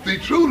people. The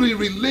truly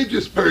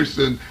religious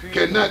person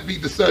cannot be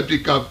the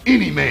subject of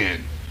any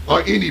man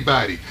or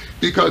anybody,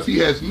 because he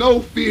has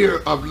no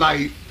fear of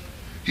life.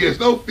 He has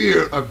no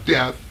fear of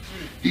death.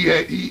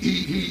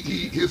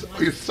 His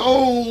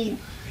soul,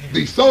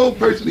 the sole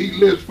person he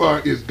lives for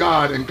is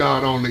God and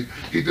God only.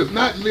 He does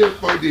not live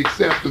for the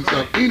acceptance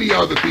of any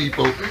other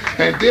people,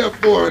 and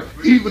therefore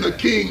even a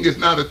king is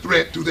not a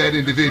threat to that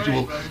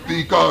individual,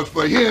 because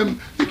for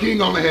him the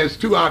king only has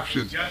two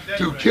options: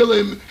 to kill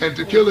him, and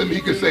to kill him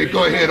he can say,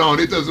 go ahead on,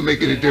 it doesn't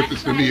make any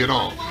difference to me at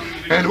all.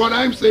 And what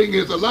I'm saying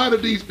is, a lot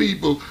of these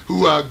people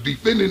who are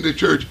defending the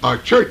church are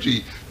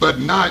churchy, but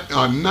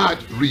are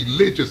not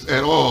religious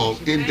at all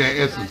in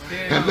their essence.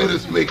 And let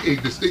us make a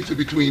distinction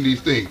between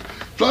these things.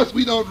 Plus,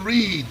 we don't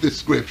read this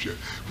scripture.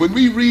 When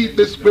we read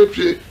this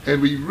scripture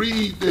and we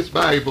read this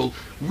Bible,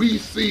 we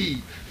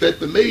see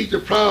that the major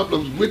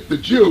problems with the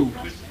Jew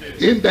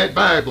in that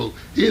Bible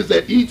is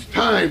that each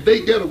time they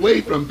get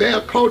away from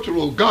their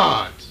cultural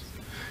gods,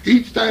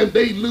 each time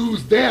they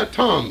lose their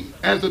tongue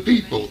as a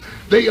people,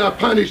 they are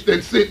punished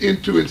and sent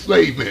into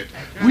enslavement.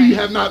 We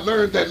have not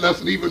learned that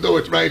lesson, even though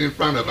it's right in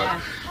front of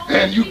us.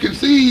 And you can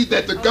see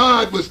that the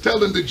God was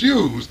telling the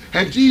Jews,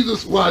 and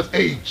Jesus was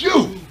a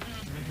Jew,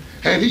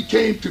 and he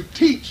came to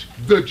teach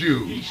the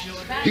Jews.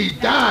 He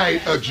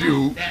died a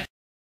Jew.